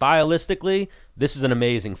everything, stylistically, this is an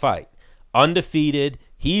amazing fight. Undefeated,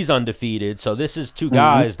 he's undefeated, so this is two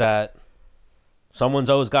guys that someone's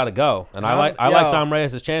always got to go. And I like Dom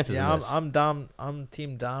Reyes' chances in this. I'm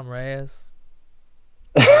team Dom Reyes.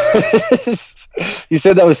 You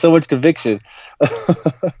said that with so much conviction.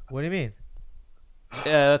 What do you mean?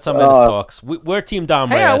 Yeah, that's how Menace talks. We're team Dom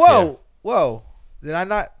Hey, Reyes whoa, here. whoa. Did I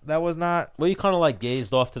not? That was not. Well, you kind of like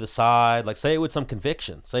gazed off to the side. Like, say it with some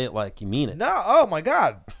conviction. Say it like you mean it. No. Oh my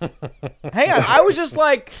God. Hang on. I was just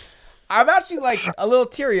like, I'm actually like a little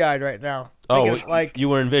teary eyed right now. Oh, Thinking, like, you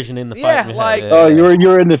were envisioning the fight. Yeah, in your like- head. Oh,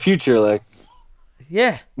 you're in the future. Like,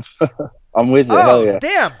 yeah. I'm with it. Oh, Hell yeah.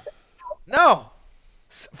 damn. No.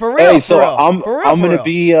 For real. Hey, so for real. I'm for real, I'm for gonna real.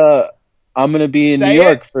 be in Say New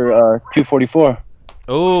York for 244.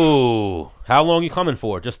 Ooh, how long you coming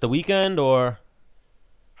for? Just the weekend or?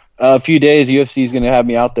 A few days. UFC is gonna have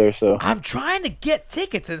me out there. So I'm trying to get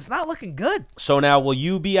tickets and it's not looking good. So now, will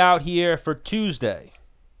you be out here for Tuesday,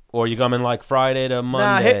 or you coming like Friday to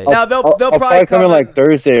Monday? Now they'll I'll probably come in like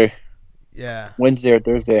Thursday, Yeah. Wednesday or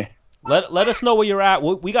Thursday. Let us know where you're at.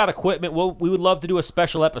 We got equipment. We would love to do a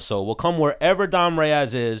special episode. We'll come wherever Dom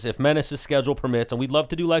Reyes is, if Menace's schedule permits, and we'd love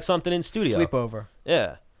to do like something in studio. Sleepover.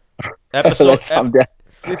 Yeah. Episode. I'm down.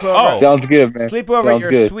 Sleepover. Oh. Sounds good, man. Sleepover Sounds at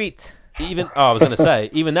your good. suite. I was gonna say,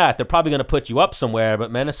 even that they're probably gonna put you up somewhere,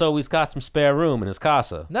 but Menace always got some spare room in his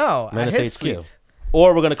casa. No, at Menace his HQ. suite.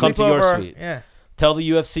 Or we're gonna come to your Sleepover, suite. Yeah. Tell the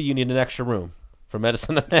UFC you need an extra room for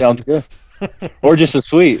Medicine Man. Sounds good. Or just a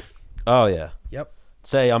suite. Oh yeah. Yep.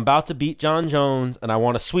 Say I'm about to beat John Jones and I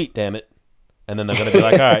want a suite, damn it. And then they're gonna be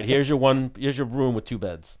like, all right, here's your room with 2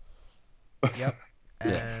 beds. Yep.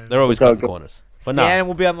 Yeah. And They're always That's how it cutting goes. corners. But Stan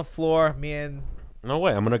will be on the floor. Me and no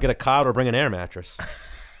way. I'm gonna get a cot or bring an air mattress.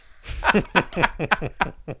 I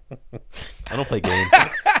don't play games.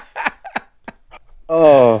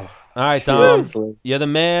 Oh. All right, Dom. seriously. You're the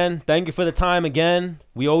man. Thank you for the time again.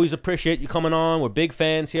 We always appreciate you coming on. We're big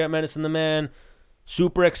fans here at Medicine the Man.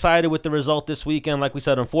 Super excited with the result this weekend. Like we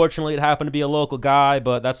said, unfortunately, it happened to be a local guy,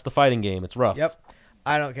 but that's the fighting game. It's rough. Yep.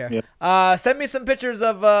 I don't care. Yep. Send me some pictures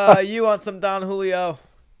of you on some Don Julio.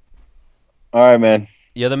 All right, man.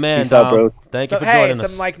 You're the man, Peace out, Dom. bro. Thank So, you for hey, joining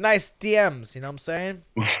some us. like nice DMs. You know what I'm saying?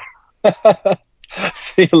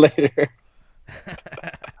 See you later.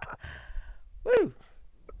 Woo!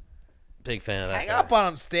 Big fan of that Hang guy. up on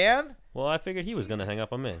him, Stan. Well, I figured he was going to hang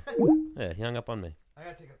up on me. Yeah, he hung up on me. I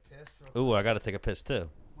gotta take a piss. Ooh, I got to take a piss too.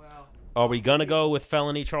 Well, Are we going to go with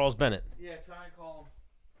felony Charles Bennett? yeah, try and call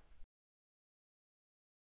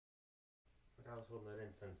I was holding that in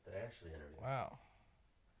since the Ashley interview. him. Wow.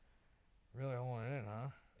 Really holding it in, huh?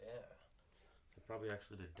 Yeah. It probably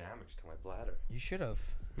actually did damage to my bladder. You should have.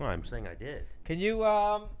 No, I'm saying I did. Can you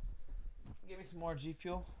give me some more G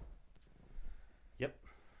Fuel? Yep.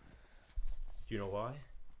 Do you know why?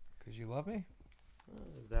 Cause you love me.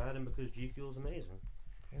 That and because G Fuel is amazing.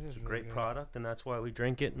 It is It's a really great good. product, and that's why we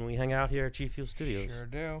drink it and we hang out here at G Fuel Studios. Sure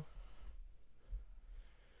do.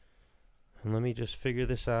 And let me just figure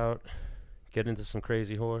this out. Get into some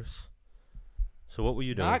crazy horse. So what were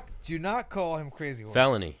you doing? Do not call him Crazy Horse.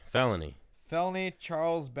 Felony. Felony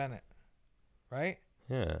Charles Bennett. Right?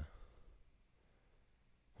 Yeah.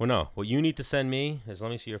 Well, no. What you need to send me is,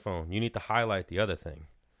 let me see your phone. You need to highlight the other thing.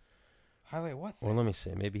 Highlight what thing? Well, let me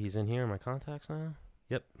see. Maybe he's in here in my contacts now.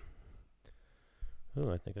 Yep.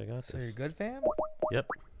 Ooh, I think I got So this. you're good, fam? Yep.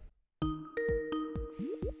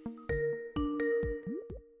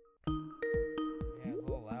 Yeah, it's a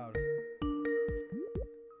little loud.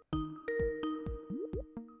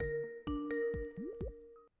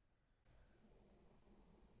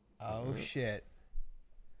 Oh shit.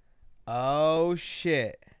 Oh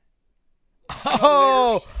shit.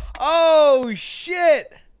 Oh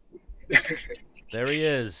shit. There he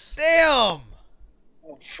is. Damn.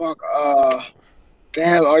 Oh, fuck.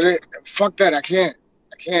 Damn. Fuck that. I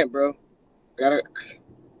can't, bro. Gotta.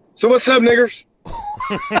 So what's up, niggers?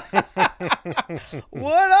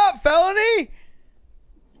 What up, Felony?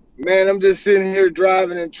 Man, I'm just sitting here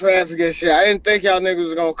driving in traffic and shit. I didn't think y'all niggas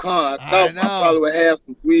was gonna come. I thought I know. probably would have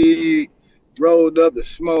some weed rolled up to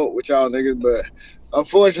smoke with y'all niggas, but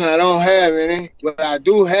unfortunately I don't have any. But I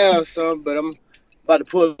do have some, but I'm about to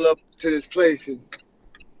pull up to this place.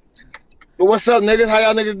 But what's up, niggas? How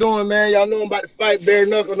y'all niggas doing, man? Y'all know I'm about to fight Bare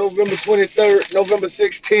Knuckle November 23rd, November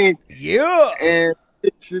 16th. Yeah. And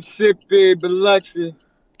Mississippi, Biloxi.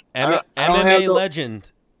 I don't have MMA no-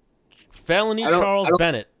 legend. Felony I don't- Charles I don't-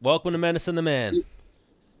 Bennett. Welcome to Menace and the Man.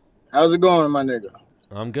 How's it going, my nigga?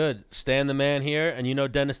 I'm good. Stan the Man here, and you know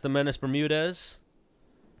Dennis the Menace Bermudez?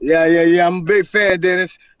 Yeah. I'm a big fan,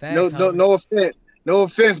 Dennis. Thanks, homie. No offense. No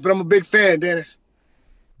offense, but I'm a big fan, Dennis.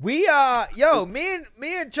 We me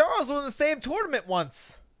and Charles were in the same tournament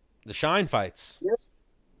once. The Shine Fights. Yes.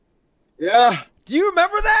 Yeah. Do you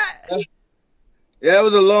remember that? Yeah, that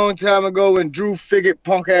was a long time ago when Drew Figgett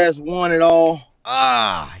punk ass won it all.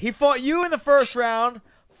 He fought you in the first round,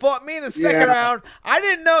 fought me in the second Yeah. round. I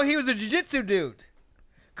didn't know he was a jiu-jitsu dude.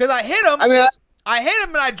 Cause I hit him. I mean, I hit him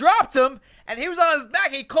and I dropped him, and he was on his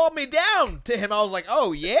back. He called me down to him. I was like,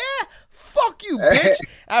 "Oh yeah, fuck you, bitch!"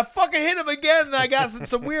 I fucking hit him again, and I got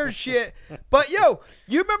some weird shit. But yo,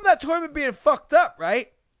 you remember that tournament being fucked up,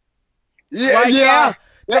 right? yeah, Like, yeah.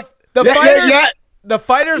 The Yeah, fighters, yeah. the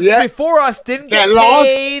fighters Yeah. before us didn't get That lost.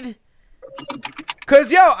 paid.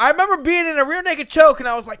 Cause yo, I remember being in a rear naked choke, and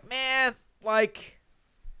I was like, "Man, like,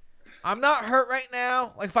 I'm not hurt right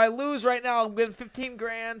now. Like, if I lose right now, I'm getting 15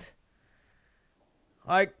 grand."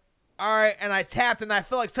 Like, all right, and I tapped, and I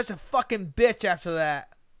felt like such a fucking bitch after that.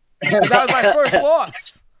 'Cause that was my first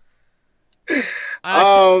loss.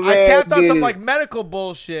 Oh, I man, tapped on some dude. like medical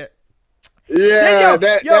bullshit. Yeah, yo,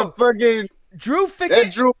 that fucking Drew that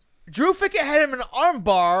Fickett, Drew. Drew Fickett had him in an arm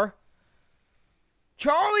bar.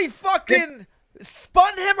 Charlie fucking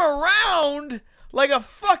spun him around like a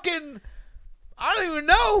fucking, I don't even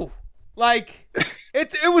know. Like,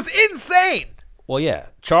 it was insane. Well, yeah.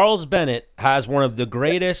 Charles Bennett has one of the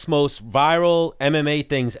greatest, most viral MMA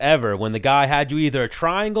things ever. When the guy had you either a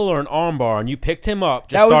triangle or an armbar, and you picked him up,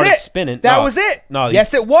 just That was started it. spinning. That No, was it. No,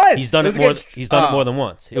 Yes, it was. He's done It it was more. against- He's done it Oh. more than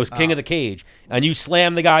once. It was King of the Cage, and you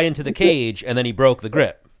slammed the guy into the cage, and then he broke the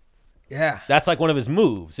grip. Yeah. That's like one of his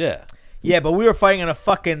moves. Yeah, Yeah, but we were fighting in a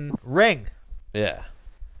fucking ring. yeah.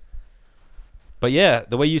 But yeah,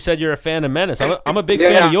 the way you said you're a fan of Menace, I'm a big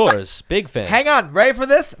fan Yeah. of yours. Big fan. Hang on, ready for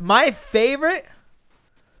this? My favorite.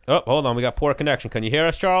 Oh, hold on. We got poor connection. Can you hear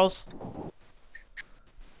us, Charles?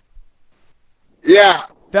 Yeah.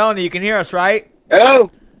 Felony, you can hear us, right?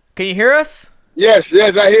 Hello. Can you hear us? Yes,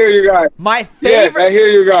 I hear you guys. My Yes, favorite. I hear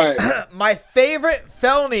you guys. My favorite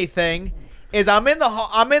felony thing is I'm in the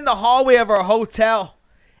hallway of our hotel,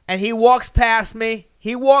 and he walks past me.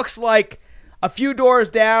 He walks like a few doors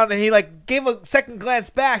down, and he like gave a second glance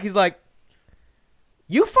back. He's like,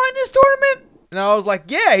 "You find this tournament?" And I was like,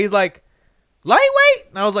 "Yeah." He's like, "Lightweight?"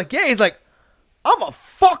 And I was like, "Yeah." He's like, I'm gonna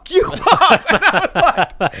fuck you up. And I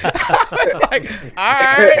was like, all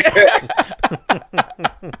right.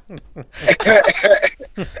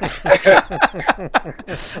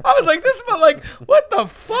 I was like, this is like, what the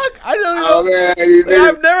fuck? I don't know. Oh, man,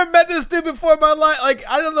 I've never met this dude before in my life. Like,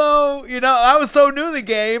 I don't know. You know, I was so new to the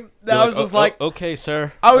game that I was just like, okay,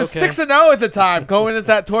 sir. I was okay. 6-0 at the time going into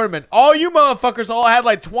that tournament. All you motherfuckers all had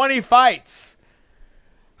like 20 fights.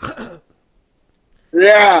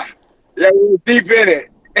 Yeah, we were deep in it.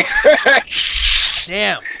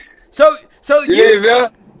 Damn. So Yeah.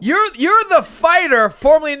 you're the fighter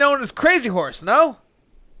formerly known as Crazy Horse, no?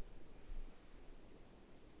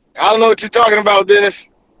 I don't know what you're talking about, Dennis.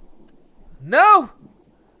 No.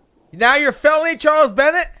 Now you're felony Charles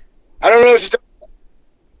Bennett. I don't know what you're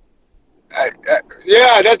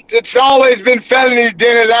yeah, it's always been felony,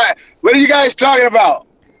 Dennis. What are you guys talking about?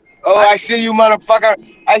 Oh, I see you, motherfucker.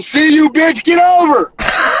 I see you, bitch. Get over.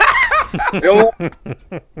 You know,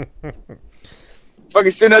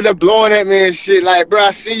 fucking sitting up there blowing at me and shit. Like, bro,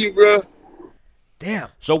 I see you, bro. Damn.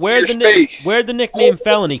 So where'd the nickname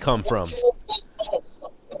Felony come from?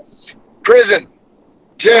 Prison.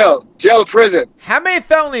 Jail, prison. How many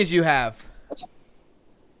felonies you have?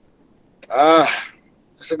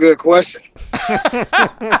 That's a good question.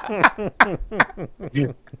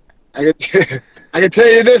 I can tell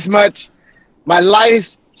you this much. My life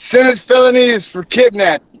sentence felony is for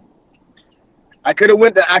kidnapping. I could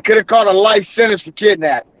have caught a life sentence for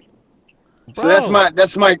kidnapping. So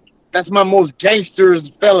that's my most gangster's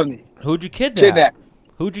felony. Who'd you kidnap?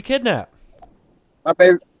 Who'd you kidnap? My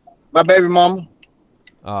baby mama.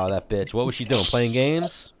 Oh, that bitch. What was she doing? Playing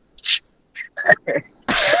games?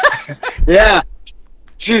 Yeah.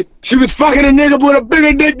 She was fucking a nigga with a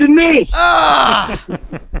bigger dick than me. Ah!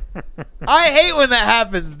 I hate when that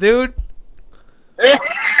happens, dude.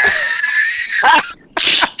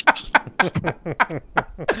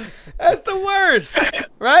 That's the worst,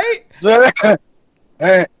 right?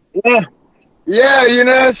 Yeah, you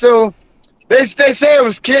know, so they say it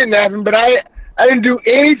was kidnapping, but I didn't do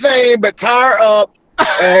anything but tie her up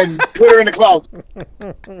and put her in the closet.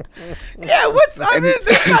 Yeah,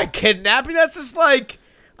 that's not kidnapping. That's just like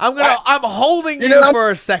I'm holding you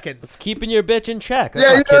for a second. It's keeping your bitch in check. That's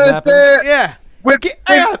Yeah, you not know what I'm kidnapping. saying? Yeah.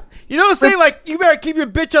 Hang on. You know what I'm saying? Like, you better keep your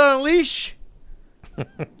bitch on a leash.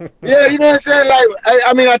 Yeah, you know what I'm saying? Like,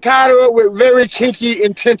 I tied her up with very kinky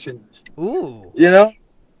intentions. Ooh. You know?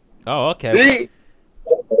 Oh, okay. See?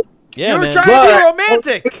 Yeah, You were man. trying to be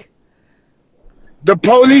romantic. The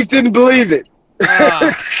police didn't believe it. Ah.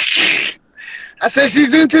 I said,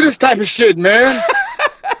 she's into this type of shit, man.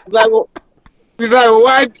 He's like,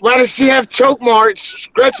 why does she have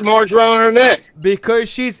stretch marks around her neck? Because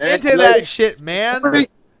she's That's into like- that shit, man. Really?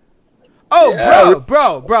 Oh, Yeah.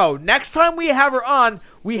 bro. Next time we have her on,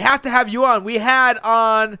 we have to have you on. We had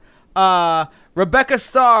on Rebecca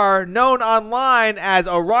Starr, known online as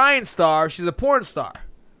Orion Star. She's a porn star.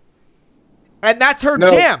 And that's her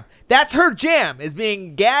jam. That's her jam, is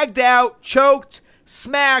being gagged out, choked,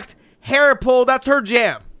 smacked, hair pulled. That's her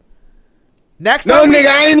jam. Next No, time nigga,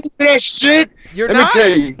 I ain't into that shit. You're Let not?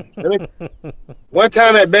 me tell you. One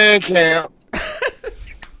time at band camp,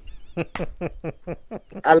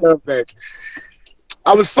 I love that.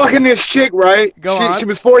 I was fucking this chick, right? Go on. She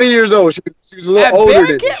was 40 years old. She was a little At older band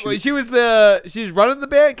than camp? me. She's running the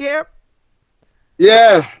band camp?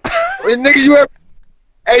 Yeah. Hey, nigga,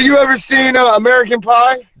 you ever seen American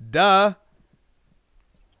Pie? Duh.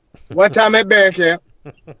 One time at band camp,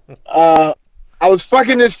 I was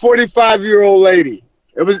fucking this 45-year-old lady.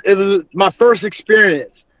 It was my first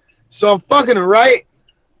experience. So I'm fucking her, right?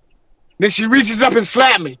 Then she reaches up and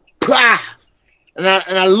slaps me. Pah! And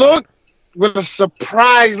I look with a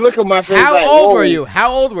surprised look on my face. How like, old whoa. were you?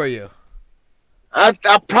 How old were you? I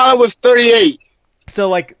probably was 38. So,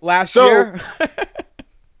 like, last So- year?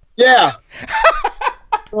 Yeah.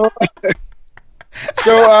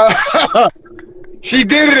 So she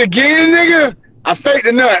did it again, nigga. I faked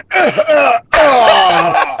the nut.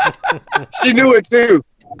 She knew it too.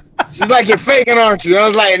 She's like, "You're faking, aren't you?" I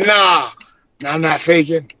was like, "Nah, I'm not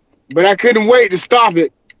faking." But I couldn't wait to stop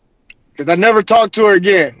it because I never talked to her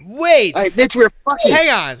again. Wait. Like, bitch, we're fucking. Hang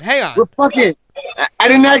on. We're fucking. I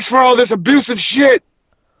didn't ask for all this abusive shit.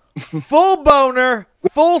 Full boner,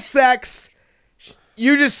 full sex.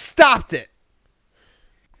 You just stopped it.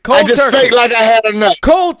 Cold I just turkey. faked like I had a nut.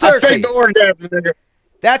 Cold I turkey. faked the orgasm, nigga.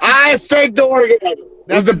 That's I faked the orgasm. It was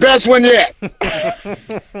That's the best one yet.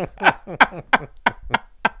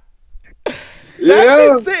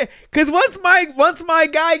 that's insane. Because once my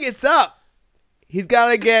guy gets up, he's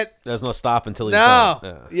gotta get There's no stop until he's no.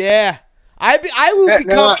 done. Yeah. I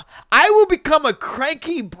No. will become a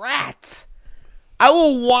cranky brat. I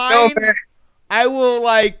will whine. man. I will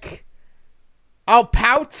I'll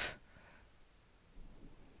pout.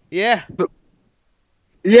 Yeah.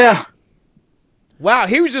 Yeah. Wow.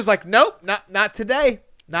 He was just like, nope, not today.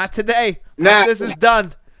 Not today. Nah. This is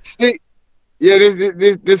done. See, yeah,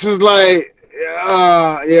 this was like,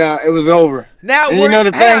 yeah, it was over. Now, And you know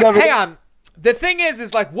the thing of it- hang on. The thing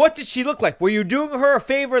is like, what did she look like? Were you doing her a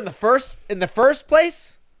favor in the first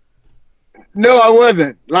place? No, I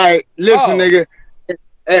wasn't. Like, listen, Oh. nigga.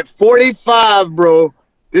 At 45, bro,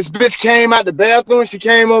 this bitch came out the bathroom. She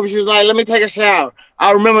came over. She was like, "Let me take a shower."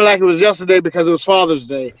 I remember like it was yesterday because it was Father's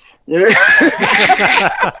Day. You know?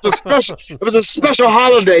 It was a special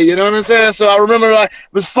holiday. You know what I'm saying? So I remember like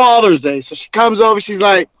it was Father's Day. So she comes over. She's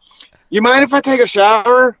like, "You mind if I take a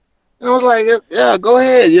shower?" And I was like, "Yeah, go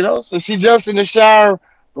ahead." You know. So she jumps in the shower.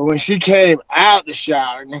 But when she came out the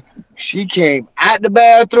shower, she came out the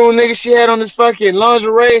bathroom, nigga. She had on this fucking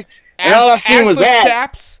lingerie, and all I seen was Assless that.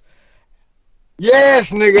 chaps. Yes,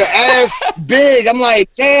 nigga, ass big. I'm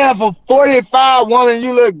like, damn, for 45 woman,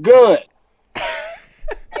 you look good.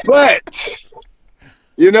 But,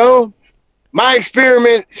 you know, my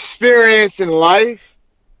experience in life,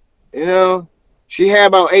 you know, she had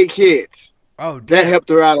about 8 kids. Oh, That damn. helped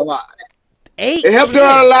her out a lot. 8 It helped her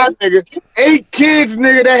out a lot, nigga. 8 kids,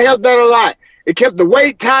 nigga, that helped out a lot. It kept the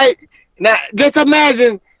weight tight. Now, just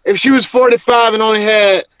imagine if she was 45 and only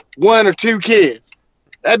had 1 or 2 kids.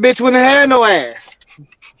 That bitch wouldn't have had no ass.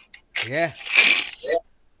 Yeah.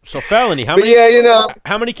 So Felony, how But many yeah, you know,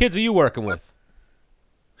 how many kids are you working with?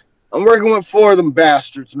 I'm working with 4 of them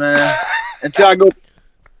bastards, man. until I go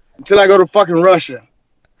to fucking Russia.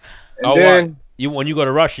 And then, what? When you go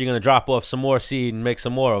to Russia, you're gonna drop off some more seed and make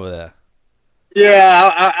some more over there.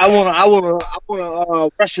 yeah, I want a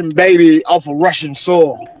Russian baby off of Russian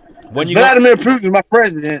soil. When you Vladimir Putin's my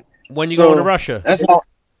president. when you so going to Russia? That's all.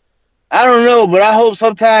 I don't know, but I hope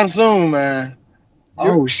sometime soon, man.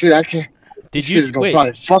 Oh shit, I can't. Did This you shit is gonna wait?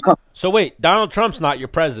 probably fuck up. So wait, Donald Trump's not your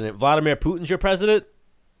president. Vladimir Putin's your president?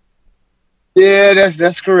 Yeah,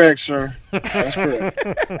 that's correct, sir. That's correct.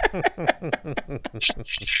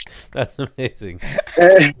 That's amazing.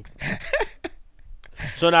 Eh,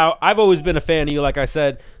 So now, I've always been a fan of you. Like I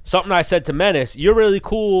said, something I said to Menace, you're really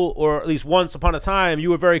cool, or at least once upon a time, you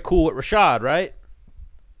were very cool with Rashad, right?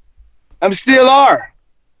 I'm still are.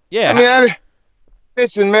 Yeah. I mean,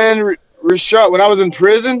 listen, man. Rashad, when I was in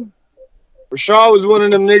prison, Rashad was one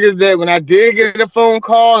of them niggas that when I did get a phone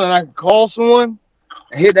call and I could call someone,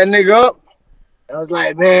 I hit that nigga up. I was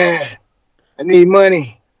like, man, I need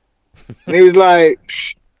money. And he was like,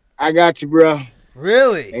 I got you, bro.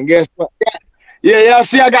 Really? And guess what? Yeah,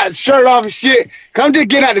 see, I got the shirt off and shit. Come just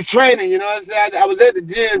get out of training, you know what I'm saying? I was at the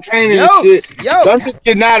gym training and shit. So I'm just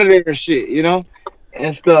getting out of there and shit, you know?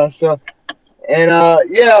 And stuff, so. And,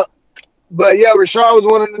 yeah. But, yeah, Rashad was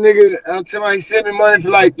one of the niggas, until he sent me money for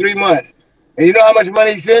like 3 months. And you know how much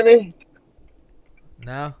money he sent me?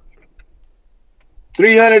 No.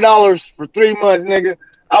 $300 for 3 months, nigga.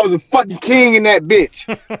 I was a fucking king in that bitch.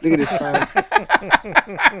 Look at this.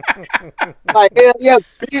 Like, hell yeah,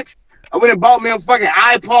 bitch. I went and bought me a fucking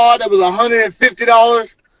iPod that was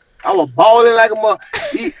 $150. I was balling like a mother.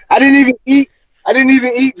 I didn't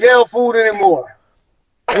even eat jail food anymore.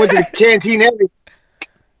 I went to the canteen every.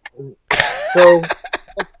 So,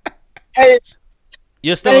 hey,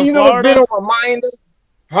 You're still hey, in you know what's been Florida? on my mind?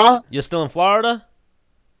 Huh? You're still in Florida?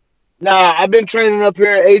 Nah, I've been training up here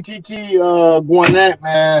at ATT Gwinnett,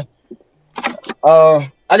 man.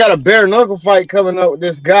 I got a bare knuckle fight coming up with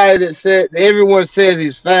this guy that said everyone says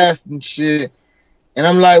he's fast and shit. And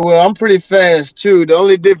I'm like, well, I'm pretty fast too. The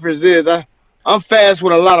only difference is I'm fast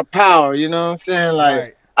with a lot of power, you know what I'm saying? Like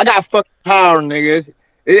Right. I got fucking power, niggas.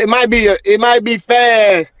 It might be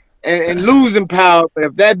fast and losing power, but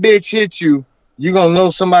if that bitch hits you, you're gonna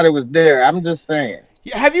know somebody was there. I'm just saying.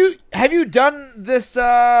 Have you done this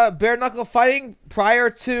bare knuckle fighting prior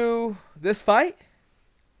to this fight?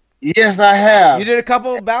 Yes, I have. You did a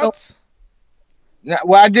couple bouts?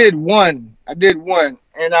 Well, I did one.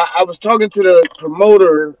 And I was talking to the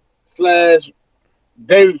promoter / David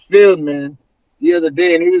Fieldman the other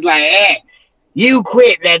day, and he was like, "Hey, you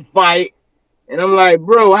quit that fight." And I'm like,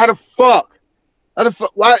 "Bro, how the fuck?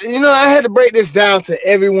 Why?" You know, I had to break this down to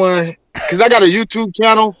everyone because I got a YouTube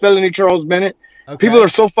channel, Felony Charles Bennett. Okay. People are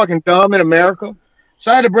so fucking dumb in America,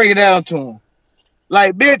 so I had to break it down to them.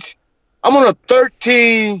 Like, bitch, I'm on a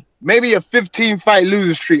 13, maybe a 15 fight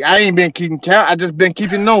losing streak. I ain't been keeping count. I just been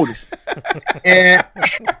keeping notice. And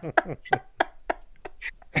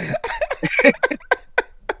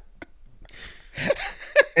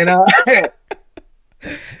and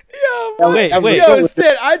Wait, wait. Yo,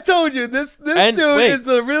 Stan, I told you this And dude wait. is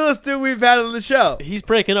the realest dude we've had on the show. He's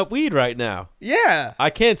breaking up weed right now. Yeah. I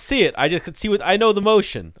can't see it. I just could see what I know the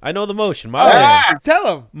motion. My man. Ah, Tell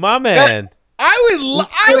him. My man. I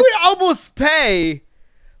would almost pay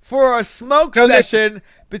for a smoke No, listen. session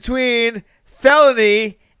between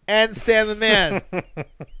Felony and Stan the Man.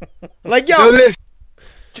 Like, yo, yo, listen.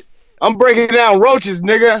 I'm breaking down roaches,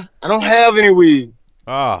 nigga. I don't have any weed.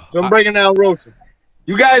 Oh, So I'm breaking down roaches.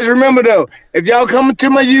 You guys remember, though, if y'all coming to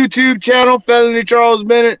my YouTube channel, Felony Charles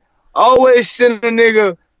Bennett, always send a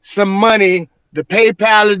nigga some money. The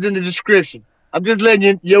PayPal is in the description. I'm just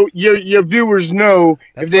letting your viewers know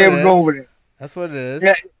That's if they what ever it go is. over there. that's what it is.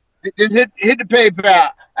 Yeah, just hit the PayPal.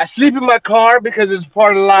 I sleep in my car because it's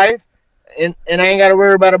part of life, and I ain't got to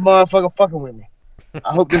worry about a motherfucker fucking with me.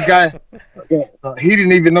 I hope this guy, he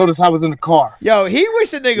didn't even notice I was in the car. Yo, he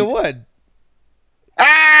wish a nigga would.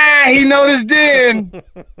 Ah, he noticed then.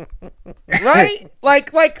 Right?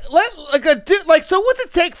 like a dude. Like, so what's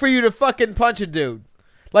it take for you to fucking punch a dude?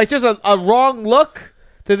 Like, just a wrong look?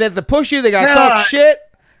 Did they have to push you? They got to Nah. talk shit?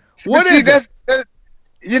 What See, is it? that's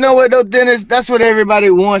you know what though, Dennis? That's what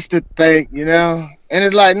everybody wants to think, you know. And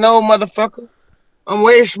it's like, no, motherfucker, I'm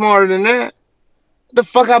way smarter than that. What the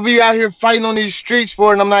fuck I be out here fighting on these streets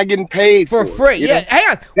for, and I'm not getting paid For it, free. you Yeah, know?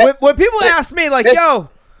 hang on. When people ask me, like,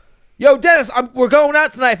 yo, Dennis, we're going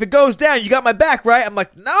out tonight. If it goes down, you got my back, right? I'm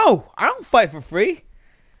like, no, I don't fight for free.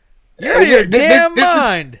 You're out of your damn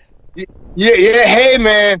mind. Yeah. Hey,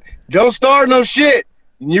 man, don't start no shit.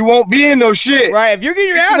 You won't be in no shit. Right? If you're getting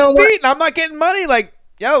your You ass know what? beat and I'm not getting money, like,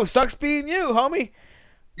 yo, sucks being you, homie.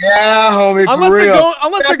 Yeah, homie, Unless for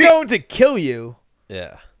they're real. going to kill you,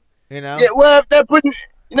 yeah. you know. Yeah, well, if they're putting,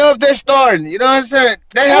 if they're starting, you know what I'm saying?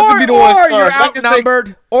 They have to be the or ones you're starting. Like I say,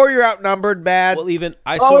 outnumbered, or you're outnumbered bad. Well, even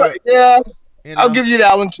I all saw. right, yeah, You know? I'll give you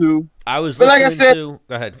that one too. I was But like I listening said- to.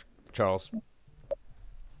 Go ahead, Charles.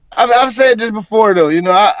 I've said this before though.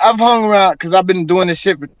 I've hung around because I've been doing this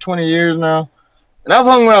shit for 20 years now, and I've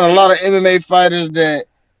hung around a lot of MMA fighters that,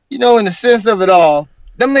 in the sense of it all,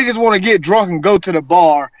 them niggas want to get drunk and go to the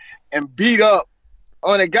bar and beat up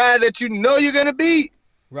on a guy that you know you're gonna beat.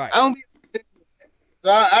 Right. I don't. So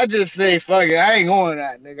I just say fuck it. I ain't going to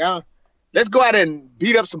that nigga. Let's go out and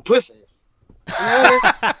beat up some pussies. You know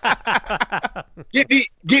what I mean?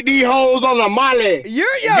 Get these hoes on the molly. You're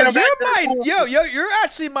Get 'em back to the my pool. you're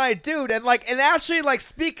actually my dude, and actually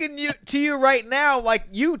speaking to you right now, like,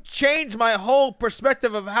 you changed my whole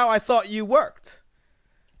perspective of how I thought you worked.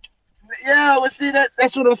 Yeah, well, see,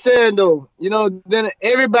 that's what I'm saying, though. Then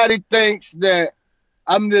everybody thinks that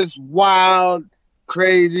I'm this wild,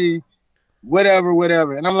 crazy,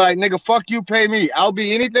 whatever. And I'm like, nigga, fuck you, pay me. I'll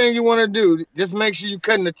be anything you want to do. Just make sure you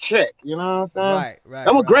cutting the check. You know what I'm saying? Right.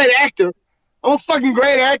 I'm a great actor. I'm a fucking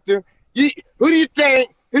great actor. Who do you think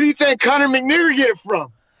Conor McNair get it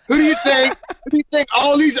from? Who do you think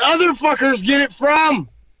all these other fuckers get it from?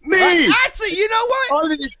 Me. Actually, you know what?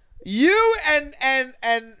 All of these- You and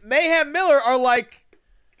Mayhem Miller are like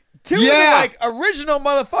two of the, Yeah. like, original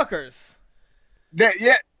motherfuckers.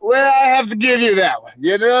 Well, I have to give you that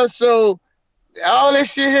one. So all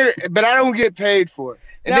this shit here, but I don't get paid for it.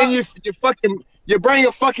 And Now- then you bring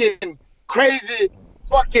a fucking crazy,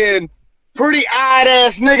 fucking pretty eyed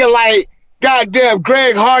ass nigga like goddamn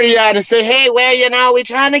Greg Hardy out and say, hey, well, we're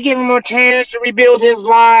trying to give him a chance to rebuild his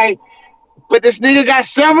life. But this nigga got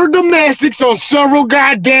several domestics on several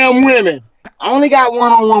goddamn women. I only got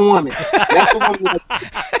one on one woman. That's the one.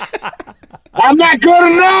 I'm not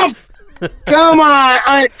good enough. Come on,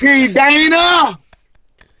 Auntie Dana.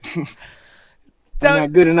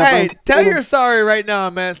 Not good enough. Hey, Auntie tell Dana. you're sorry right now,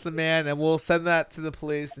 Mass the Man, and we'll send that to the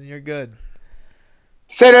police, and you're good.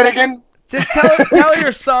 Say that again. Just tell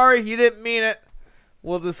you're sorry. You didn't mean it.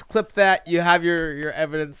 We'll just clip that. You have your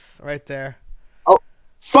evidence right there.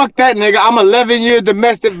 Fuck that nigga. I'm 11 years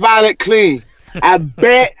domestic violence clean. I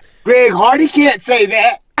bet Greg Hardy can't say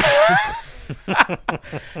that.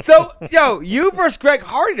 So, yo, you versus Greg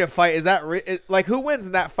Hardy to fight, is that like, who wins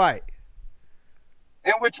in that fight?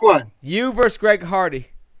 And which one? You versus Greg Hardy.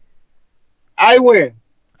 I win.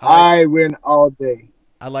 I I win all day.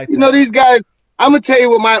 like You that. know these guys. I'm gonna tell you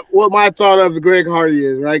what my thought of Greg Hardy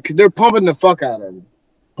is, right? Because they're pumping the fuck out of him,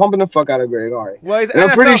 Greg Hardy. Well, he's And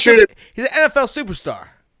I'm pretty sure that. he's an NFL superstar.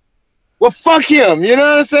 Well, fuck him. You know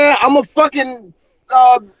what I'm saying? I'm a fucking.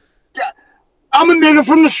 I'm a nigga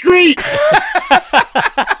from the street.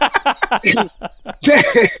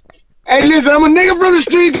 Hey, listen, I'm a nigga from the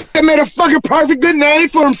street that made a fucking perfect good name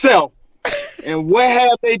for himself. And what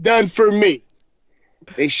have they done for me?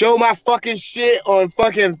 They show my fucking shit on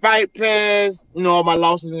fucking Fight Pass, all my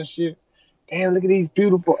losses and shit. damn, look at these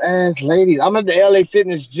beautiful ass ladies. I'm at the LA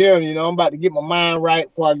Fitness gym, you know, I'm about to get my mind right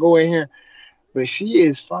before I go in here. But she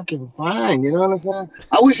is fucking fine, you know what I'm saying?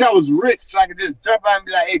 I wish I was rich so I could just jump out and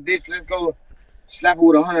be like, hey, bitch, let's go slap her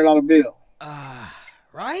with $100 bill.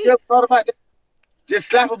 Right? You ever thought about that? Just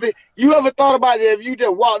slap a bitch. You ever thought about it if you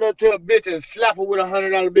just walked up to a bitch and slap her with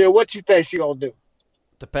 $100 bill? What you think she gonna do?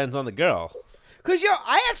 Depends on the girl. Because,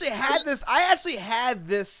 I actually had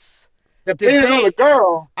this Depends on the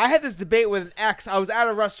girl. I had this debate with an ex. I was at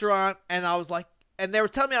a restaurant, and I was like, and they were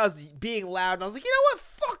telling me I was being loud, and I was like, you know what?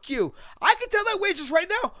 Fuck you. I can tell that waitress right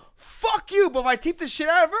now, fuck you, but if I tip the shit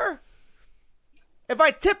out of her, if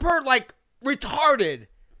I tip her, like, retarded,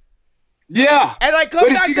 yeah. and I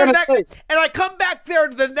come back there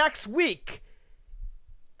the next week,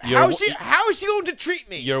 how is she going to treat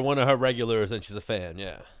me? You're one of her regulars, and she's a fan.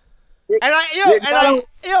 Yeah. And I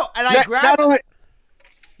grabbed the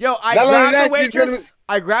waitress.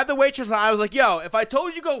 I grabbed the waitress, and I was like, yo, if I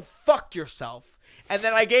told you go fuck yourself, and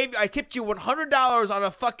then I tipped you $100 on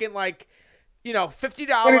a fucking, like,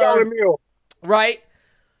 $50 meal. Right?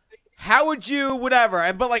 How would you,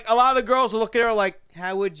 whatever? But like a lot of the girls were looking at her like,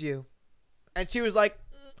 how would you? And she was like,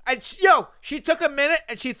 she took a minute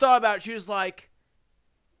and she thought about it. She was like,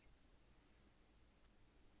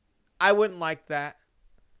 I wouldn't like that.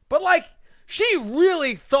 But like, she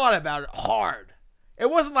really thought about it hard. It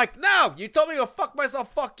wasn't like, no, you told me to go fuck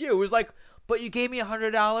myself, fuck you. It was like, but you gave me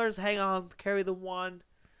 $100. Hang on, carry the one.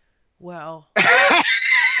 Well,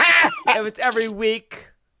 if it's every week,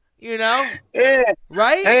 Yeah.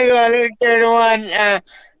 right? Hang on, let me carry the one.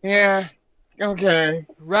 Yeah. Okay.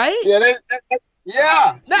 Right? Yeah.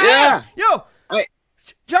 Yeah. Nah, Yeah. Yo,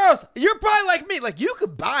 Charles, you're probably like me. Like, you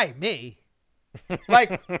could buy me.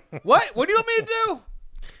 Like, what? What do you want me to do?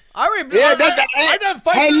 I remember. Yeah. I done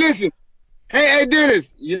fight. Hey, listen. Hey,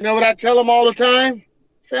 Dennis. You know what I tell them all the time?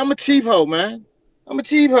 Say I'm a cheap hoe, man. I'm a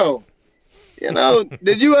cheap hoe. You know,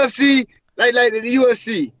 the UFC, like the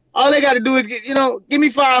UFC. All they got to do is, give me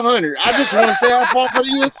 500. I just want to say I fought for the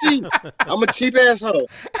UFC. I'm a cheap asshole.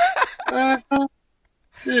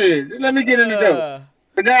 Shit, just let me get in the dope.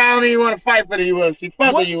 But now I don't even want to fight for the UFC.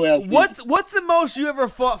 Fuck the UFC. What's the most you ever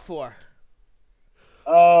fought for?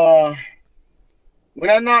 When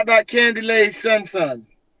I knocked out Candy Lay's son.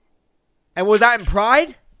 And was that in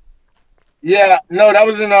Pride? Yeah, no, that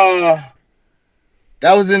was in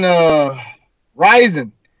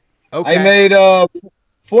Ryzen. Okay. I made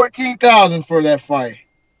 $14,000 for that fight.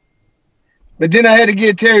 But then I had to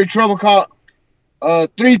get Terry Trouble caught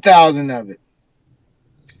 $3,000 of it.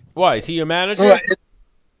 Why? Is he your manager? So,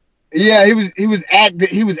 yeah, he was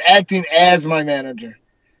acting as my manager.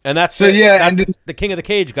 And that's so the King of the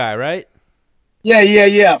Cage guy, right?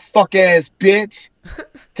 Yeah. Fuck ass bitch.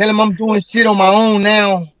 Tell him I'm doing shit on my own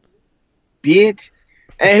now, bitch.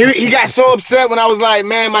 And he got so upset when I was like,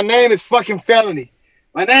 man, my name is fucking Felony.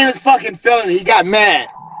 My name is fucking Felony. He got mad.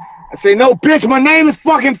 I say, no, bitch, my name is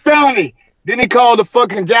fucking Felony. Then he called the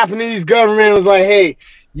fucking Japanese government and was like, hey,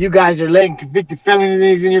 you guys are letting convicted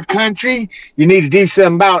felonies in your country. You need to do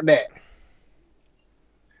something about that.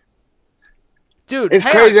 Dude, it's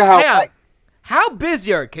crazy how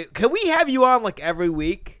busy are you? Can we have you on like every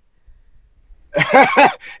week?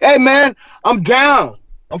 Hey, man, I'm down.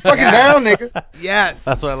 I'm fucking down, nigga. Yes.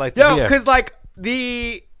 That's what I like to hear. Because like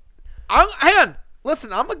hang on.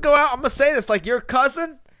 Listen, I'm going to go out. I'm going to say this. Like, your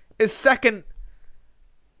cousin is second.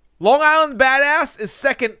 Long Island Badass is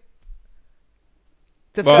second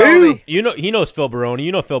to Felony. He knows Phil Baroni.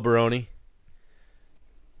 You know Phil Baroni.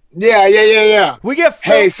 Yeah. We get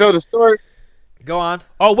Phil. Hey, so the story. Go on.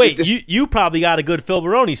 Oh, wait. You probably got a good Phil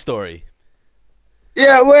Baroni story.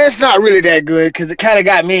 Yeah, well, it's not really that good because it kind of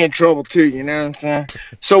got me in trouble too, you know what I'm saying?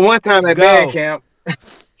 So one time at band camp,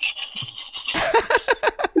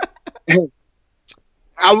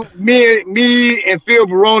 me and Phil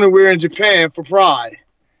Baroni were in Japan for Pride.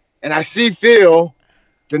 And I see Phil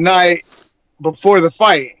the night before the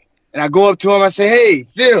fight. And I go up to him, I say, hey,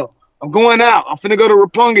 Phil, I'm going out. I'm finna go to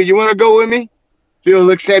Roppongi. You want to go with me? Phil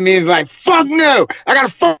looks at me and is like, fuck no. I got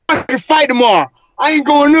to fucking fight tomorrow. I ain't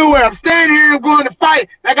going nowhere. I'm standing here. I'm going to fight.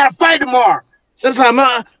 I got to fight tomorrow.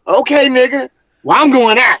 Sometimes, okay, nigga. Well, I'm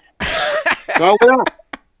going out. So I went out.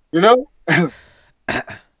 You know?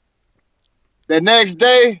 The next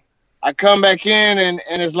day, I come back in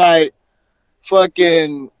and it's like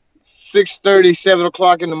fucking 6:30, 7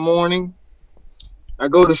 o'clock in the morning. I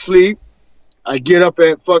go to sleep. I get up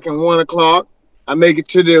at fucking 1 o'clock. I make it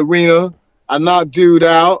to the arena. I knock dude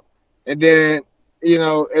out. And then,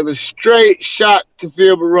 it was straight shot to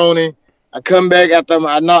Phil Baroni. I come back after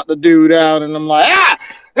I knocked the dude out, and I'm like,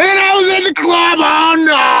 and I was in the club all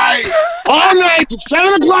night. all night to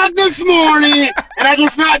 7 o'clock this morning, and I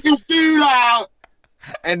just knocked this dude out.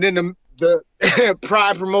 And then the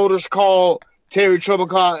Pride promoters called Terry Trouble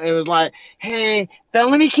and was like, "Hey,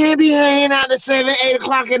 Felony can't be hanging out at 7, 8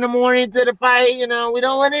 o'clock in the morning to the fight. You know, we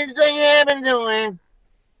don't want anything you have been doing."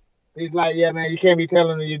 He's like, "Yeah, man, you can't be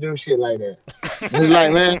telling them you do shit like that." He's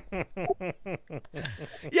like, "Man,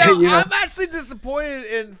 Yo, You know? I'm actually disappointed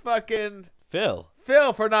in fucking Phil.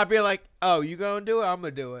 Phil for not being like, "Oh, you gonna do it? I'm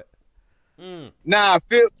gonna do it." nah,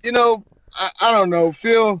 Phil. You know, I don't know,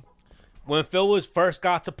 Phil." When Phil was first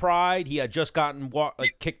got to Pride, he had just gotten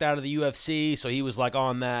kicked out of the UFC, so he was like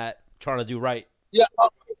on that, trying to do right. Yeah,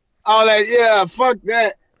 all that. Yeah, fuck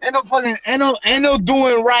that. Ain't no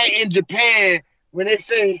doing right in Japan when they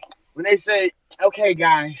say, "Okay,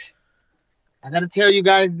 guys, I gotta tell you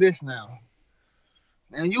guys this now.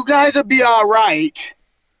 And you guys will be all right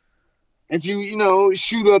if you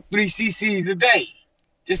shoot up 3 cc's a day.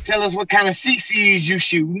 Just tell us what kind of cc's you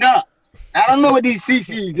shooting up. I don't know what these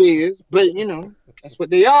cc's is, but that's what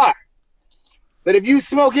they are. But if you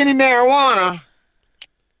smoke any marijuana."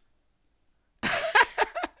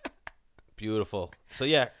 Beautiful. So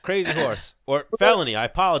yeah, Crazy Horse or Felony. I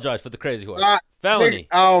apologize for the Crazy Horse. Felony.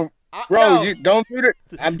 Felony. Bro, Yo, you don't do that.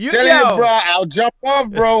 I'm You- telling yo. you, bro. I'll jump off,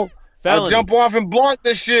 bro. I'll Felony. jump off and blunt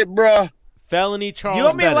this shit, bro. Felony Charles you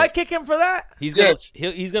want me to Bennett. leg kick him for that? He's gonna Yes.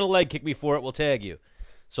 he's gonna leg kick me for it. We'll tag you.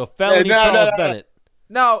 So Felony no, Charles no. Bennett.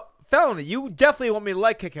 No, Felony, you definitely want me to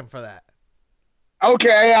leg kick him for that.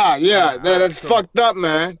 Okay, yeah. That's cool. fucked up,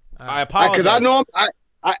 man. I apologize. Because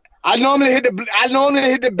I normally hit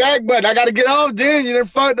the back button. I gotta get off then. You done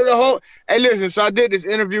fucked up the whole. Hey, listen. So I did this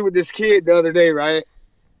interview with this kid the other day, right?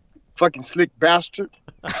 Fucking slick bastard.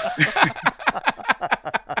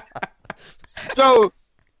 So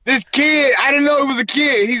this kid, I didn't know it was a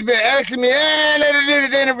kid. He's been asking me, let her do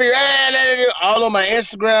this interview, let her do all on my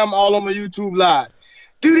Instagram, all on my YouTube live.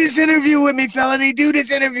 Do this interview with me, Felony. Do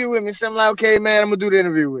this interview with me. So I'm like, okay, man, I'm gonna do the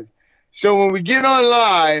interview with you. So when we get on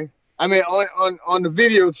live, on the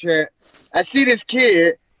video chat, I see this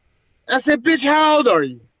kid. I said, "Bitch, how old are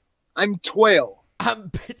you?" "I'm 12. I'm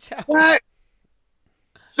bitch out. What?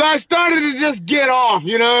 So I started to just get off,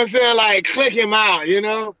 you know what I'm saying? Like, click him out,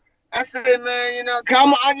 I said, "Man,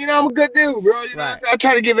 come on, I'm a good dude, bro." You know what I'm saying? I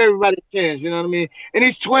try to give everybody a chance, you know what I mean? And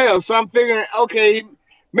he's 12, so I'm figuring, okay,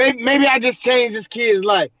 maybe I just changed this kid's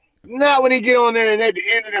life. Not when he get on there and at the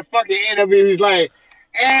end of the fucking interview, he's like,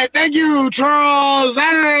 "Hey, thank you, Charles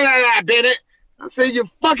Bennett." I said, "You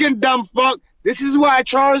fucking dumb fuck. This is why I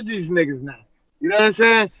charge these niggas now." You know what I'm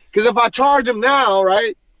saying? Because if I charge them now,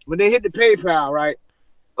 right, when they hit the PayPal, right?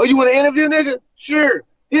 "Oh, you want to interview, nigga? Sure.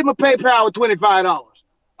 Hit my PayPal with $25.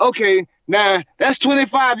 Okay, now that's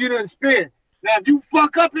 $25 you done spent. Now, if you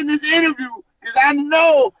fuck up in this interview, because I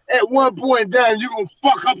know at one point in time you're going to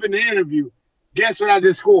fuck up in the interview, guess what I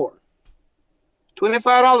just scored?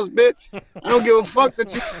 $25, bitch. I don't give a fuck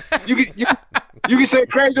that you can say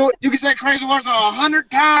crazy words 100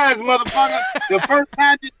 times, motherfucker. The first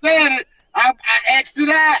time you said it, I asked it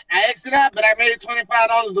out, but I made it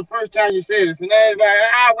 $25 the first time you said it. So now it's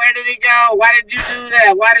like, where did he go? Why did you do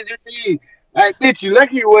that? Why did you leave? Like, bitch, you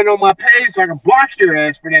lucky you went on my page so I can block your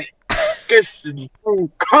ass for that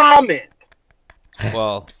comment.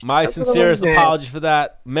 Well, my That's what sincerest I'm saying. apology for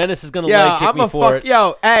that. Menace is gonna Yo, leg kick I'm me a for fuck. it.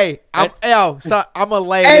 Yo, hey, I'm gonna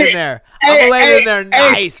lay it Hey, in there. I'm gonna lay it in there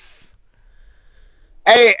nice.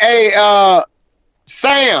 Hey,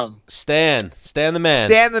 Sam. Stan the man.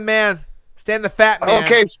 Stand the man. Stand the fat man.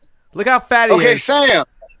 Okay, Look how fat he okay, is. Sam.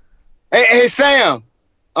 Hey, Sam.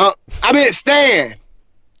 I meant Stan.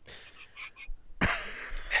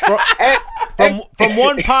 From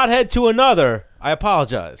one pothead to another, I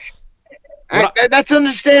apologize. That's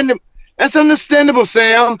understandable. That's understandable,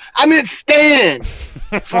 Sam. I meant Stan.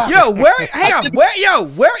 Yo, hang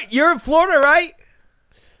on, where you're in Florida, right?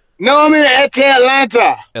 No, I'm in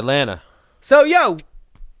Atlanta. Atlanta. So, yo,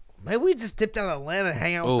 maybe we just dipped out of Atlanta and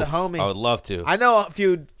hang out with Oof, the homie. I would love to. I know a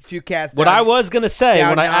few cats. What down- I was gonna say down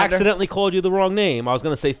when I yonder. accidentally called you the wrong name, I was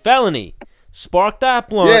gonna say Felony. Spark that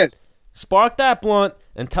blunt. Yes. Spark that blunt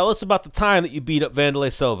and tell us about the time that you beat up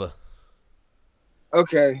Vanderlei Silva.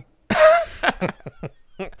 Okay.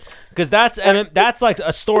 Because that's like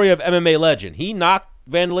a story of MMA legend. He knocked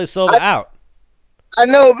Vanderlei Silva out. I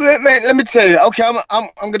know, man. Let me tell you. Okay, I'm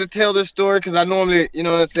gonna tell this story because I normally, you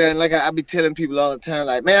know what I'm saying. Like I be telling people all the time.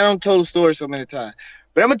 Like, man, I don't tell the story so many times,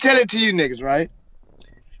 but I'm gonna tell it to you niggas, right?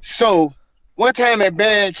 So, one time at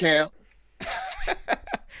band camp,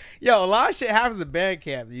 Yo, a lot of shit happens at band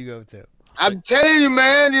camp that you go to. I'm telling you,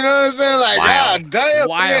 man. You know what I'm saying? Like, Wild. God damn,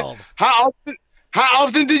 Wild. Man, how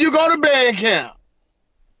often did you go to band camp?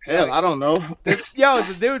 Hell, I don't know. Yo,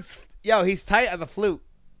 the dude's Yo, he's tight on the flute.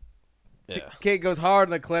 Yeah. Kid goes hard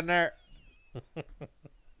on the clarinet.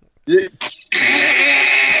 Yeah.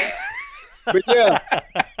 But yeah,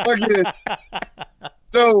 fuck it.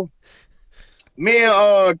 So me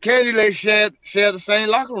and Candy Lay share the same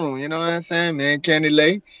locker room. You know what I'm saying, man? Candy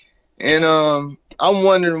Lay, and I'm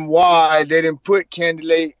wondering why they didn't put Candy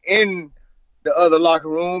Lay in the other locker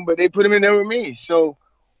room, but they put him in there with me. So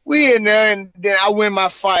we in there, and then I win my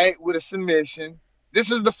fight with a submission. This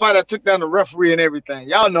was the fight I took down the referee and everything.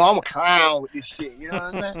 Y'all know I'm a clown with this shit. You know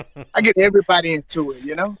what I'm saying? I get everybody into it.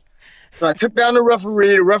 You know. So I took down the referee.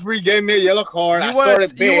 The referee gave me a yellow card. I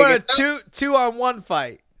started begging. You won a 2-on-1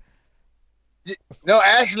 fight. No,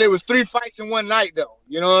 actually, it was 3 fights in one night, though.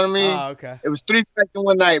 You know what I mean? Oh, okay. It was 3 fights in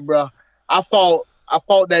one night, bro. I fought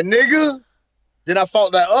that nigga, then I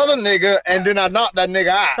fought that other nigga, and then I knocked that nigga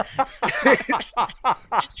out.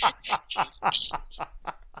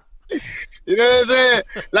 You know what I'm saying?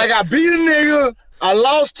 Like, I beat a nigga, I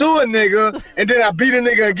lost to a nigga, and then I beat a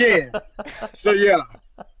nigga again. So, yeah.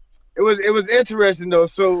 It was interesting, though.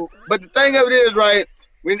 So, but the thing of it is, right,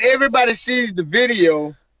 when everybody sees the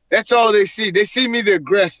video, that's all they see. They see me the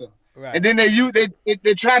aggressor. Right. And then they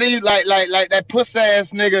try to use like that puss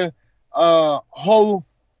ass nigga Ho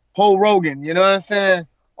Rogan, you know what I'm saying?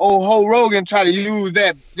 Oh, Ho Rogan try to use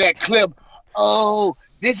that clip. Oh,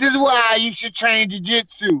 this is why you should train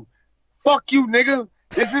jiu-jitsu. Fuck you, nigga.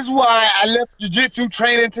 This is why I left jiu-jitsu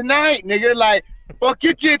training tonight, nigga. Like, fuck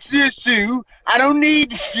your jiu-jitsu. I don't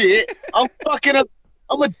need the shit. I'm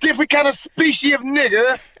a different kind of species of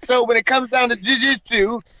nigga. So when it comes down to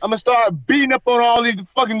jiu-jitsu, I'm going to start beating up on all these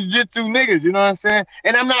fucking jiu-jitsu niggas, you know what I'm saying?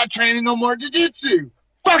 And I'm not training no more jiu-jitsu.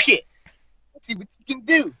 Fuck it. Let's see what you can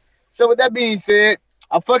do. So with that being said,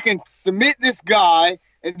 I fucking submit this guy,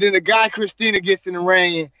 and then the guy Christina gets in the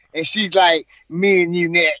ring, and she's like, me and you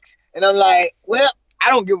next. And I'm like, well, I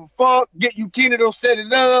don't give a fuck. Get you Kennedy, set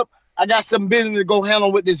it up. I got some business to go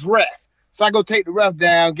handle with this ref. So I go take the ref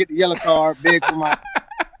down, get the yellow card, beg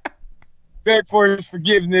for his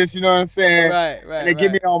forgiveness, you know what I'm saying? Right. And they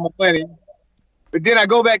give me all my money. But then I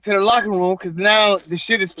go back to the locker room because now the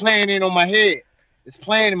shit is playing in on my head. It's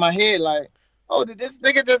playing in my head like, oh, did this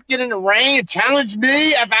nigga just get in the ring and challenge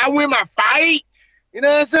me if I win my fight? You know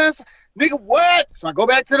what I'm saying? So, nigga, what? So I go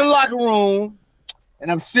back to the locker room and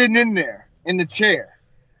I'm sitting in there in the chair.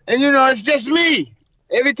 And, you know, it's just me.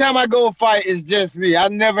 Every time I go fight, it's just me. I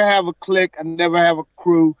never have a clique. I never have a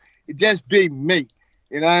crew. It just be me.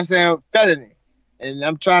 You know what I'm saying? Felony. And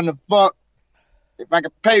I'm trying to fuck. If I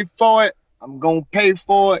can pay for it, I'm going to pay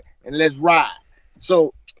for it, and let's ride.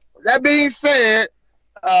 So, that being said,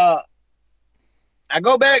 I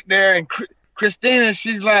go back there, and Christina,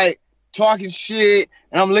 she's like talking shit,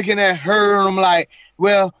 and I'm looking at her, and I'm like,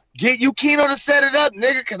 well, get you Keno to set it up,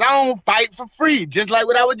 nigga, because I don't fight for free. Just like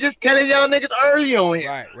what I was just telling y'all niggas earlier on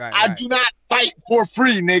here. Right. I do not fight for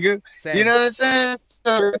free, nigga. Same. You know what I'm saying?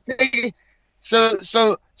 So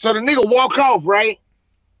the nigga walk off, right?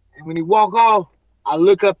 And when he walk off, I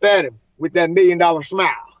look up at him with that $1 million smile.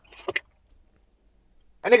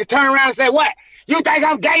 That nigga turn around and say, what? You think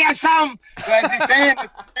I'm gay or something? So as he's saying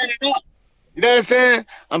this, I'm standing up. You know what I'm saying?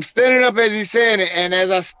 I'm standing up as he's saying it, and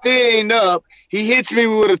as I stand up, he hits me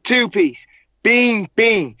with a 2-piece. Bing,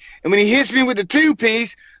 bing. And when he hits me with the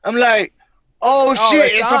 2-piece, I'm like, oh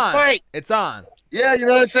shit, it's a fight. It's on. Yeah, you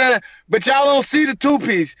know what I'm saying? But y'all don't see the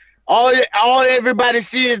 2-piece. All everybody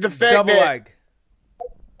see is the fact Double that leg.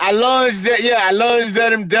 I lunged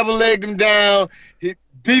at him, double legged him down. He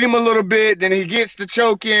beat him a little bit, then he gets the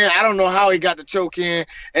choke in. I don't know how he got the choke in.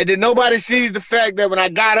 And then nobody sees the fact that when I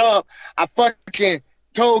got up, I fucking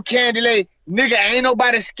told Candy Lay, nigga, ain't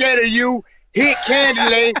nobody scared of you. Hit Candy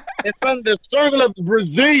Lay in front of the circle of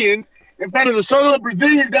Brazilians. In front of the circle of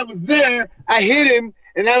Brazilians that was there, I hit him,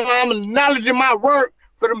 and now I'm acknowledging my work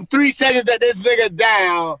for them 3 seconds that this nigga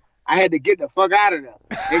down. I had to get the fuck out of there.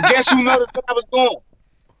 And guess who noticed that I was going?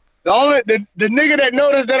 The nigga that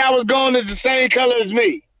noticed that I was going is the same color as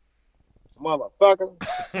me. Motherfucker.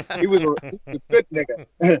 He was a good nigga.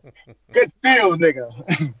 Good field nigga.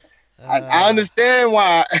 I understand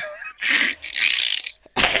why.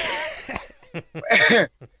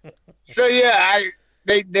 So yeah, I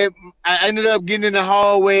ended up getting in the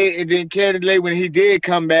hallway, and then Candy Lay, when he did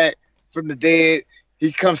come back from the dead,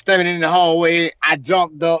 he comes standing in the hallway. I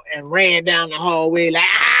jumped up and ran down the hallway like,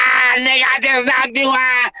 nigga, I just knocked you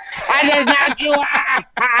out. I just knocked you out.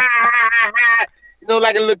 You know,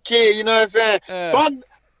 like a little kid, you know what I'm saying?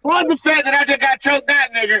 Fuck the fact that I just got choked out,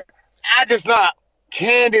 nigga. I just knocked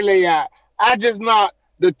Candy Lay out. I just knocked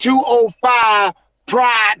the 205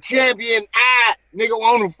 Pride champion nigga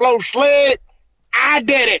on the floor sled. I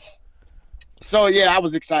did it. So, yeah, I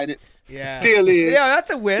was excited. Yeah. Still is. Yeah, that's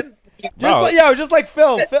a win. Bro. Just like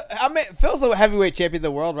Phil. Phil's the heavyweight champion of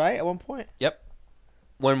the world, right? At one point. Yep.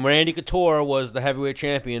 When Randy Couture was the heavyweight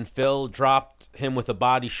champion, Phil dropped him with a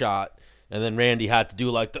body shot, and then Randy had to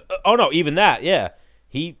do like the. Oh no, even that, yeah.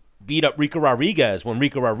 He beat up Rico Rodriguez when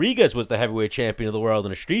Rico Rodriguez was the heavyweight champion of the world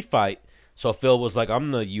in a street fight. So Phil was like,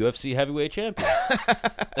 "I'm the UFC heavyweight champion."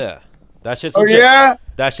 Yeah, that's just. Oh Legit. yeah.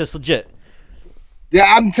 That's just legit.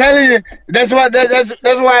 Yeah, I'm telling you. That's why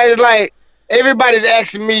it's like everybody's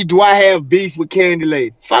asking me, do I have beef with Candy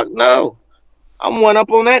Lady? Fuck no. I'm one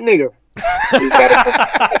up on that nigga.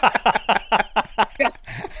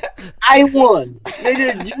 I won.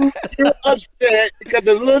 Nigga, you're upset because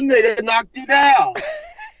the little nigga knocked you down.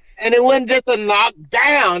 And it wasn't just a knock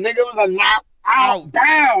down, nigga. It was a knock out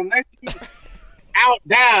down. Nigga. Out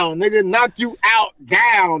down, nigga. Knocked you out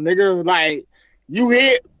down, nigga. Like, you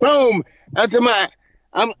hit, boom. I'm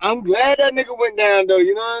glad that nigga went down, though.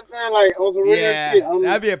 You know what I'm saying? Like, on some real shit.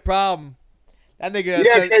 That'd be a problem. That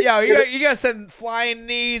nigga, you gotta send flying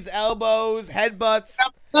knees, elbows, headbutts.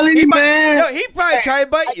 I'm telling you, man. He probably tried to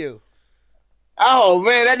bite you. Oh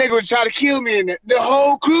man, that nigga was trying to kill me in there. The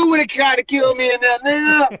whole crew would have tried to kill me in there,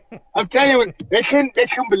 nigga. I'm telling you, they couldn't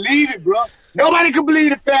believe it, bro. Nobody could believe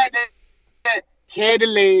the fact that Candy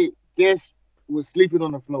Lady just was sleeping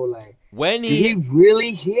on the floor. Like, When did he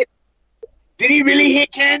really hit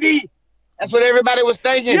Candy? That's what everybody was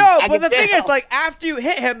thinking. Yo, I but can the thing tell. is, like, after you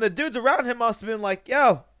hit him, the dudes around him must have been like,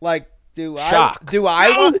 yo, like, Shock. do I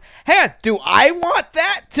want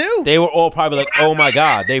that too? they were all probably like, "Oh my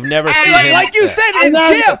god, they've never seen him." Like you said, in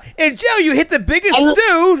love jail, you hit the biggest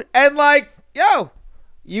dude, and like, yo,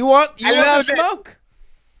 you want love the that. smoke?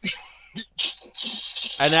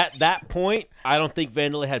 And at that point, I don't think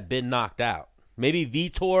Vanderlei had been knocked out. Maybe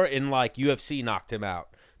Vitor in like UFC knocked him out,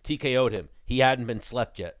 TKO'd him. He hadn't been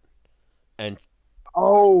slept yet, and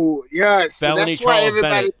Oh yeah, so Felony that's why Charles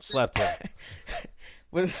everybody. Bennett slept him.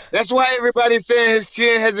 That's why everybody's saying his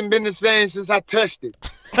chin hasn't been the same since I touched it.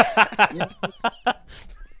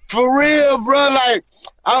 For real, bro. Like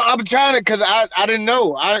I'm trying to, cause I didn't know.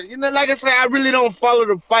 Like I said, I really don't follow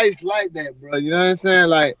the fights like that, bro. You know what I'm saying?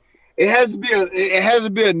 Like it has to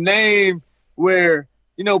be a name where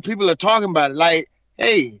people are talking about it. Like,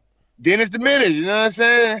 hey, Dennis the Menace. You know what I'm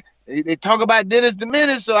saying? They talk about Dennis the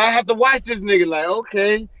Menace, so I have to watch this nigga. Like,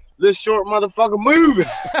 okay, this short motherfucker moving.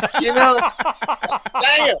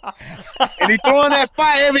 Damn. And he throwing that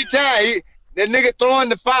fire every time. That nigga throwing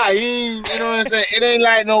the fire. He ain't, you know what I'm saying? It ain't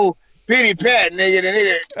like no Penny Pat nigga. The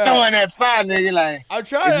nigga throwing that fire, nigga. Like, I'm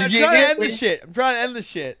trying to end the shit.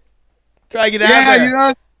 Try to get out yeah, there. you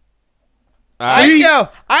know. I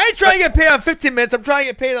ain't trying to get paid on 15 minutes. I'm trying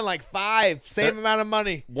to get paid on like 5. Same amount of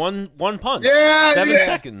money. One punch. Yeah, 7 yeah.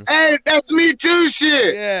 seconds. Hey, that's me too.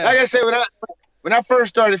 Shit. Yeah. Like I said, when I first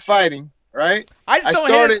started fighting, right? I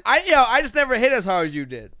just never hit as hard as you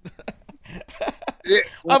did. Yeah,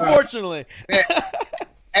 Unfortunately.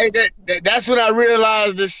 Hey, that's when I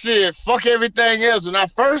realized this shit. Fuck everything else. When I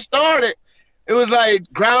first started, it was like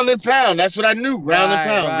ground and pound. That's what I knew. Ground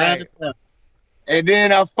and pound. And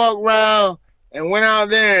then I fucked around and went out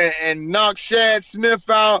there and knocked Shad Smith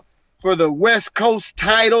out for the West Coast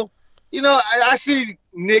title. I see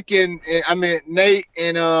Nate and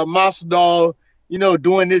Masvidal,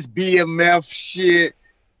 doing this BMF shit.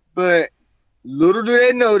 But little do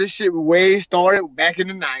they know this shit way started back in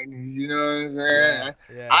the 90s. You know what I'm saying?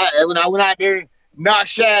 Yeah. When I went out there and knocked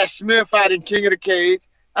Shad Smith out in King of the Cage,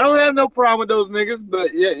 I don't have no problem with those niggas.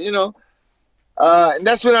 But, yeah, and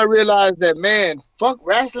that's when I realized that, man, fuck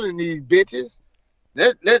wrestling these bitches.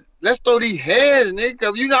 Let's throw these heads,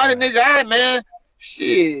 nigga. You know how the nigga are, man.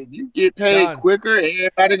 Shit, you get paid Done. quicker.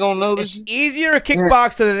 Everybody gonna notice It's you. easier to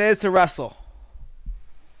kickbox than it is to wrestle.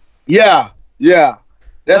 Yeah.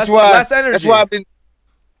 That's why. Less energy. That's why I've been.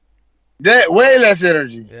 That way less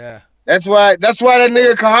energy. Yeah. That's why that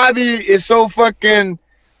nigga Kahabi is so fucking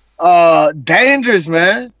dangerous,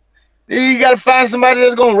 man. You gotta find somebody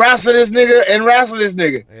that's gonna wrestle this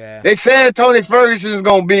nigga. Yeah. They said Tony Ferguson is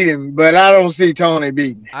gonna beat him, but I don't see Tony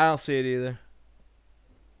beating. I don't see it either.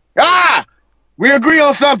 We agree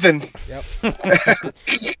on something. Yep.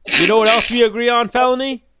 You know what else we agree on,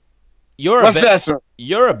 Felony? What's that, sir?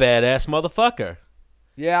 You're a badass motherfucker.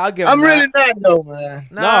 Yeah, I'll give I'm him really that. not though, man.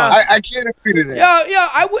 Nah. I can't agree to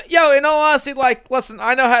that. In all honesty, like, listen,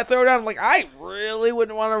 I know how to throw down. Like, I really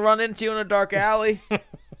wouldn't want to run into you in a dark alley.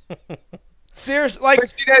 Seriously, like, But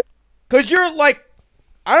see that, because you're like,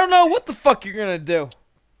 I don't know what the fuck you're gonna do.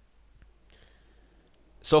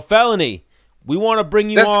 So, Felony, we want to bring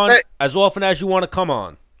you on as often as you want to come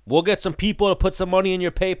on. We'll get some people to put some money in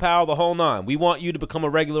your PayPal, the whole nine. We want you to become a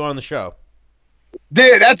regular on the show.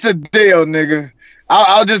 That's a deal, nigga.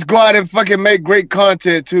 I'll just go out and fucking make great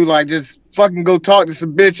content too. Like just fucking go talk to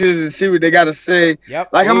some bitches and see what they gotta say.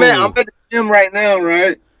 Yep. Like I'm at the gym right now,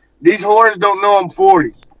 right? These whores don't know I'm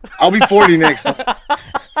 40. I'll be 40 next month.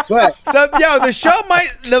 But So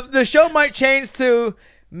the show might change to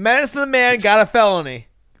Menace the Man got a felony.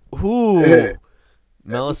 Ooh.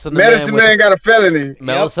 Melissa the Medicine Man got a felony.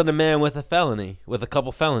 Melissa the Man with a felony, with a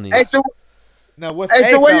couple felonies. Hey, so No, with Hey, a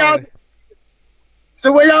so where y'all- felony.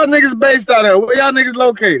 where y'all niggas based out of? Where y'all niggas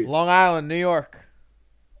located? Long Island, New York.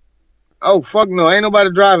 Oh fuck no, ain't nobody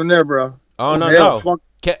driving there, bro. Oh no, Hell, no.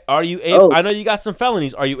 fuck. Are you able? Oh. I know you got some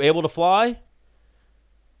felonies. Are you able to fly?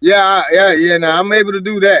 Yeah. Nah, I'm able to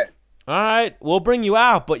do that. All right, we'll bring you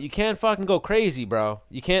out, but you can't fucking go crazy, bro.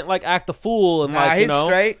 You can't like act a fool and Nah, like he's you know.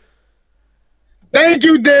 straight. Thank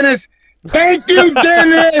you, Dennis. Thank you,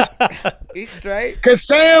 Dennis. He's straight. Cause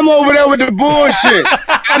Sam over there with the bullshit.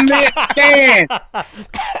 I meant Stan.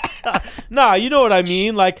 Nah, you know what I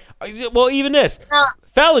mean. Like, well, even this Nah.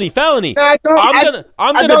 felony. Nah, I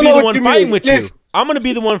I'm I gonna don't be know the what one you fighting mean. with you. Listen. I'm gonna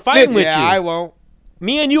be the one fighting with Yeah, you. I won't.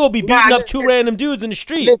 Me and you will be beating Nah, up two listen. random dudes in the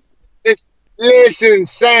street. Listen,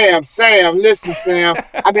 Sam. Listen, Sam.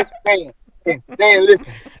 I meant Stan. Stan,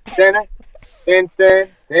 listen. Stan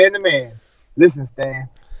the man. Listen, Stan.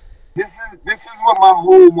 This is what my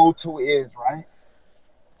whole motto is, right?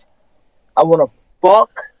 I wanna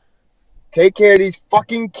take care of these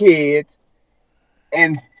fucking kids,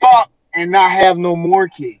 and fuck and not have no more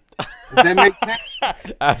kids. Does that make sense?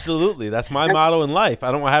 Absolutely, that's my motto in life.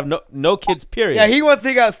 I don't want to have no kids. Period. Yeah, he wants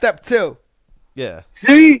to go step 2. Yeah.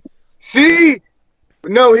 See?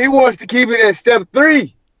 No, he wants to keep it at step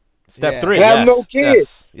 3. Step Yeah. 3. Have yes. no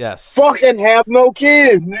kids. Yes. Fucking have no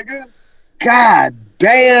kids, nigga. God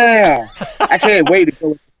damn. I can't wait to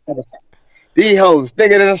go. These hoes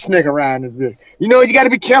thicker than a snake around this bitch. You know, you got to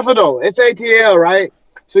be careful, though. It's ATL, right?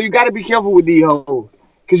 So you got to be careful with these hoes.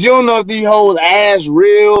 Because you don't know if these hoes ass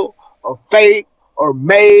real or fake or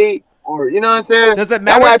made or, you know what I'm saying? Does it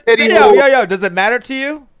That's why I matter? said these hoes- Yo, does it matter to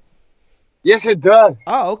you? Yes, it does.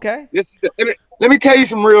 Oh, okay. Let me tell you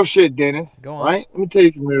some real shit, Dennis. Go on. Right? Let me tell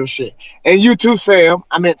you some real shit. And you too, Sam.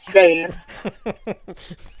 I meant Stan.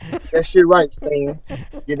 That shit right, Stan.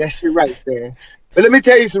 Get that shit right, Stan. But let me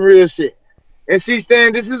tell you some real shit. And see,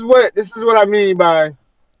 Stan, this is what I mean by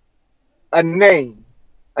a name.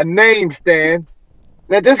 A name, Stan.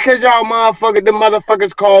 Now just cause y'all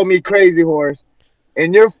motherfuckers call me Crazy Horse,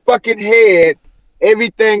 in your fucking head,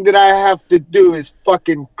 everything that I have to do is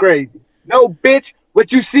fucking crazy. No, bitch,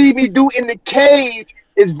 what you see me do in the cage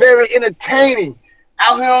is very entertaining.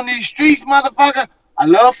 Out here on these streets, motherfucker, I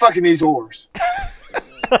love fucking these whores.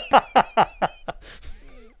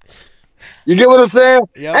 You get what I'm saying?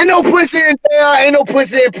 Yep. Ain't no pussy in jail, ain't no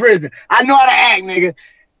pussy in prison. I know how to act, nigga.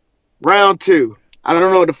 Round 2. I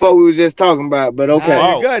don't know what the fuck we was just talking about, but okay.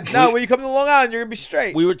 Nah, Oh. you're good. No, when you come to Long Island, you're gonna be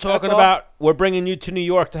straight. We were talking That's all. about we're bringing you to New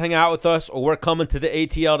York to hang out with us, or we're coming to the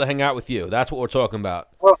ATL to hang out with you. That's what we're talking about.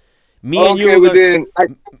 Well, Me and you Okay, are well gonna,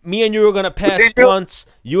 then, me and you are gonna pass then you- blunts.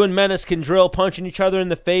 You and Menace can drill punching each other in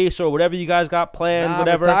the face or whatever you guys got planned, Nah,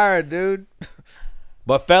 whatever. I'm retired, dude.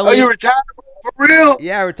 But oh, felony, you retired for real?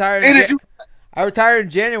 Yeah, I retired. Dennis, you- I retired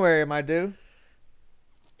in January, my dude.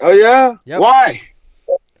 Oh yeah? Yep. Why?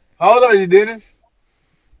 How old are you, Dennis?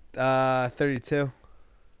 32.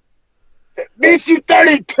 Bitch, you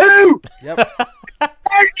 32! Yep. 32!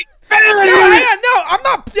 No, I'm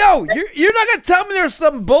not. Yo, you're not gonna tell me there's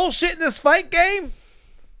some bullshit in this fight game.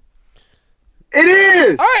 It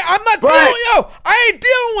is! All right, I'm not But- dealing. Yo, I ain't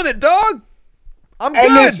dealing with it, dog. I'm Hey,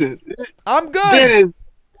 good. listen. I'm good. Dennis.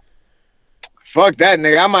 Fuck that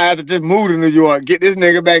nigga. I might have to just move to New York. Get this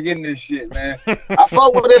nigga back in this shit, man. I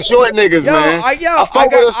fuck with them short niggas, Yo, man. I fuck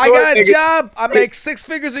with them got short a niggas. job. I make 6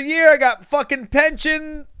 figures a year. I got fucking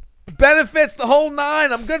pension, benefits, the whole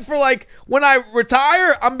 9. I'm good for like when I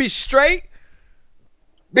retire. I'm be straight.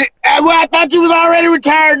 Well, I thought you was already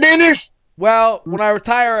retired, Dennis. Well, when I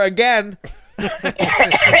retire again.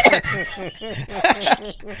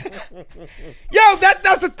 Yo,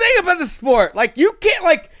 that's the thing about the sport. Like you can't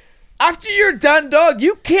after you're done, dog.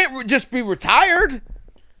 You can't just be retired.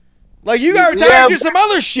 Like you got retired Yeah, and do some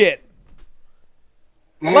other shit.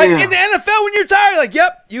 Like in the NFL, when you're tired, like,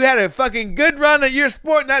 yep, you had a fucking good run at your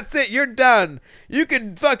sport, and that's it. You're done. You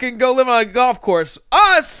can fucking go live on a golf course.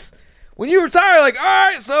 Us, when you retire, like, all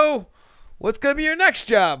right, so what's gonna be your next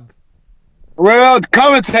job? Well,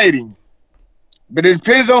 commentating. But it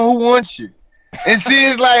depends on who wants you. And see,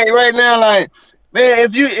 it's like right now, like, man,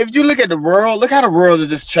 if you look at the world, look how the world is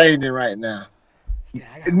just changing right now.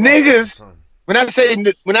 Niggas, when I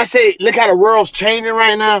say look how the world's changing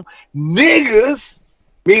right now, niggas,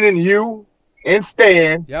 meaning you, and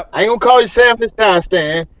Stan. Yep. I ain't gonna call you Sam this time,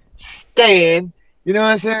 Stan. Stan. You know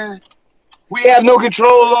what I'm saying? We have no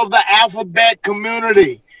control of the alphabet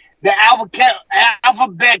community. The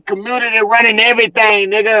alphabet community running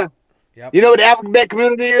everything, nigga. Yep. You know what the alphabet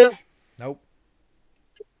community is? Nope.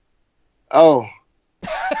 Oh.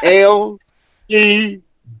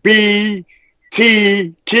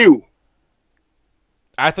 LGBTQ.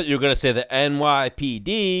 I thought you were going to say the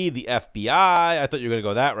NYPD, the FBI. I thought you were going to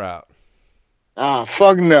go that route. Ah,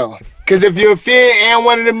 fuck no. Because if you're a fan and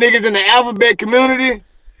one of them niggas in the alphabet community,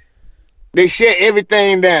 they shut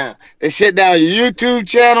everything down. They shut down your YouTube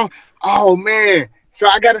channel. Oh, man. So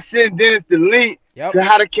I got to send Dennis the link to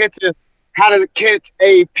how to catch a PHAGGOT.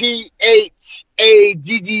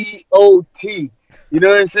 You know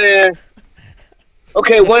what I'm saying?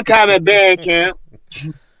 Okay, one time at band camp.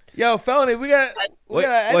 Yo, Felony, we got.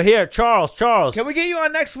 Well, here, Charles. Can we get you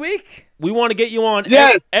on next week? We want to get you on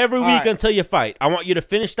every week right. until you fight. I want you to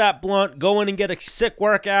finish that blunt, go in and get a sick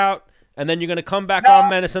workout, and then you're going to come back on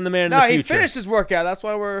Menace and the Man in the future. No, he finished his workout. That's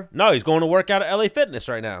why we're... No, he's going to work out at LA Fitness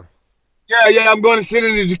right now. Yeah, I'm going to sit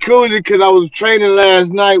in the jacuzzi because I was training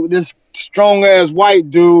last night with this strong-ass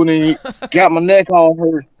white dude, and he got my neck all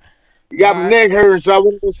hurt. He got my neck hurt, so I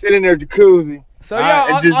went to go sit in there jacuzzi. So,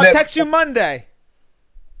 I'll text you Monday.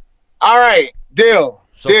 All right, deal.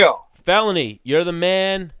 Felony, you're the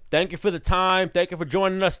man. Thank you for the time. Thank you for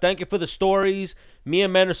joining us. Thank you for the stories. Me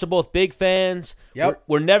and Menace are both big fans. Yep.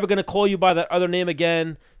 We're never going to call you by that other name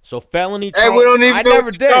again. So, Felony Hey, we don't even know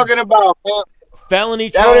what you're talking about, man. Felony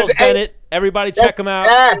Charles Bennett. Everybody check him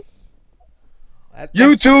out.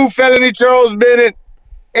 YouTube, Felony Charles Bennett.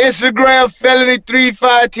 Instagram,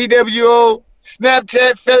 Felony35TWO.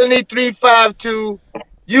 Snapchat, Felony352.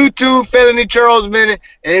 YouTube, Felony Charles Bennett.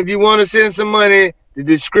 And if you want to send some money, the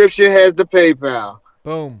description has the PayPal.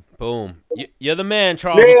 Boom. You're the man,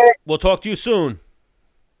 Charles. Yeah. We'll talk to you soon.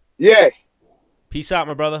 Yes. Peace out,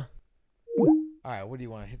 my brother. All right, what do you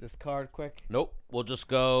want to hit this card quick? Nope. We'll just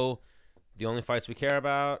go the only fights we care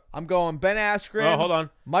about. I'm going Ben Askren. Oh, hold on.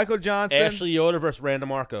 Michael Johnson. Ashley Yoder versus Randa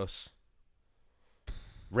Marcos.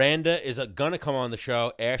 Randa is going to come on the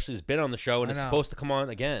show. Ashley's been on the show and is supposed to come on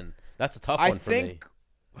again. That's a tough one for me.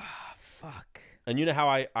 Fuck. And you know how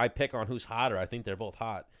I pick on who's hotter. I think they're both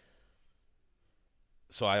hot.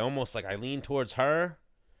 So I almost I lean towards her,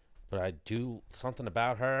 but I do something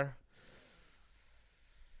about her.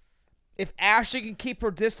 If Ashley can keep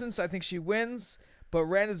her distance, I think she wins. But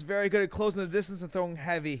Randa's very good at closing the distance and throwing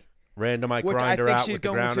heavy. Randa might grind her out with the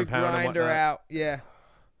ground and pound and whatnot. Grind her out. Yeah.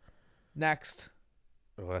 Next.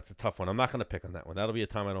 Oh, that's a tough one. I'm not going to pick on that one. That'll be a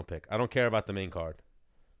time I don't pick. I don't care about the main card.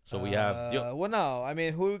 So we have... well, no. I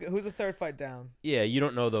mean, who's the third fight down? Yeah, you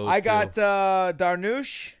don't know those I got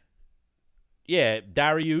Darnush. Yeah,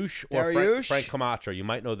 Dariush or Dariush. Frank Camacho. You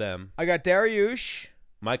might know them. I got Dariush.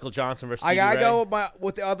 Michael Johnson versus I gotta Stevie Ray. go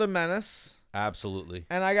with the other menace. Absolutely.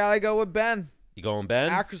 And I gotta go with Ben. You going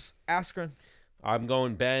Ben? Askren. I'm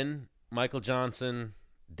going Ben, Michael Johnson,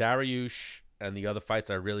 Dariush, and the other fights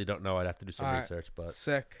I really don't know. I'd have to do some research. But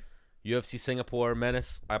sick. UFC Singapore,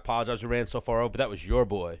 Menace. I apologize we ran so far over, but that was your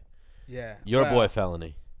boy. Yeah. Your boy,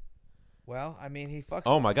 Felony. Well, I mean, he fucks.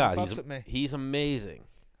 Oh my God, he fucks with me. He's amazing.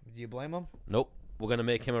 Do you blame him? Nope. We're gonna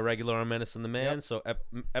make him a regular on Menace and the Man. Yep. So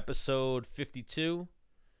episode 52.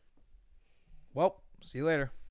 Well, see you later.